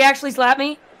 Wait, does he actually slap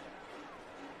me?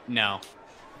 No,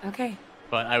 Okay.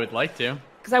 but I would like to.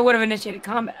 Because I would have initiated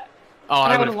combat. Oh,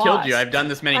 I would have would've killed lost. you. I've done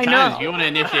this many I times. know. If you want to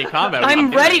initiate combat, I'm we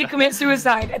can ready do to commit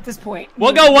suicide at this point.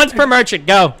 We'll go once per merchant.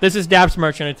 Go. This is Dab's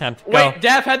merchant attempt. it. Go. Wait,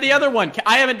 Daff had the other one.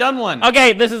 I haven't done one.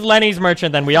 Okay, this is Lenny's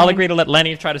merchant then. We all agree to let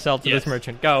Lenny try to sell to Yes. this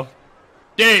merchant. Go.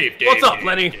 Dave, What's up, Dave,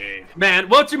 Lenny? Dave. Man,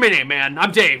 what's your name, man?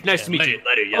 I'm Dave. Nice to meet Lenny, you.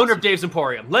 Lenny, yes. Owner of Dave's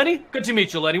Emporium. Lenny, good to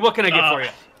meet you, Lenny. What can I get for you?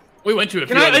 We went to a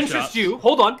Can few I other interest shops. you?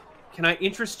 Hold on. Can I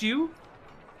interest you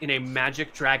in a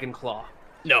magic dragon claw?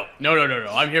 No.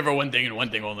 I'm here for one thing and one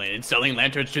thing only. It's selling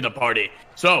lanterns to the party.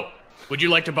 So, would you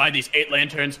like to buy these 8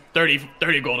 lanterns? 30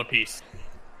 gold apiece.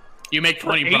 You make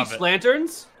 20 8 profit.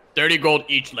 lanterns? 30 gold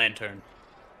each lantern.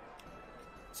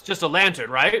 It's just a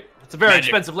lantern, right? It's a very Magic.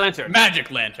 expensive lantern.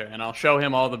 Magic lantern. And I'll show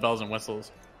him all the bells and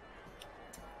whistles.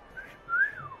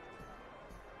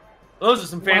 Those are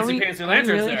some Are fancy we lanterns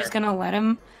really there. just gonna let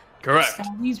him Correct.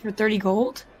 sell these for 30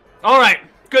 gold? All right.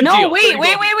 Good No, deal. wait. 30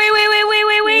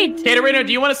 gold. Caterina,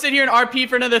 do you want to sit here and RP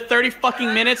for another 30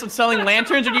 fucking minutes of selling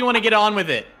lanterns, or do you want to get on with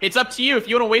it? It's up to you. If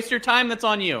you want to waste your time, that's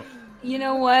on you. You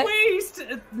know what? Waste.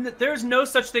 There's no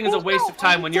such thing as a There's waste no of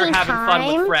time when you're wasting having fun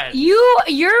with time. friends.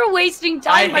 You're wasting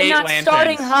time I by hate not lanterns.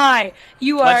 starting high.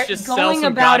 You are Let's just sell going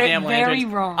some about it goddamn very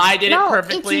lanterns. wrong. I did No, it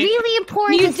perfectly. it's really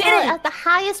important You to sell it didn't. at the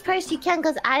highest price you can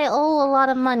because I owe a lot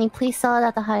of money. Please sell it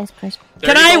at the highest price.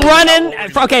 Can I run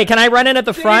in? Okay, can I run in at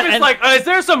the front? David's like, is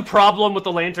there some problem with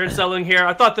the lantern selling here?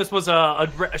 I thought this was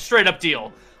a straight up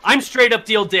deal. I'm straight up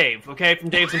deal Dave, okay, from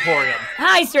Dave's Emporium.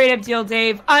 Hi, Straight Up Deal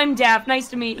Dave. I'm Daff. Nice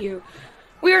to meet you.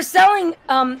 We are selling,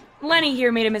 Lenny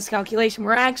here made a miscalculation.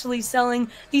 We're actually selling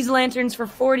these lanterns for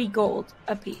 40 gold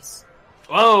a piece.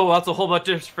 Oh, that's a whole bunch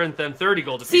different than 30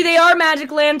 gold. See, they are magic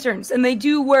lanterns, and they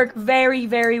do work very,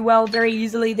 very well, very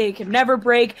easily. They can never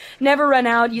break, never run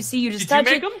out. You see, you just Did you touch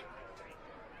make it. them?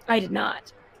 I did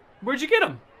not. Where'd you get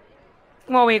them?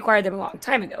 Well, we acquired them a long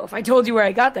time ago. If I told you where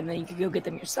I got them, then you could go get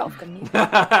them yourself, couldn't you?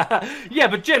 Yeah,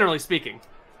 but generally speaking.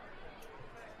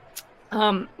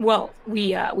 Well,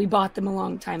 we bought them a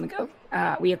long time ago. We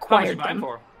How much you acquired buy 'em them.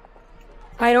 for?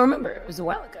 I don't remember. It was a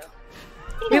while ago.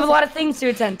 We have a lot of things to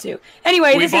attend to.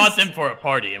 Anyway, We this bought is them for a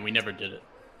party and we never did it.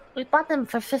 We bought them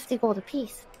for 50 gold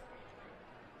apiece.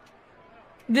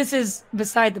 this is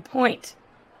beside the point.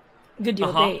 Good deal,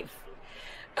 Uh-huh. Dave.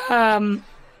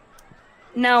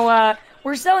 Now,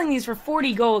 we're selling these for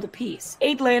 40 gold apiece.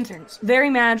 8 lanterns. Very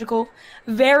magical.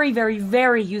 Very, very,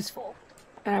 very useful.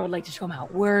 And I would like to show them how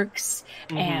it works.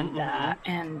 And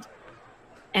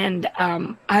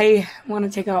I want to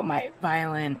take out my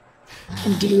violin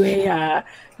and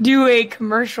do a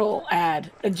commercial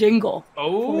ad, a jingle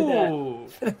Oh,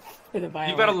 for the violin.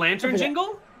 you got a lantern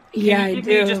jingle? Yeah, I Give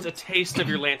do. me just a taste of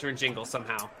your lantern jingle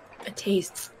somehow. A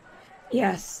taste.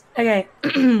 Yes. Okay.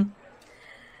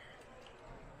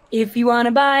 If you want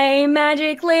to buy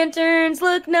magic lanterns,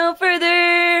 look no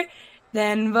further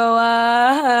than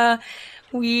Voa.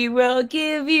 We will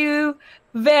give you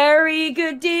very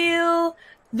good deal.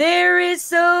 There is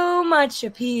so much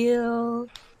appeal.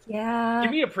 Yeah.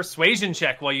 Give me a persuasion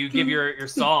check while you give your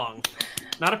song.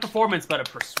 Not a performance, but a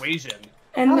persuasion.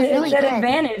 And Oh, it's really at good.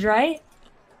 advantage, right?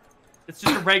 It's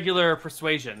just a regular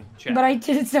persuasion check. But I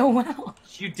did it so well.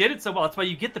 You did it so well. That's why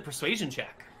you get the persuasion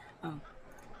check.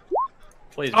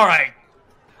 Please. All right.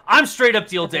 I'm straight up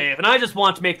deal Dave, and I just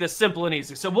want to make this simple and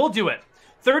easy. So we'll do it.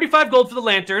 35 gold for the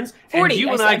lanterns, 40, and you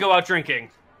I and I said. go out drinking.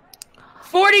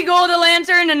 40 gold a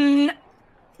lantern, and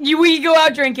we go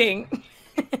out drinking.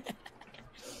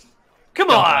 Come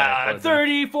Don't on. buy it,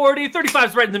 30, 40,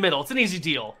 35's right in the middle. It's an easy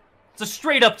deal. It's a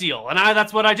straight up deal, and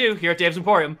that's what I do here at Dave's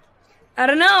Emporium. I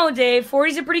don't know, Dave.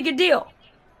 40's a pretty good deal.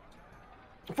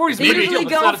 40's a They pretty usually deal,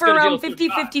 but it's go not as for good a deal around as 50,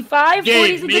 35. 55. 40's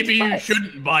Dave, a maybe good you price.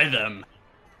 shouldn't buy them.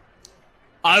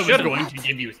 I was Shouldn't. going to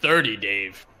give you 30,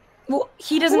 Dave. Well,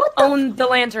 he doesn't own the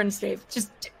lanterns, Dave. Just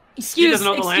He excuse doesn't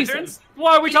own the excuse lanterns? him.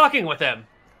 Why are we talking with him?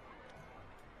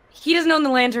 He doesn't own the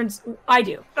lanterns. I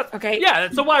do. Okay. Yeah,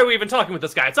 so why are we even talking with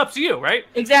this guy? It's up to you, right?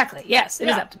 Exactly. Yes, it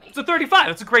is Yeah. up to me. It's a 35.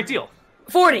 That's a great deal.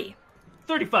 40.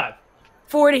 35.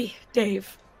 40,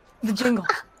 Dave. The jingle.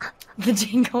 The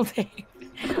jingle, Dave.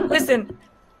 Listen.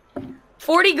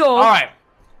 40 gold. All right.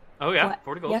 Oh, yeah. What?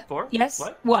 40 gold. Yeah. 4? Yes.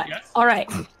 What? Yes. All right.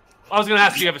 I was going to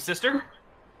ask, do you have a sister?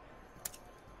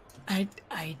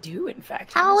 I do, in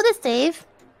fact. How old is Dave?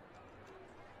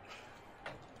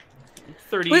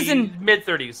 30, Listen.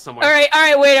 mid-30s somewhere. All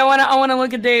right, wait. I want to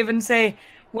look at Dave and say,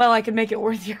 well, I can make it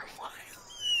worth your while.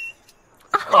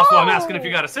 Also, I'm asking if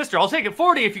you got a sister. I'll take it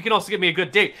 40 if you can also give me a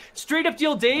good date. Straight up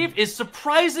deal Dave is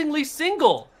surprisingly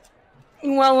single.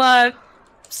 Well,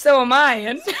 so am I,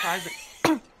 and Surprising.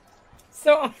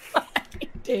 so am I,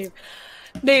 Dave.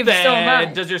 Dave, so am I.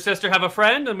 Then, does your sister have a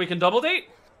friend and we can double date?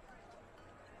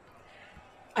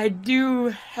 I do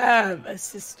have a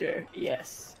sister.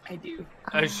 Yes, I do.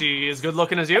 Is she as good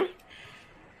looking as you?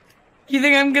 You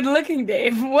think I'm good looking,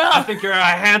 Dave? Well, I think you're a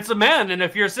handsome man, and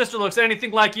if your sister looks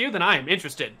anything like you, then I am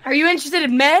interested. are you interested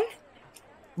in men?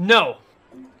 No.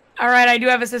 All right, I do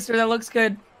have a sister that looks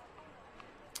good.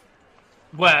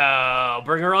 Well,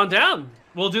 bring her on down.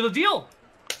 We'll do the deal.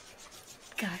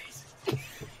 Guys,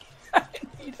 I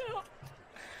need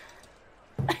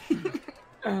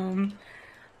help.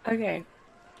 Okay.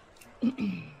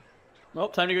 Well,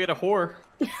 time to go get a whore.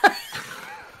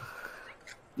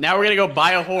 Now we're gonna go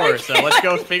buy a whore, so let's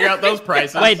go figure out those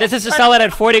prices. Wait, this is to sell it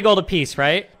at 40 gold a piece,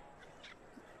 right?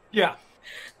 Yeah.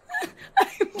 I'm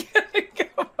gonna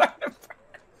go find a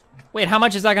Wait, how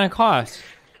much is that going to cost?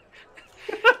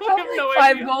 probably no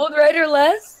 5 idea. gold, right, or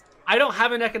less? I don't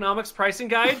have an economics pricing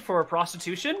guide for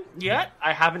prostitution yet.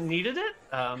 I haven't needed it.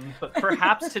 But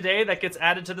perhaps today that gets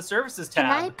added to the services Can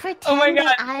I tab. pretend Oh my God.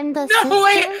 that I'm the sister? No,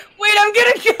 wait, I'm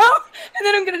gonna go, and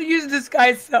then I'm gonna use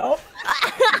disguise self.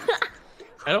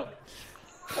 I don't.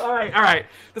 All right.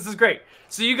 This is great.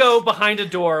 So you go behind a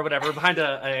door or whatever, behind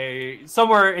a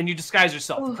somewhere, and you disguise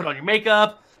yourself. You put on your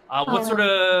makeup. What sort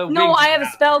of? No, I have a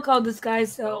spell called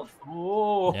Disguise Self.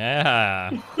 Oh.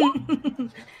 Yeah.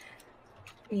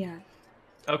 Yeah.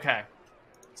 Okay.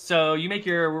 So you make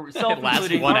your self, It lasts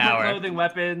including 1 armor, hour. clothing,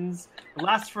 weapons. It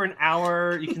lasts for an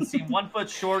hour. You can see 1 foot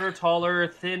shorter, taller,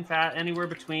 thin, fat, anywhere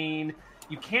between.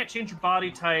 You can't change your body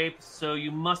type, so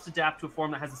you must adapt to a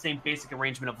form that has the same basic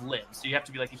arrangement of limbs. So you have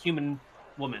to be like a human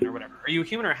woman or whatever. Are you a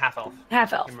human or a half elf?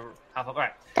 Half elf. Half elf. All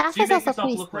right. Daff So you is make also yourself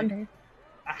pretty look like slender.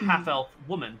 a half elf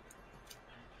woman.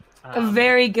 A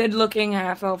very good-looking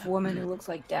half elf woman who looks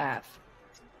like Daff.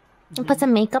 And put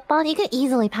some makeup on. You could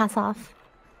easily pass off.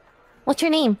 What's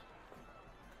your name?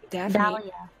 Daphne.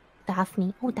 Dahlia.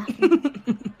 Daphne. Oh, Daphne.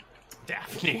 Daphne.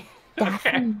 Daphne.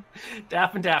 Okay.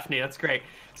 Daff and Daphne. That's great.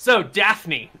 So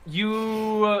Daphne, you.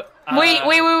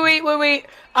 Wait.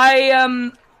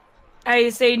 I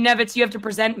say, Nevitz, you have to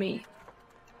present me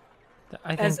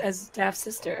I think, as Daff's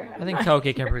sister. I think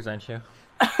Toki can present you.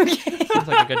 Okay. Seems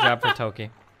like a good job for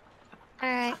Toki.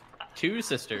 Alright. 2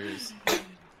 sisters.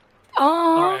 Oh.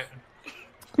 All right.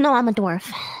 No, I'm a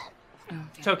dwarf.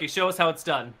 Toki, show us how it's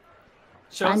done.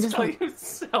 Show I'm us just how like- you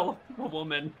sell a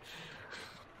woman.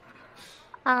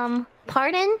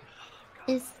 Pardon?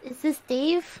 Is this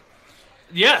Dave?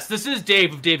 Yes, this is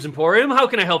Dave of Dave's Emporium. How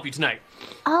can I help you tonight?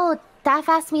 Oh, Daff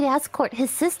asked me to escort his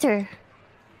sister.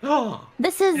 Oh,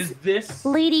 This is is this?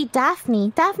 Lady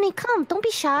Daphne. Daphne, come. Don't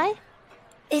be shy.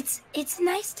 It's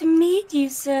nice to meet you,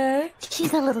 sir.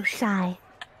 She's a little shy.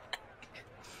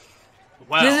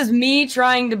 Wow. This is me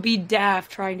trying to be Daff,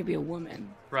 trying to be a woman.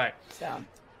 Right.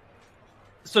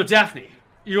 So, Daphne,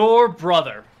 your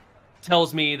brother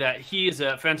tells me that he is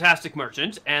a fantastic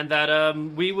merchant and that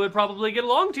we would probably get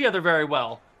along together very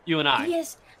well, you and I.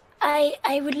 yes,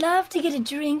 I would love to get a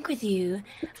drink with you.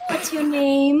 What's your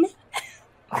name?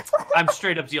 I'm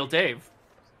straight up deal Dave.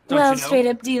 Don't Well, you know? straight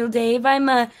up deal, Dave. I'm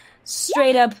a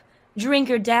straight up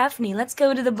drinker, Daphne. Let's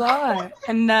go to the bar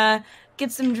and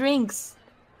get some drinks,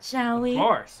 shall we?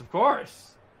 Of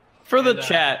course. For the And,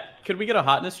 chat, could we get a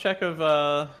hotness check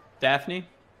of Daphne?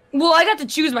 Well, I got to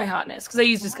choose my hotness because I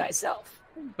used Disguise Self.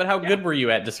 But how good were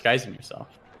you at disguising yourself?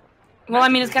 Well, I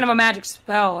mean, it's kind of a magic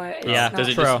spell. It's Yeah, not- does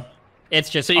it true. just- It's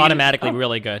just So you- automatically oh.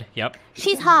 really good. Yep.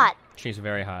 She's hot. She's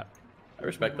very hot. I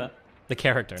respect that. The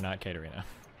character, not Katerina.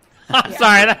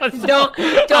 Sorry, that was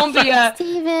don't be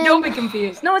Steven. don't be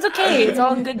confused. No, it's okay. It's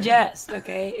all in good jest.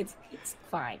 Okay, it's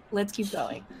fine. Let's keep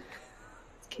going.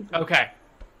 Okay.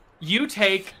 You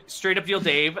take straight up deal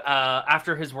Dave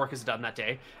after his work is done that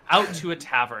day out to a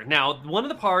tavern. Now, one of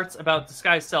the parts about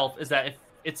Disguise Self is that if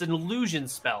it's an illusion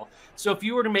spell. So if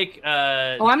you were to make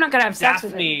Oh, I'm not gonna have sex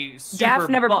with him. Daphne super Daff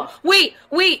never. buff, Wait.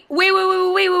 Whoa.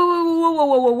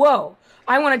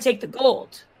 I want to take the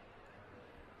gold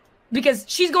because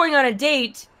she's going on a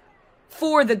date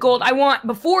for the gold. I want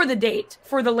before the date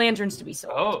for the lanterns to be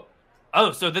sold.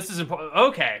 Oh, so this is important.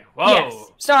 Okay. Whoa.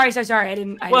 Yes. Sorry. I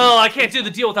didn't. Well, I can't do the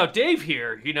deal without Dave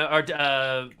here, you know, or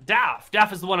Daff.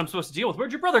 Daff is the one I'm supposed to deal with.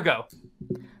 Where'd your brother go?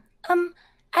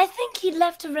 I think he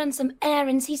left to run some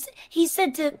errands. He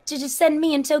said to just send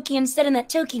me and Toki instead, and that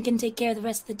Toki can take care of the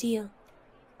rest of the deal.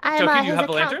 I'm Toki, do his you have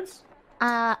the account- lanterns?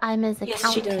 I'm his Yes,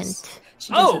 she accountant. does.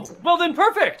 She does Oh, well then,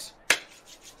 perfect.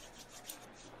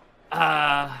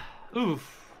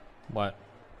 Oof. What?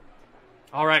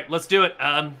 All right, let's do it.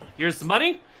 Here's the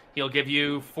money. He'll give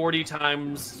you 40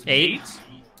 times 8.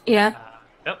 Yeah.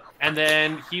 Yep. And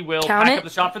then he will Count pack it. up the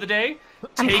shop for the day.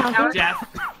 I'm Take counting.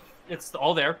 It's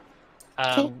all there.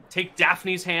 Okay. Take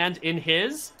Daphne's hand in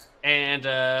his and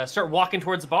start walking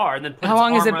towards the bar. And then put How his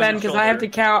long has arm it around been? your Because I have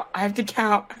to shoulder.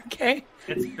 count. Okay.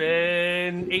 It's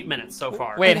been 8 minutes so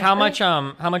far. Wait, how much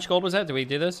gold was that? Did we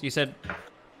do this? You said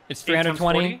it's 8 times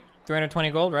 320. 40?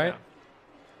 320 gold, right?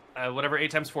 Whatever 8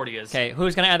 times 40 is. Okay,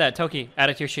 who's gonna add that? Toki, add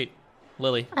it to your sheet.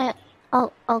 Lily.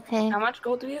 Oh, okay. How much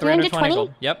gold do we have? 320 320?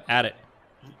 gold. Yep, add it.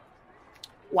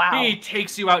 Wow. He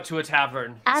takes you out to a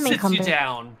tavern, I'm sits you encumbered.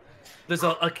 down. There's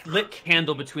a lit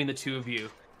candle between the two of you.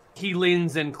 He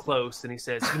leans in close and he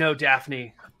says, "You know,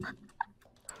 Daphne,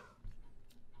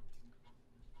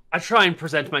 I try and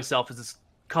present myself as this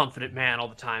confident man all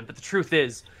the time, but the truth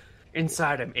is,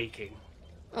 inside I'm aching.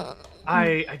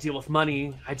 I deal with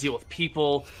money, I deal with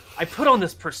people. I put on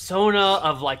this persona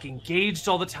of like engaged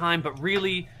all the time, but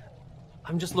really,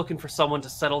 I'm just looking for someone to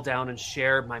settle down and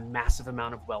share my massive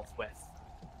amount of wealth with.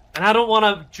 And I don't want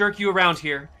to jerk you around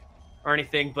here or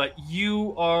anything, but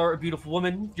you are a beautiful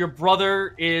woman. Your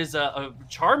brother is a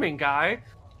charming guy,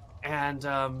 and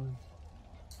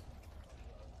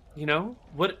you know,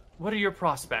 what are your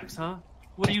prospects, huh?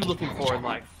 What are you looking for in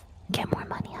life? Get more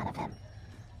money out of him.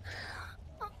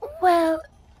 Well,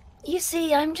 you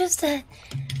see, I'm just a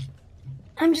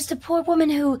poor woman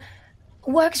who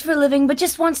works for a living but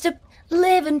just wants to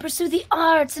live and pursue the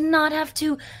arts and not have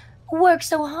to work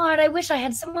so hard. I wish I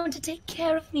had someone to take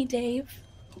care of me, Dave.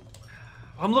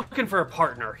 I'm looking for a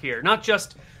partner here, not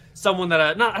just someone that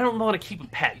I don't want to keep a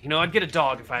pet. You know, I'd get a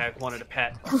dog if I wanted a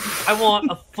pet. I want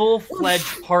a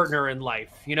full-fledged partner in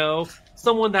life, you know?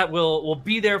 Someone that will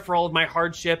be there for all of my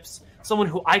hardships, someone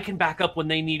who I can back up when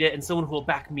they need it, and someone who will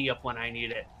back me up when I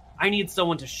need it. I need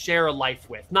someone to share a life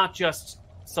with, not just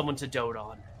someone to dote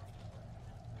on.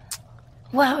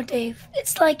 Wow, Dave,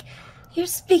 it's like you're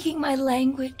speaking my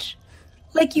language.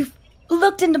 Like you've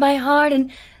looked into my heart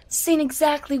and seen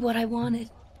exactly what I wanted.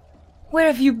 Where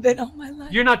have you been all my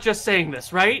life? You're not just saying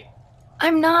this, right?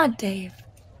 I'm not, Dave.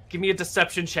 Give me a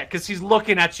deception check, because he's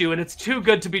looking at you, and it's too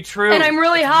good to be true. And I'm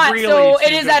really hot, so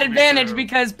it is at advantage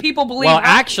because people believe... Well,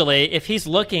 actually, if he's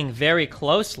looking very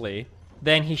closely,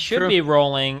 then he should be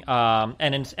rolling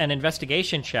an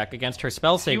investigation check against her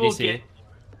spell save DC.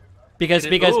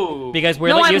 Because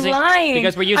we're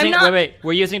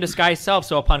using disguise self,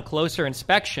 so upon closer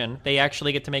inspection, they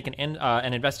actually get to make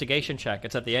an investigation check.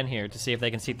 It's at the end here to see if they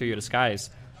can see through your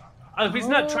disguise. He's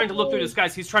not trying to look through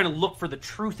disguise. He's trying to look for the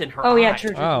truth in her eye. Oh yeah,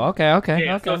 true. Oh, okay.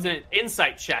 Yeah, so it's an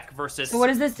insight check versus. So what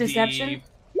is this, deception?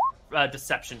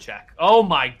 Deception check. Oh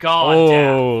my god!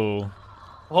 Oh. Dad.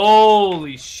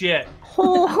 Holy shit!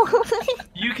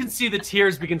 You can see the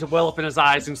tears begin to well up in his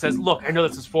eyes, and he says, "Look, I know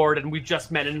this is forward, and we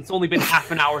just met, and it's only been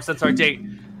half an hour since our date.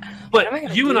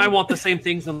 But you and I want the same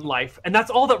things in life, and that's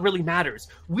all that really matters.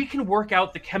 We can work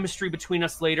out the chemistry between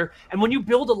us later, and when you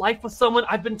build a life with someone,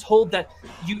 I've been told that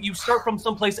you start from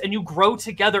someplace and you grow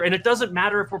together, and it doesn't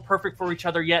matter if we're perfect for each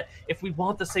other yet. If we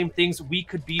want the same things, we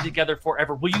could be together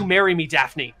forever. Will you marry me,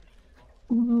 Daphne?"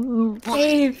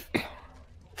 Dave,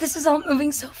 this is all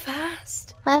moving so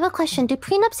fast. I have a question. Do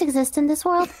prenups exist in this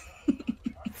world?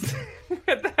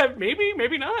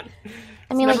 Maybe not.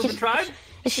 I mean, it's like, tried.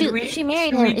 If she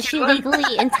married him, is she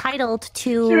legally entitled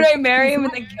to... Should I marry him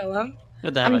and then kill him?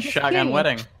 Good to have a shotgun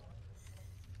wedding.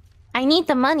 I need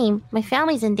the money. My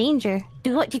family's in danger.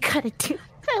 Do what you gotta do.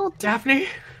 Daphne?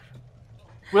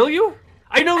 Will you?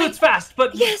 I know it's fast,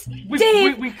 but yes,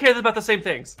 we care about the same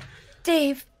things.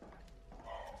 Dave,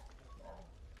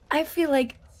 I feel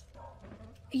like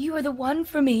you are the one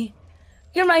for me.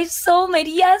 You're my soulmate.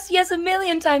 Yes, a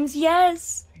million times,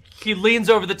 yes. He leans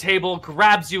over the table,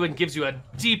 grabs you, and gives you a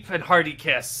deep and hearty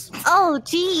kiss. Oh,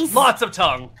 jeez. Lots of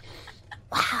tongue.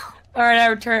 Wow. All right, I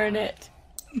return it.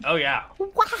 Oh, yeah.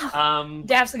 Wow.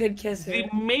 Daph's a good kisser. The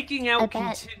making out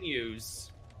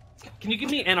continues. Can you give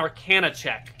me an Arcana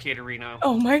check, Katerina?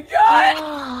 Oh, my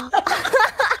God.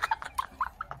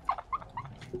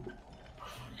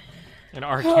 An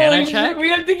Arcana check? We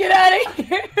have to get out of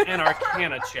here. An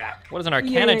Arcana check. What is an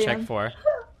Arcana check for?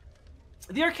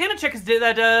 The Arcana check is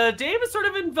that Dave is sort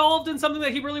of involved in something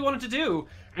that he really wanted to do,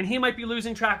 and he might be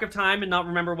losing track of time and not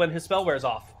remember when his spell wears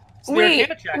off. So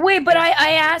but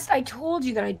I told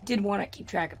you that I did want to keep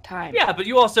track of time. Yeah, but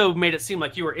you also made it seem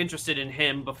like you were interested in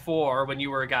him before when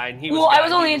you were a guy, and he was. Well, I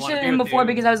was only interested in him before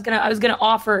because I was gonna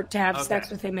offer to have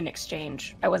sex with him in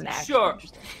exchange. I wasn't actually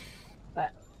interested.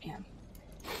 But yeah.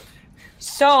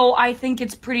 So I think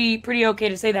it's pretty okay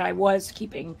to say that I was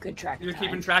keeping good track of time. You're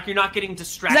keeping track. You're not getting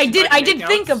distracted. I did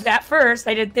think of that first.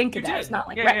 I did think of that. It's not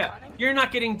like retconning. You're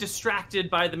not getting distracted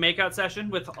by the makeout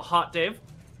session with Hot Dave.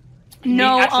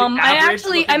 No, I'm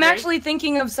actually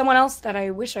thinking of someone else that I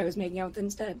wish I was making out with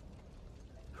instead.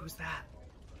 Who's that?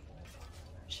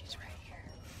 She's right here.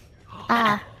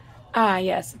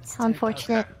 Yes. It's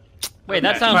unfortunate. Okay. Wait,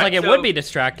 that sounds like it would be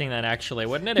distracting then, actually,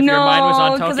 wouldn't it? If your mind was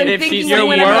on Toki. If you're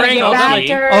worrying,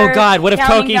 oh god, what if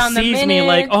Toki sees me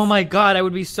like, oh my god, I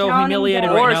would be so humiliated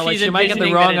right now. Like, she might get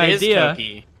the wrong idea.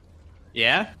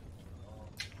 Yeah?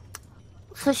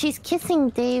 So she's kissing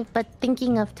Dave, but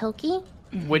thinking of Toki?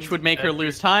 Which would make her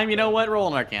lose time. You know what? Roll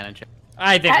an Arcana check.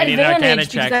 I think we need an Arcana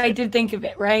check. Because I did think of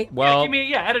it, right? Well,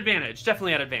 at advantage.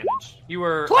 Definitely at advantage. You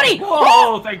were 20.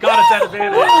 Oh, thank God it's at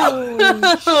advantage.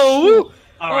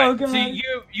 All right. Oh, so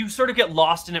you sort of get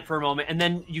lost in it for a moment, and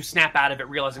then you snap out of it,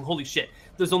 realizing, holy shit,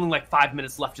 there's only like 5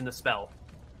 minutes left in the spell.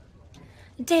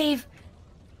 Dave,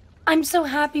 I'm so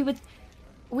happy with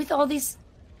all these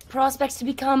prospects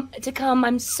to come.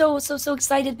 I'm so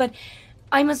excited, but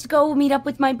I must go meet up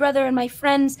with my brother and my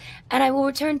friends, and I will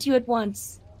return to you at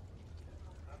once.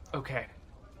 Okay.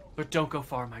 But don't go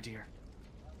far, my dear.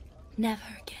 Never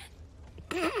again.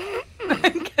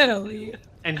 I'm gonna leave.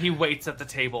 And he waits at the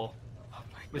table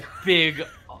with big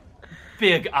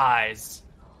eyes.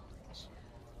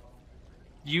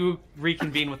 You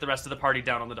reconvene with the rest of the party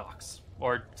down on the docks.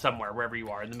 or somewhere, wherever you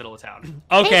are in the middle of town.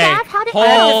 Okay, Daph, how did- I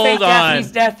have to hold fake on.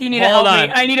 Daphne's death. You need to Hold help on.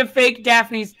 me. I need to fake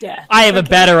Daphne's death. I have a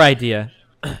better idea.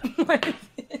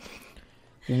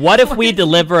 What if we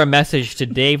deliver a message to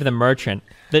Dave the merchant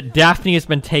that Daphne has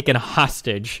been taken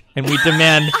hostage, and we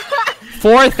demand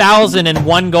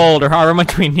 4,001 gold, or however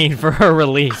much we need for her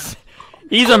release?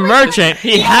 He's a merchant.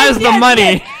 He has the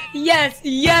money. Yes.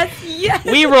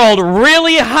 We rolled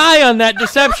really high on that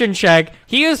deception check.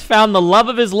 He has found the love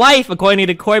of his life, according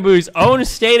to Koibu's own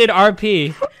stated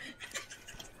RP.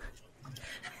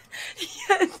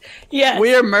 Yes.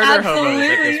 We are murder hobos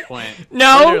at absolutely. this point.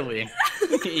 No. Literally.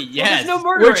 Yes. There's no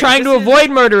murdering. We're trying to avoid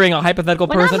murdering a hypothetical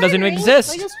We're not person that doesn't murdering,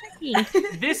 exist. we're just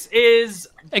freaking. This is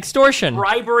Extortion.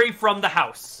 bribery from the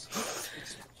house.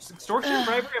 Extortion,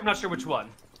 bribery? I'm not sure which one.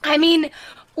 I mean,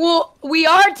 well, we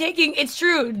are taking. It's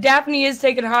true. Daphne is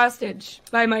taken hostage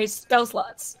by my spell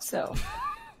slots. So,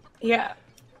 yeah,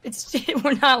 it's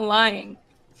we're not lying.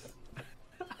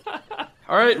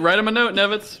 All right, write him a note,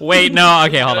 Nevitz. Wait, no.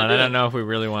 Okay, hold on. do I don't it. know if we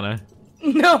really want to.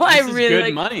 No, I This is really good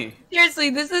like. money. Seriously,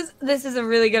 this is a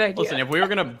really good idea. Listen, if we were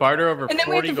gonna barter over And then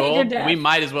we have 40 to fake your gold, death. we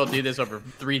might as well do this over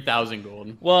 3,000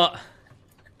 gold. Well,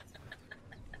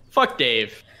 Fuck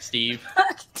Dave, Steve.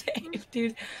 Fuck Dave,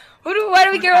 dude. Why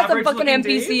do we care about the Average fucking looking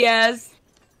NPC ass?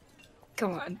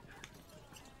 Come on.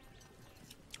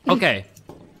 okay.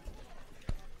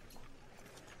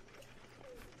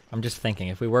 I'm just thinking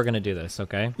if we were going to do this,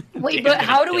 okay? Wait, Dave's but gonna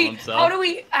how do kill we? himself. How do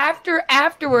we?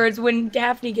 Afterwards, when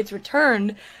Daphne gets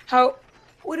returned,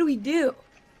 what do we do?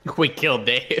 We killed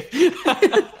Dave.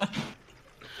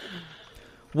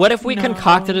 What if we No.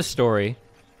 concocted a story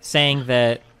saying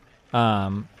that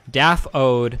Daph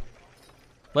owed,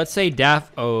 let's say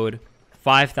Daph owed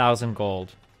 5,000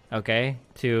 gold, okay,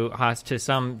 to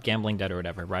some gambling debt or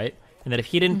whatever, right? And that if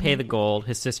he didn't pay the gold,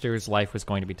 his sister's life was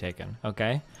going to be taken,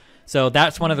 okay? So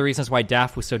that's one of the reasons why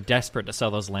Daph was so desperate to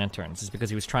sell those lanterns, is because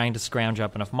he was trying to scrounge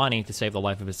up enough money to save the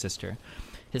life of his sister.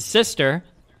 His sister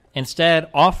instead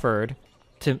offered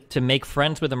to make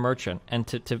friends with a merchant and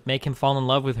to make him fall in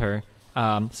love with her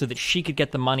so that she could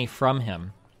get the money from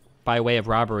him by way of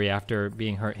robbery after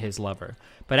being his lover.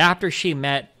 But after she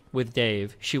met with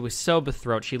Dave, she was so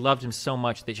betrothed, she loved him so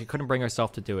much that she couldn't bring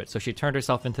herself to do it. So she turned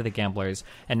herself into the gamblers,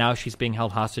 and now she's being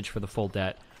held hostage for the full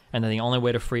debt. And then the only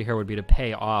way to free her would be to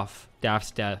pay off Daph's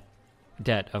debt of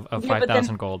Yeah, but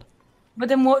 5,000 gold. But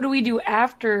then what do we do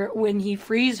after when he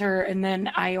frees her and then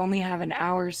I only have an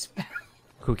hour's spell?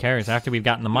 Who cares? After we've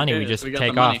gotten the money, we cares? just We got the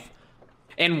take money. off.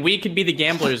 And we could be the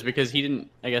gamblers because he didn't,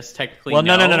 I guess, technically Well,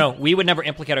 no. know. We would never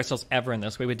implicate ourselves ever in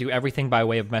this. We would do everything by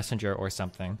way of messenger or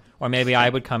something. Or maybe I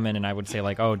would come in and I would say,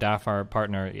 like, oh, Daph, our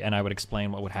partner, and I would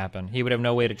explain what would happen. He would have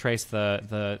no way to trace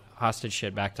the hostage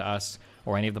shit back to us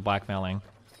or any of the blackmailing.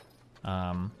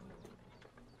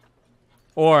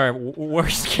 Or,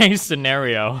 worst case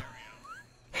scenario,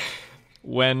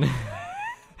 when...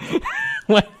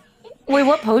 Wait,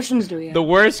 what potions do we have? The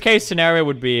worst case scenario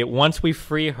would be, once we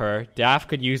free her, Daph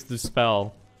could use the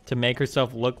spell to make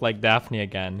herself look like Daphne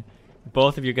again.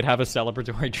 Both of you could have a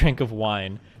celebratory drink of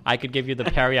wine. I could give you the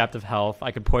Periapt of health.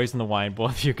 I could poison the wine.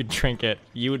 Both of you could drink it.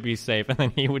 You would be safe, and then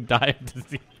he would die of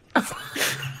disease.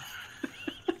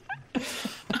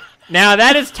 Now,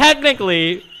 that is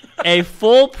technically a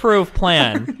foolproof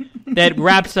plan that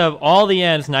wraps up all the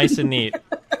ends nice and neat.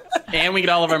 And we get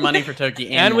all of our money for Toki.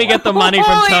 And we get the money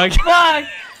from Holy Tug.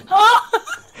 fuck!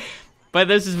 But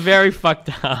this is very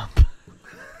fucked up.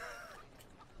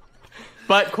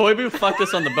 But Koibu fucked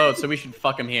us on the boat, so we should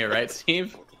fuck him here, right,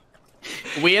 Steve?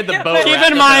 We had the boat. Keep wrapped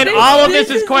in up mind, in all of This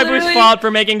this is is Koibu's literally- fault for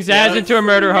making Zaz into a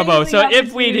murder hobo. amazing So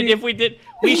if we did,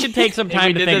 we should take some If time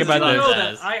we to did think this about on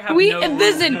this. Zaz. I have We no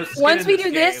listen. no skin Once in we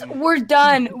do this, game. we're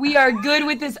done. We are good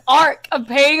with this arc of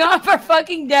paying off our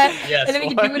fucking debt, Yes, and then we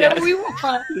can well, do whatever yes. we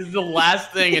want. This is the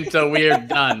last thing until we are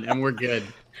done, and we're good.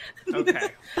 Okay.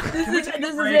 This is take a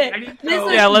it. break? I need to This go.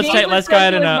 is Yeah, let's Game let's of go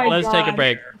ahead and Thrones, my let's take a God.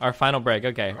 break. Our final break.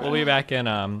 Okay, we'll be back in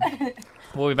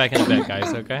we'll be back in a bit,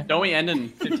 guys. Okay. Don't we end in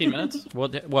 15 minutes? Well,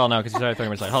 no, because you started 30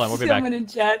 minutes late. Hold on, we'll be back. Someone in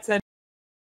chat said.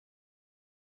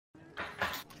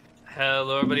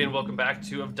 Hello, everybody, and welcome back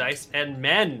to Of Dice and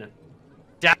Men.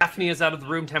 Daphne is out of the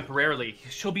room temporarily.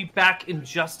 She'll be back in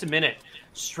just a minute.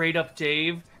 Straight up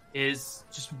Dave is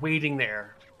just waiting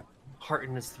there, heart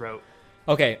in his throat.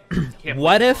 Okay, Can't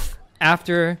what if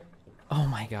after... Oh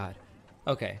my god.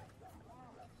 Okay.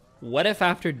 What if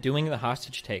after doing the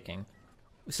hostage taking...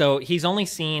 So he's only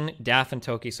seen Daph and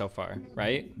Toki so far,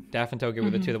 right? Daph and Toki were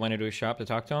the two that went into his shop to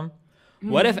talk to him.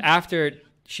 What if after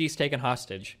she's taken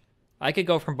hostage, I could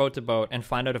go from boat to boat and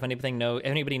find out if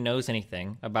anybody knows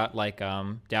anything about, like,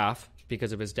 Daph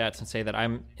because of his debts and say that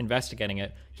I'm investigating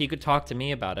it. He could talk to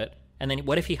me about it, And then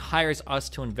what if he hires us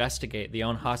to investigate the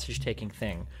own hostage-taking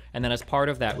thing? And then as part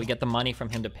of that, we get the money from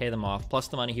him to pay them off, plus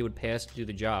the money he would pay us to do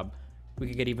the job. We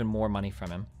could get even more money from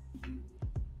him.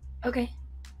 Okay.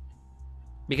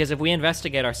 Because if we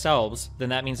investigate ourselves, then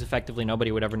that means effectively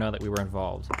nobody would ever know that we were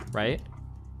involved, right?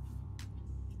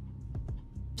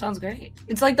 Sounds great.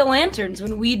 It's like the lanterns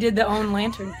when we did the own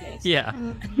lantern case. Yeah.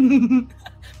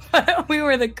 But we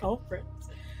were the culprits.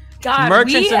 God,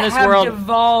 Merchants we in this have world-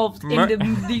 devolved into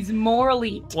these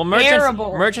morally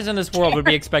terrible. Merchants in this world would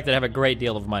be expected to have a great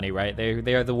deal of money, right?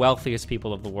 They are the wealthiest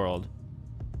people of the world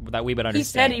that we would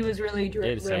understand. He said he was really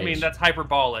rich. I mean, that's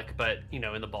hyperbolic, but, you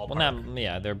know, in the ballpark. Well,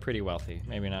 yeah, they're pretty wealthy.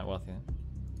 Maybe not wealthy.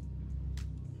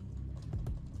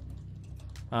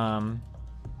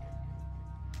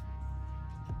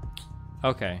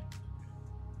 Okay.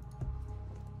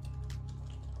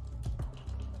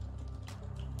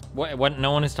 What?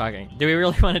 No one is talking. Do we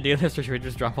really want to do this, or should we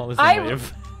just drop all this in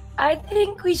wave? I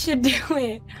think we should do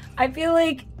it. I feel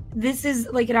like this is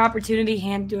like an opportunity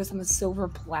handed to us on a silver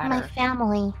platter. My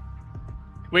family.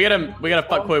 We gotta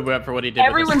fuck Koibu up for what he did.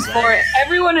 Everyone's for it.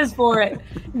 Everyone is for it.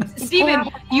 Steven,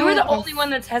 you were the only one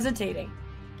that's hesitating.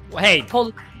 Well, hey, Hold.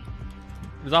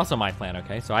 it was also my plan,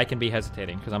 okay? So I can be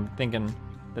hesitating because I'm thinking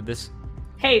that this.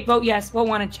 Hey, vote yes. Vote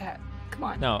one in chat. Come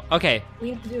on. No, okay. We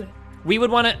have to do it. We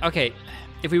would want to. Okay,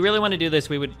 if we really want to do this,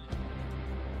 we would.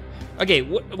 Okay,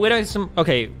 what are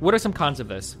some cons of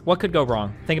this? What could go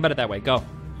wrong? Think about it that way. Go.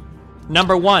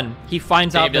 Number one, he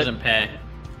finds out Dave doesn't pay.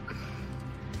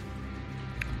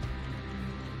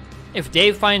 If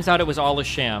Dave finds out it was all a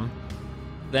sham,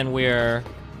 then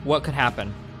what could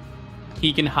happen?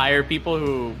 He can hire people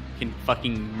who can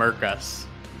fucking murk us.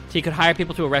 He could hire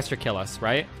people to arrest or kill us,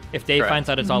 right? If Dave Correct. finds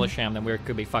out it's all a sham, then we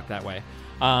could be fucked that way.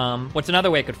 What's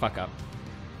another way it could fuck up?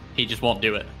 He just won't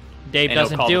do it. Dave And he'll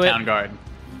doesn't call do the it. town guard.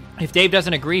 If Dave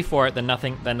doesn't agree for it, then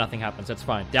nothing happens. That's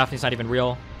fine. Daphne's not even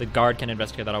real. The guard can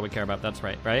investigate that. All we care about. That's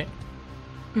right, right?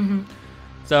 Mm-hmm.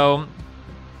 So,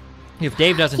 if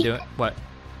Dave doesn't do it, what?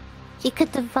 He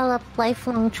could develop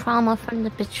lifelong trauma from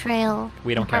the betrayal.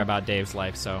 We don't care about Dave's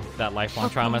life, so that lifelong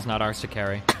trauma is not ours to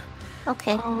carry.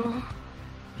 Okay.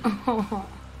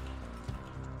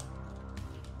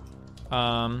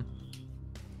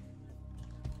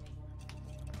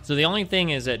 So the only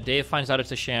thing is that Dave finds out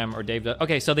it's a sham, or Dave does...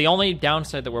 Okay, so the only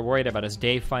downside that we're worried about is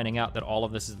Dave finding out that all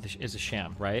of this is a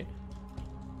sham, right?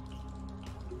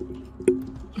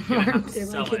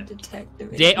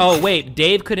 Oh, wait.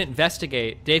 Dave could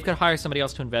investigate. Dave could hire somebody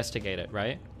else to investigate it,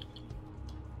 right?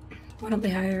 Why don't they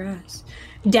hire us?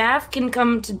 Daph can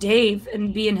come to Dave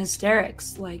and be in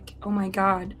hysterics, like, oh my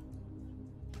god,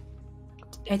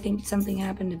 I think something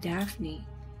happened to Daphne,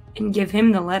 and give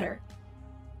him the letter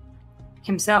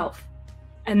himself,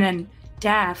 and then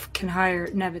Daph can hire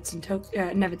Nevitz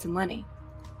and Lenny.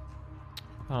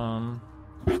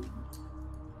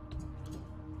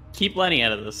 Keep Lenny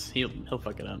out of this. He'll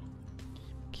fuck it up.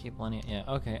 Keep Lenny. Yeah.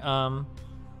 Okay.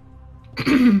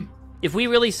 If we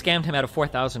really scammed him out of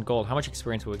 4,000 gold, how much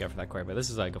experience would we get for that query? But this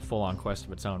is like a full-on quest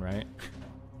of its own, right?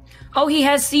 Oh, he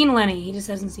has seen Lenny. He just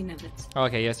hasn't seen Nevitz. Oh,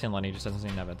 okay, yes, and Lenny just hasn't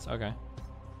seen Nevitz. Okay.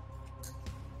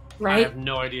 Right? I have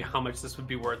no idea how much this would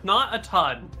be worth. Not a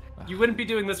ton. You wouldn't be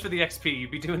doing this for the XP.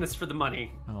 You'd be doing this for the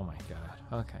money. Oh my god.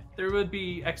 Okay. There would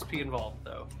be XP involved,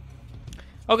 though.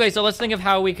 Okay, so let's think of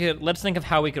how we could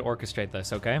orchestrate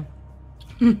this. Okay.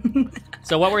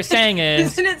 So what we're saying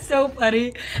is, isn't it so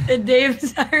funny that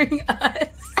Dave's hiring us?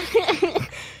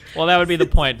 Well, that would be the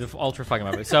point of ultra fucking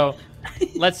movie. So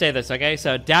let's say this, okay?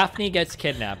 So Daphne gets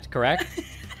kidnapped, correct?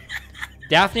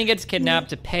 Daphne gets kidnapped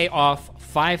to pay off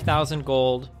 5,000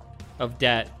 gold of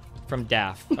debt from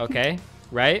Daph, okay?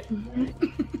 Right?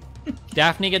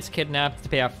 Daphne gets kidnapped to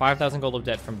pay off 5,000 gold of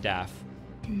debt from Daph.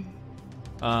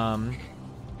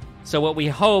 So what we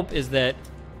hope is that...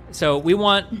 So we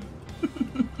want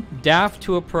Daph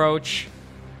to approach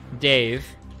Dave,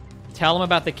 tell him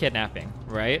about the kidnapping,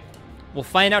 right? We'll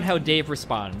find out how Dave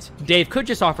responds. Dave could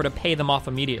just offer to pay them off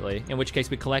immediately, in which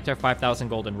case we collect our 5,000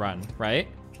 gold and run, right?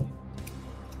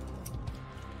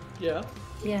 Yeah.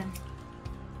 Yeah.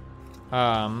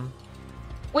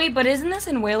 Wait, but isn't this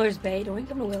in Whalers Bay? Don't we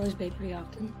come to Whalers Bay pretty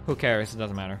often? Who cares? It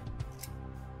doesn't matter.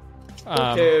 Who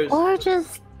cares? Or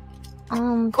just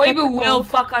Koibu will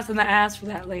fuck us in the ass for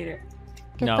that later.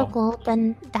 Get No. the gold,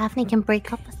 then Daphne can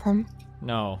break up with him.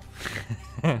 No.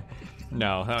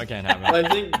 No, that can't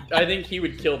happen. I think he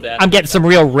would kill Daphne. I'm getting some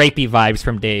real rapey vibes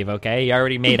from Dave, okay? He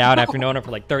already made out after knowing her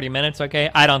for like 30 minutes, okay?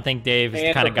 I don't think Dave is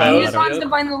the kind of guy He who just let her... wants to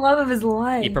find the love of his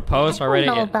life. He proposed I already?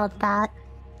 don't know Yeah. about that.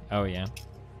 Oh, yeah.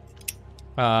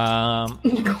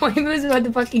 Koibu's about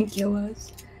to fucking kill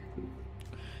us.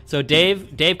 So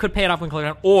Dave could pay it off when we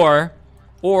collect it,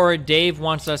 or Dave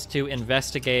wants us to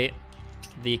investigate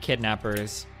the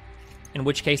kidnappers, in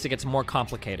which case it gets more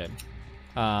complicated.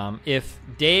 If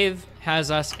Dave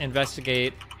has us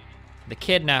investigate the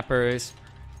kidnappers,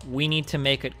 we need to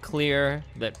make it clear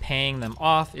that paying them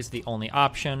off is the only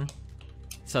option.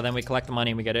 So then we collect the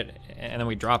money and we get it, and then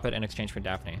we drop it in exchange for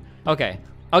Daphne. Okay.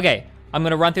 I'm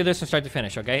going to run through this from start to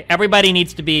finish, okay? Everybody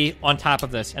needs to be on top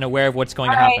of this and aware of what's going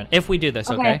to happen if we do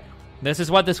this, okay? This is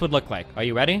what this would look like. Are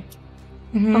you ready?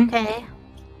 Okay.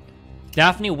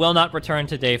 Daphne will not return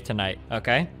to Dave tonight,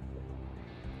 okay?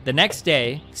 The next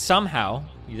day, somehow,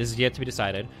 this is yet to be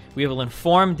decided, we will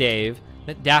inform Dave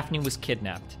that Daphne was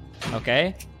kidnapped,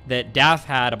 okay? That Daph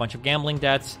had a bunch of gambling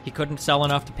debts, he couldn't sell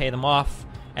enough to pay them off,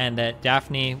 and that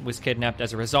Daphne was kidnapped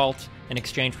as a result in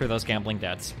exchange for those gambling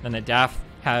debts. And that Daph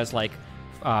has,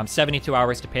 72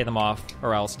 hours to pay them off,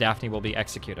 or else Daphne will be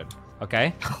executed,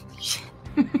 okay?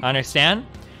 Understand?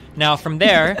 Now, from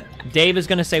there, Dave is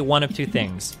going to say one of two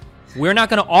things. We're not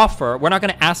going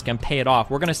to ask him, pay it off.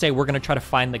 We're going to say we're going to try to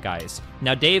find the guys.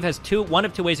 Now, Dave has one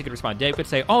of two ways he could respond. Dave could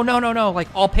say, oh, no,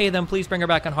 I'll pay them. Please bring her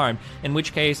back unharmed. In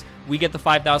which case, we get the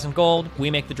 5,000 gold. We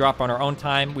make the drop on our own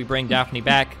time. We bring Daphne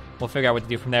back. We'll figure out what to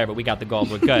do from there, but we got the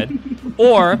gold. We're good.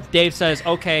 Or Dave says,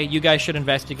 okay, you guys should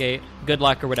investigate. Good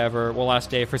luck or whatever. We'll ask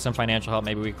Dave for some financial help.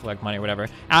 Maybe we collect money or whatever.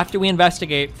 After we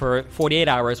investigate for 48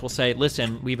 hours, we'll say,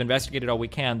 listen, we've investigated all we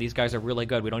can. These guys are really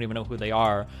good. We don't even know who they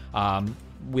are.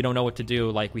 We don't know what to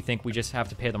do. We think we just have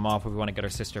to pay them off if we want to get our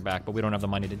sister back, but we don't have the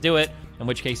money to do it. In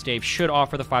which case, Dave should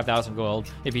offer the 5,000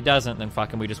 gold. If he doesn't, then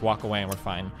fucking we just walk away and we're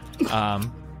fine.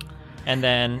 And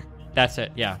then that's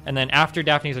it, yeah. And then after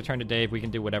Daphne's returned to Dave, we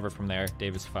can do whatever from there.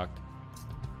 Dave is fucked.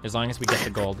 As long as we get the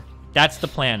gold. That's the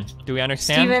plan. Do we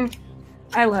understand? Steven,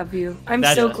 I love you. I'm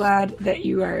so glad that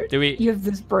you have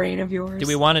this brain of yours. Do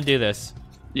we want to do this?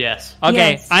 Yes.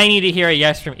 Okay, yes. I need to hear a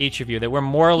yes from each of you, that we're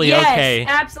morally okay. Yes,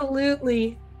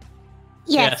 absolutely.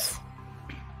 Yes.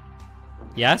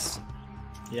 Yes?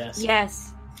 Yes.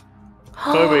 Yes.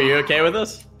 Kobe, are you okay with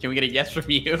this? Can we get a yes from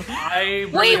you?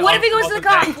 Wait, what if he goes to the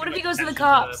cops? What if he goes to the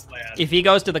cops? If he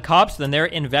goes to the cops, then they're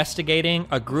investigating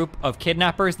a group of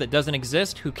kidnappers that doesn't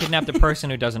exist who kidnapped a person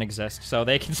who doesn't exist. So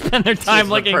they can spend their time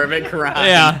looking. Perfect crime.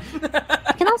 Yeah. You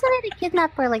can also let a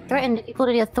kidnapper threaten to go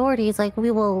to the authorities,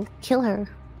 we will kill her.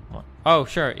 Oh,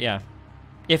 sure, yeah.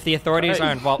 If the authorities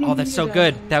are involved. Oh, that's so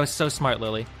good. That was so smart,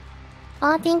 Lily.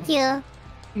 Oh, thank you.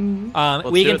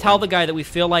 We can tell the guy that we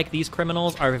feel like these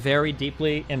criminals are very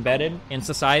deeply embedded in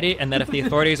society, and that if the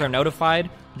authorities are notified,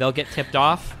 they'll get tipped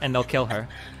off and they'll kill her.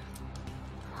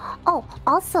 Oh,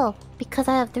 also, because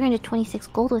I have 326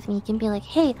 gold with me, you can be like,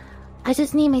 hey, I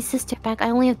just need my sister back.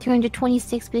 I only have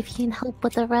 326, but if you can help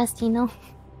with the rest,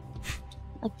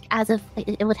 as if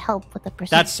it would help with the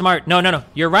percent. That's smart. No.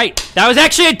 You're right. That was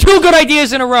actually 2 good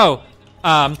ideas in a row.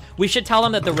 We should tell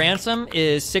them that the ransom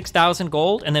is 6,000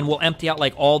 gold, and then we'll empty out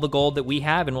all the gold that we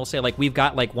have, and we'll say we've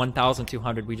got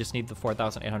 1,200. We just need the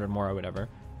 4,800 more or whatever.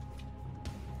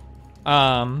 We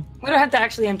don't have to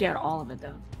actually empty out all of it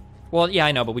though. Well, yeah,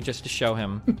 I know, but we just to show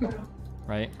him,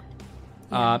 right?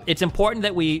 It's important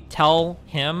that we tell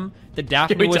him that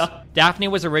Daphne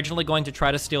was originally going to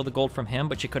try to steal the gold from him,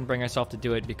 but she couldn't bring herself to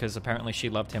do it because apparently she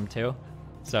loved him too.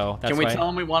 So that's why. Can we tell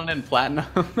him we want it in platinum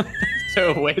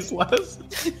so it weighs less?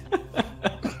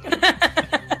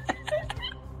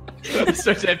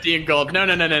 Starts emptying gold. No.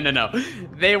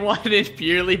 They want it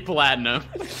purely platinum.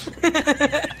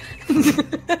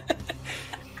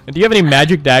 Do you have any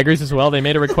magic daggers as well? They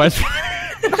made a request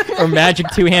for magic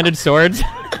 2-handed swords.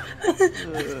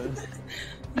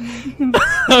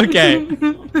 Okay.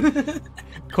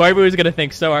 Koibu is going to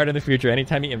think so hard in the future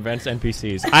anytime he invents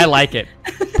NPCs. I like it.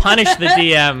 Punish the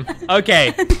DM.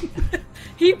 Okay.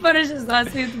 He punishes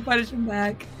us. We have to punish him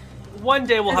back. One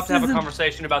day we'll have to have a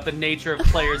conversation about the nature of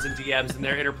players and DMs and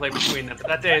their interplay between them, but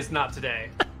that day is not today.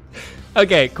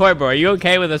 Okay, Koibu, are you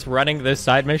okay with us running this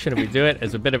side mission if we do it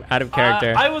as a bit of out of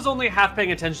character? I was only half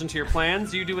paying attention to your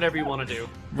plans. You do whatever you want to do.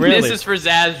 Really? This is for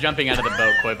Zaz jumping out of the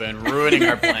boat, Koibu, and ruining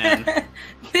our plan.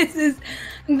 This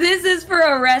is for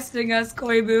arresting us,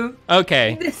 Koibu.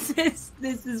 Okay. This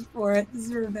is for it. This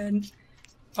is revenge.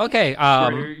 Okay.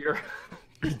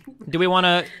 Do we want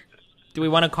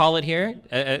to call it here?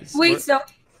 Wait,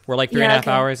 we're 3.5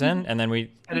 hours in, and then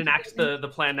we enact the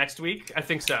plan next week. I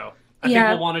think so. I think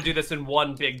we'll want to do this in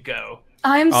one big go.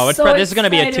 This is going to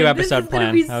be a 2-episode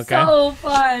plan. This is going to be so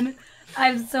fun.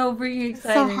 I'm so freaking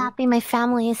excited. So happy my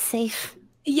family is safe.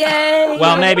 Yay!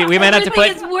 Well, maybe we might have to put.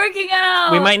 It's working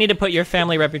out. We might need to put your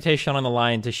family reputation on the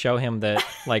line to show him that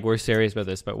we're serious with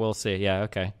this, but we'll see. Yeah.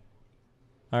 Okay.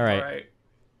 All right. All right.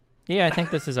 Yeah, I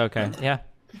think this is okay. Yeah.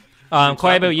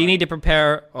 Koibu, you need to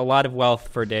prepare a lot of wealth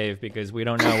for Dave because we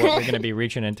don't know what we're going to be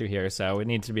reaching into here. So it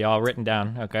needs to be all written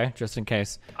down, okay? Just in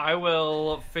case. I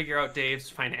will figure out Dave's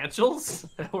financials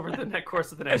over the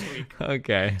course of the next week.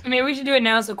 Okay. Maybe we should do it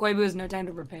now so Koibu has no time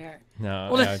to prepare. No.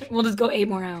 We'll just go 8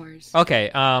 more hours. Okay.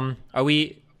 Are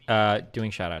we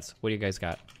doing shoutouts? What do you guys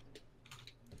got?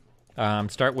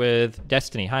 Start with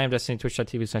Destiny. Hi, I'm Destiny.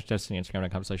 Twitch.tv/Destiny.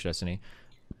 Instagram.com/Destiny.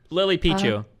 Lily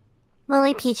Pichu.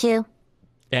 Lily Pichu.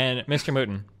 And Mr.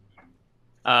 Mooten.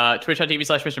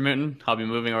 Twitch.tv/Mr. Mooten. I'll be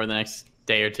moving over the next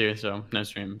day or two, so no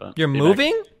stream. But You're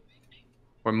moving?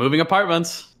 We're moving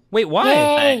apartments. Wait, why?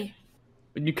 Yay.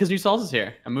 Because New Salsa's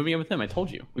here. I'm moving in with him. I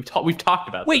told you. We've talked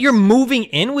about Wait, this. you're moving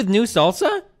in with New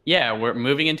Salsa? Yeah, we're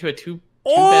moving into a two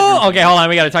Oh, bedroom. okay, hold on.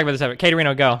 We got to talk about this.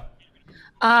 Caterino, go.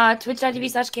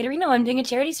 Twitch.tv/Caterino. I'm doing a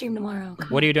charity stream tomorrow.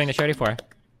 What are you doing the charity for?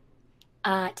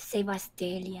 To save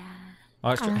Australia.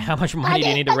 How much money do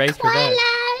you need to raise for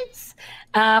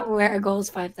that? Where our goal is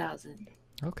 5,000.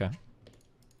 Okay.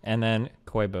 And then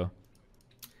Koibu.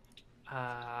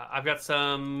 I've got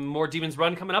some more Demon's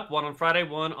Run coming up. One on Friday,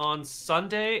 one on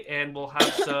Sunday, and we'll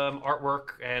have some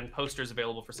artwork and posters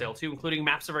available for sale too, including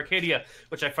Maps of Arcadia,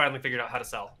 which I finally figured out how to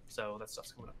sell. So that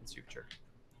stuff's coming up in the future.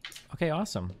 Okay,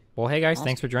 awesome. Well, hey guys,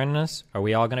 thanks for joining us. Are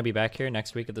we all going to be back here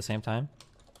next week at the same time?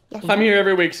 Yes, I'm here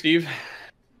every week, Steve.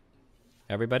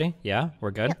 Everybody? Yeah?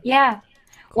 We're good? Yeah.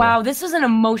 Cool. Wow, this was an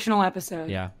emotional episode.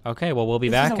 Yeah. Okay, well, we'll be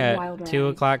This back is a at wild 2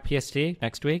 ride. o'clock PST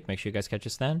next week. Make sure you guys catch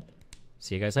us then.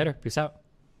 See you guys later. Peace out.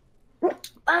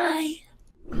 Bye.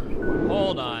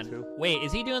 Hold on. Wait,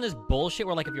 is he doing this bullshit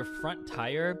where, like, if your front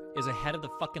tire is ahead of the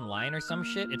fucking line or some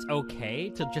shit, it's okay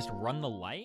to just run the light?